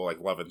 with the whole,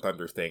 like, Love and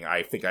Thunder thing,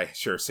 I think I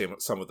share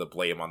some of the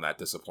blame on that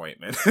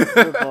disappointment.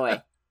 Oh,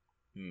 boy.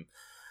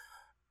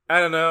 I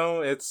don't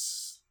know,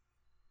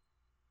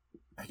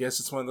 I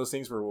guess it's one of those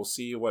things where we'll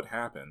see what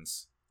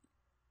happens.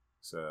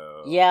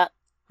 So yeah,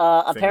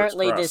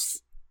 apparently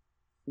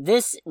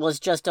this was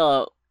just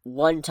a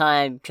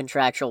one-time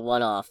contractual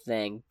one-off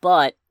thing,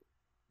 but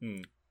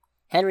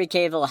Henry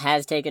Cavill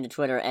has taken to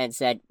Twitter and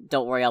said,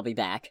 "Don't worry, I'll be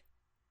back."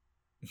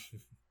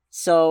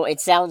 So it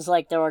sounds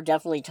like there are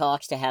definitely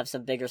talks to have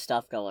some bigger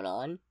stuff going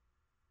on.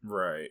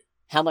 Right.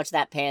 How much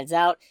that pans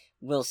out,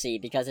 we'll see,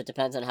 because it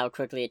depends on how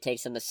quickly it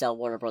takes them to sell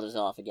Warner Brothers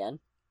off again.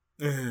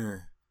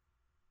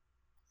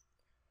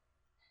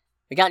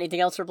 We got anything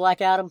else for Black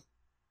Adam?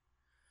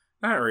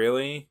 Not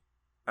really.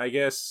 I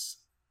guess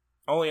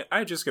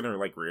I'm just gonna,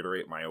 like,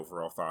 reiterate my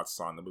overall thoughts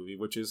on the movie,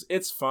 which is,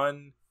 it's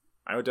fun.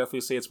 I would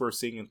definitely say it's worth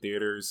seeing in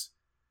theaters,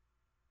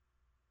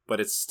 but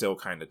it's still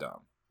kind of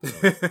dumb.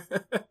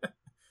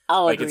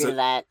 I'll agree to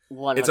that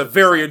 100%. It's a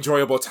very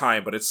enjoyable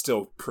time, but it's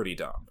still pretty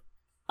dumb.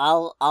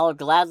 I'll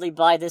gladly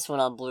buy this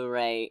one on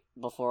Blu-ray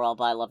before I'll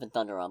buy Love and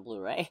Thunder on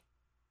Blu-ray.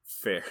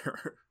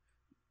 Fair.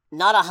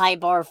 Not a high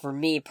bar for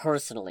me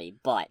personally,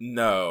 but...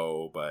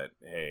 No, but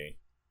hey.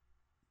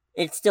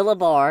 It's still a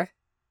bar,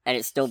 and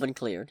it's still been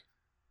cleared.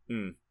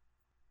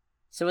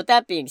 So with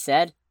that being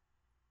said,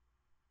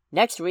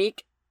 next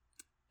week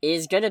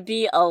is gonna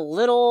be a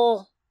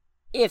little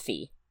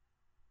iffy.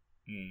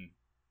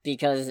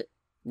 Because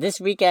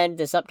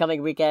this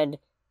upcoming weekend,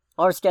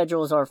 our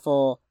schedules are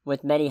full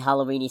with many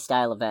Halloween-y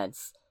style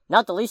events.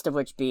 Not the least of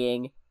which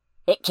being,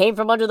 It Came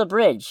From Under the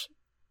Bridge,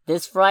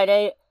 this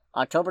Friday,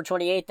 October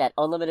 28th at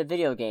Unlimited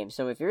Video Games.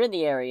 So if you're in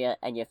the area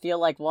and you feel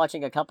like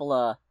watching a couple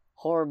of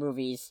horror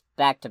movies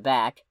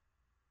back-to-back,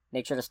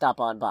 make sure to stop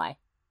on by.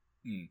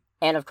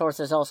 And of course,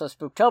 there's also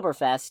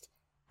Spooktoberfest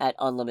at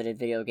Unlimited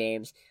Video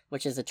Games,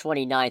 which is the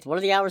 29th. What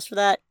are the hours for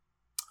that?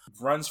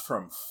 Runs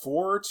from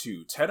 4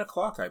 to 10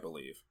 o'clock, I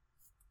believe.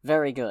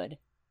 Very good.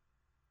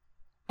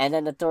 And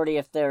then the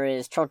 30th, there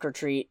is Trunk or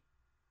Treat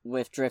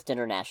with Drift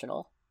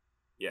International.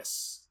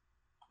 Yes.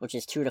 Which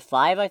is 2 to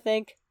 5, I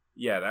think?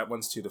 Yeah, that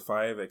one's 2 to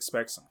 5.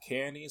 Expect some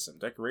candy, some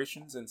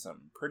decorations, and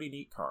some pretty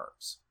neat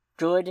cars.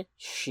 Good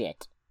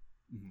shit.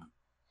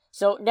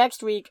 So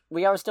next week,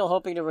 we are still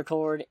hoping to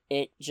record.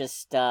 It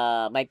just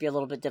might be a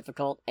little bit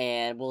difficult,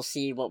 and we'll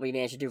see what we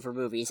manage to do for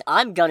movies.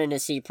 I'm gunning to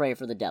see Pray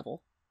for the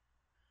Devil.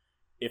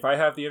 If I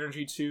have the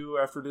energy to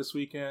after this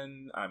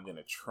weekend, I'm going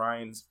to try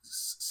and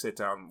sit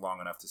down long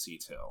enough to see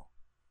Till.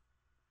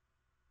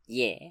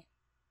 Yeah.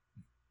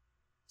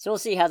 So we'll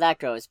see how that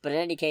goes. But in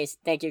any case,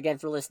 thank you again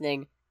for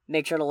listening.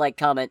 Make sure to like,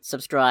 comment,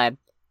 subscribe.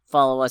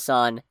 Follow us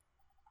on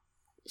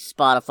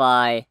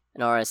Spotify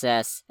and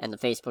RSS and the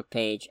Facebook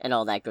page and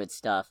all that good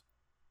stuff.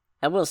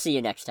 And we'll see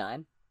you next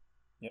time.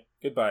 Yep.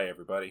 Goodbye,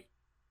 everybody.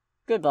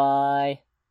 Goodbye.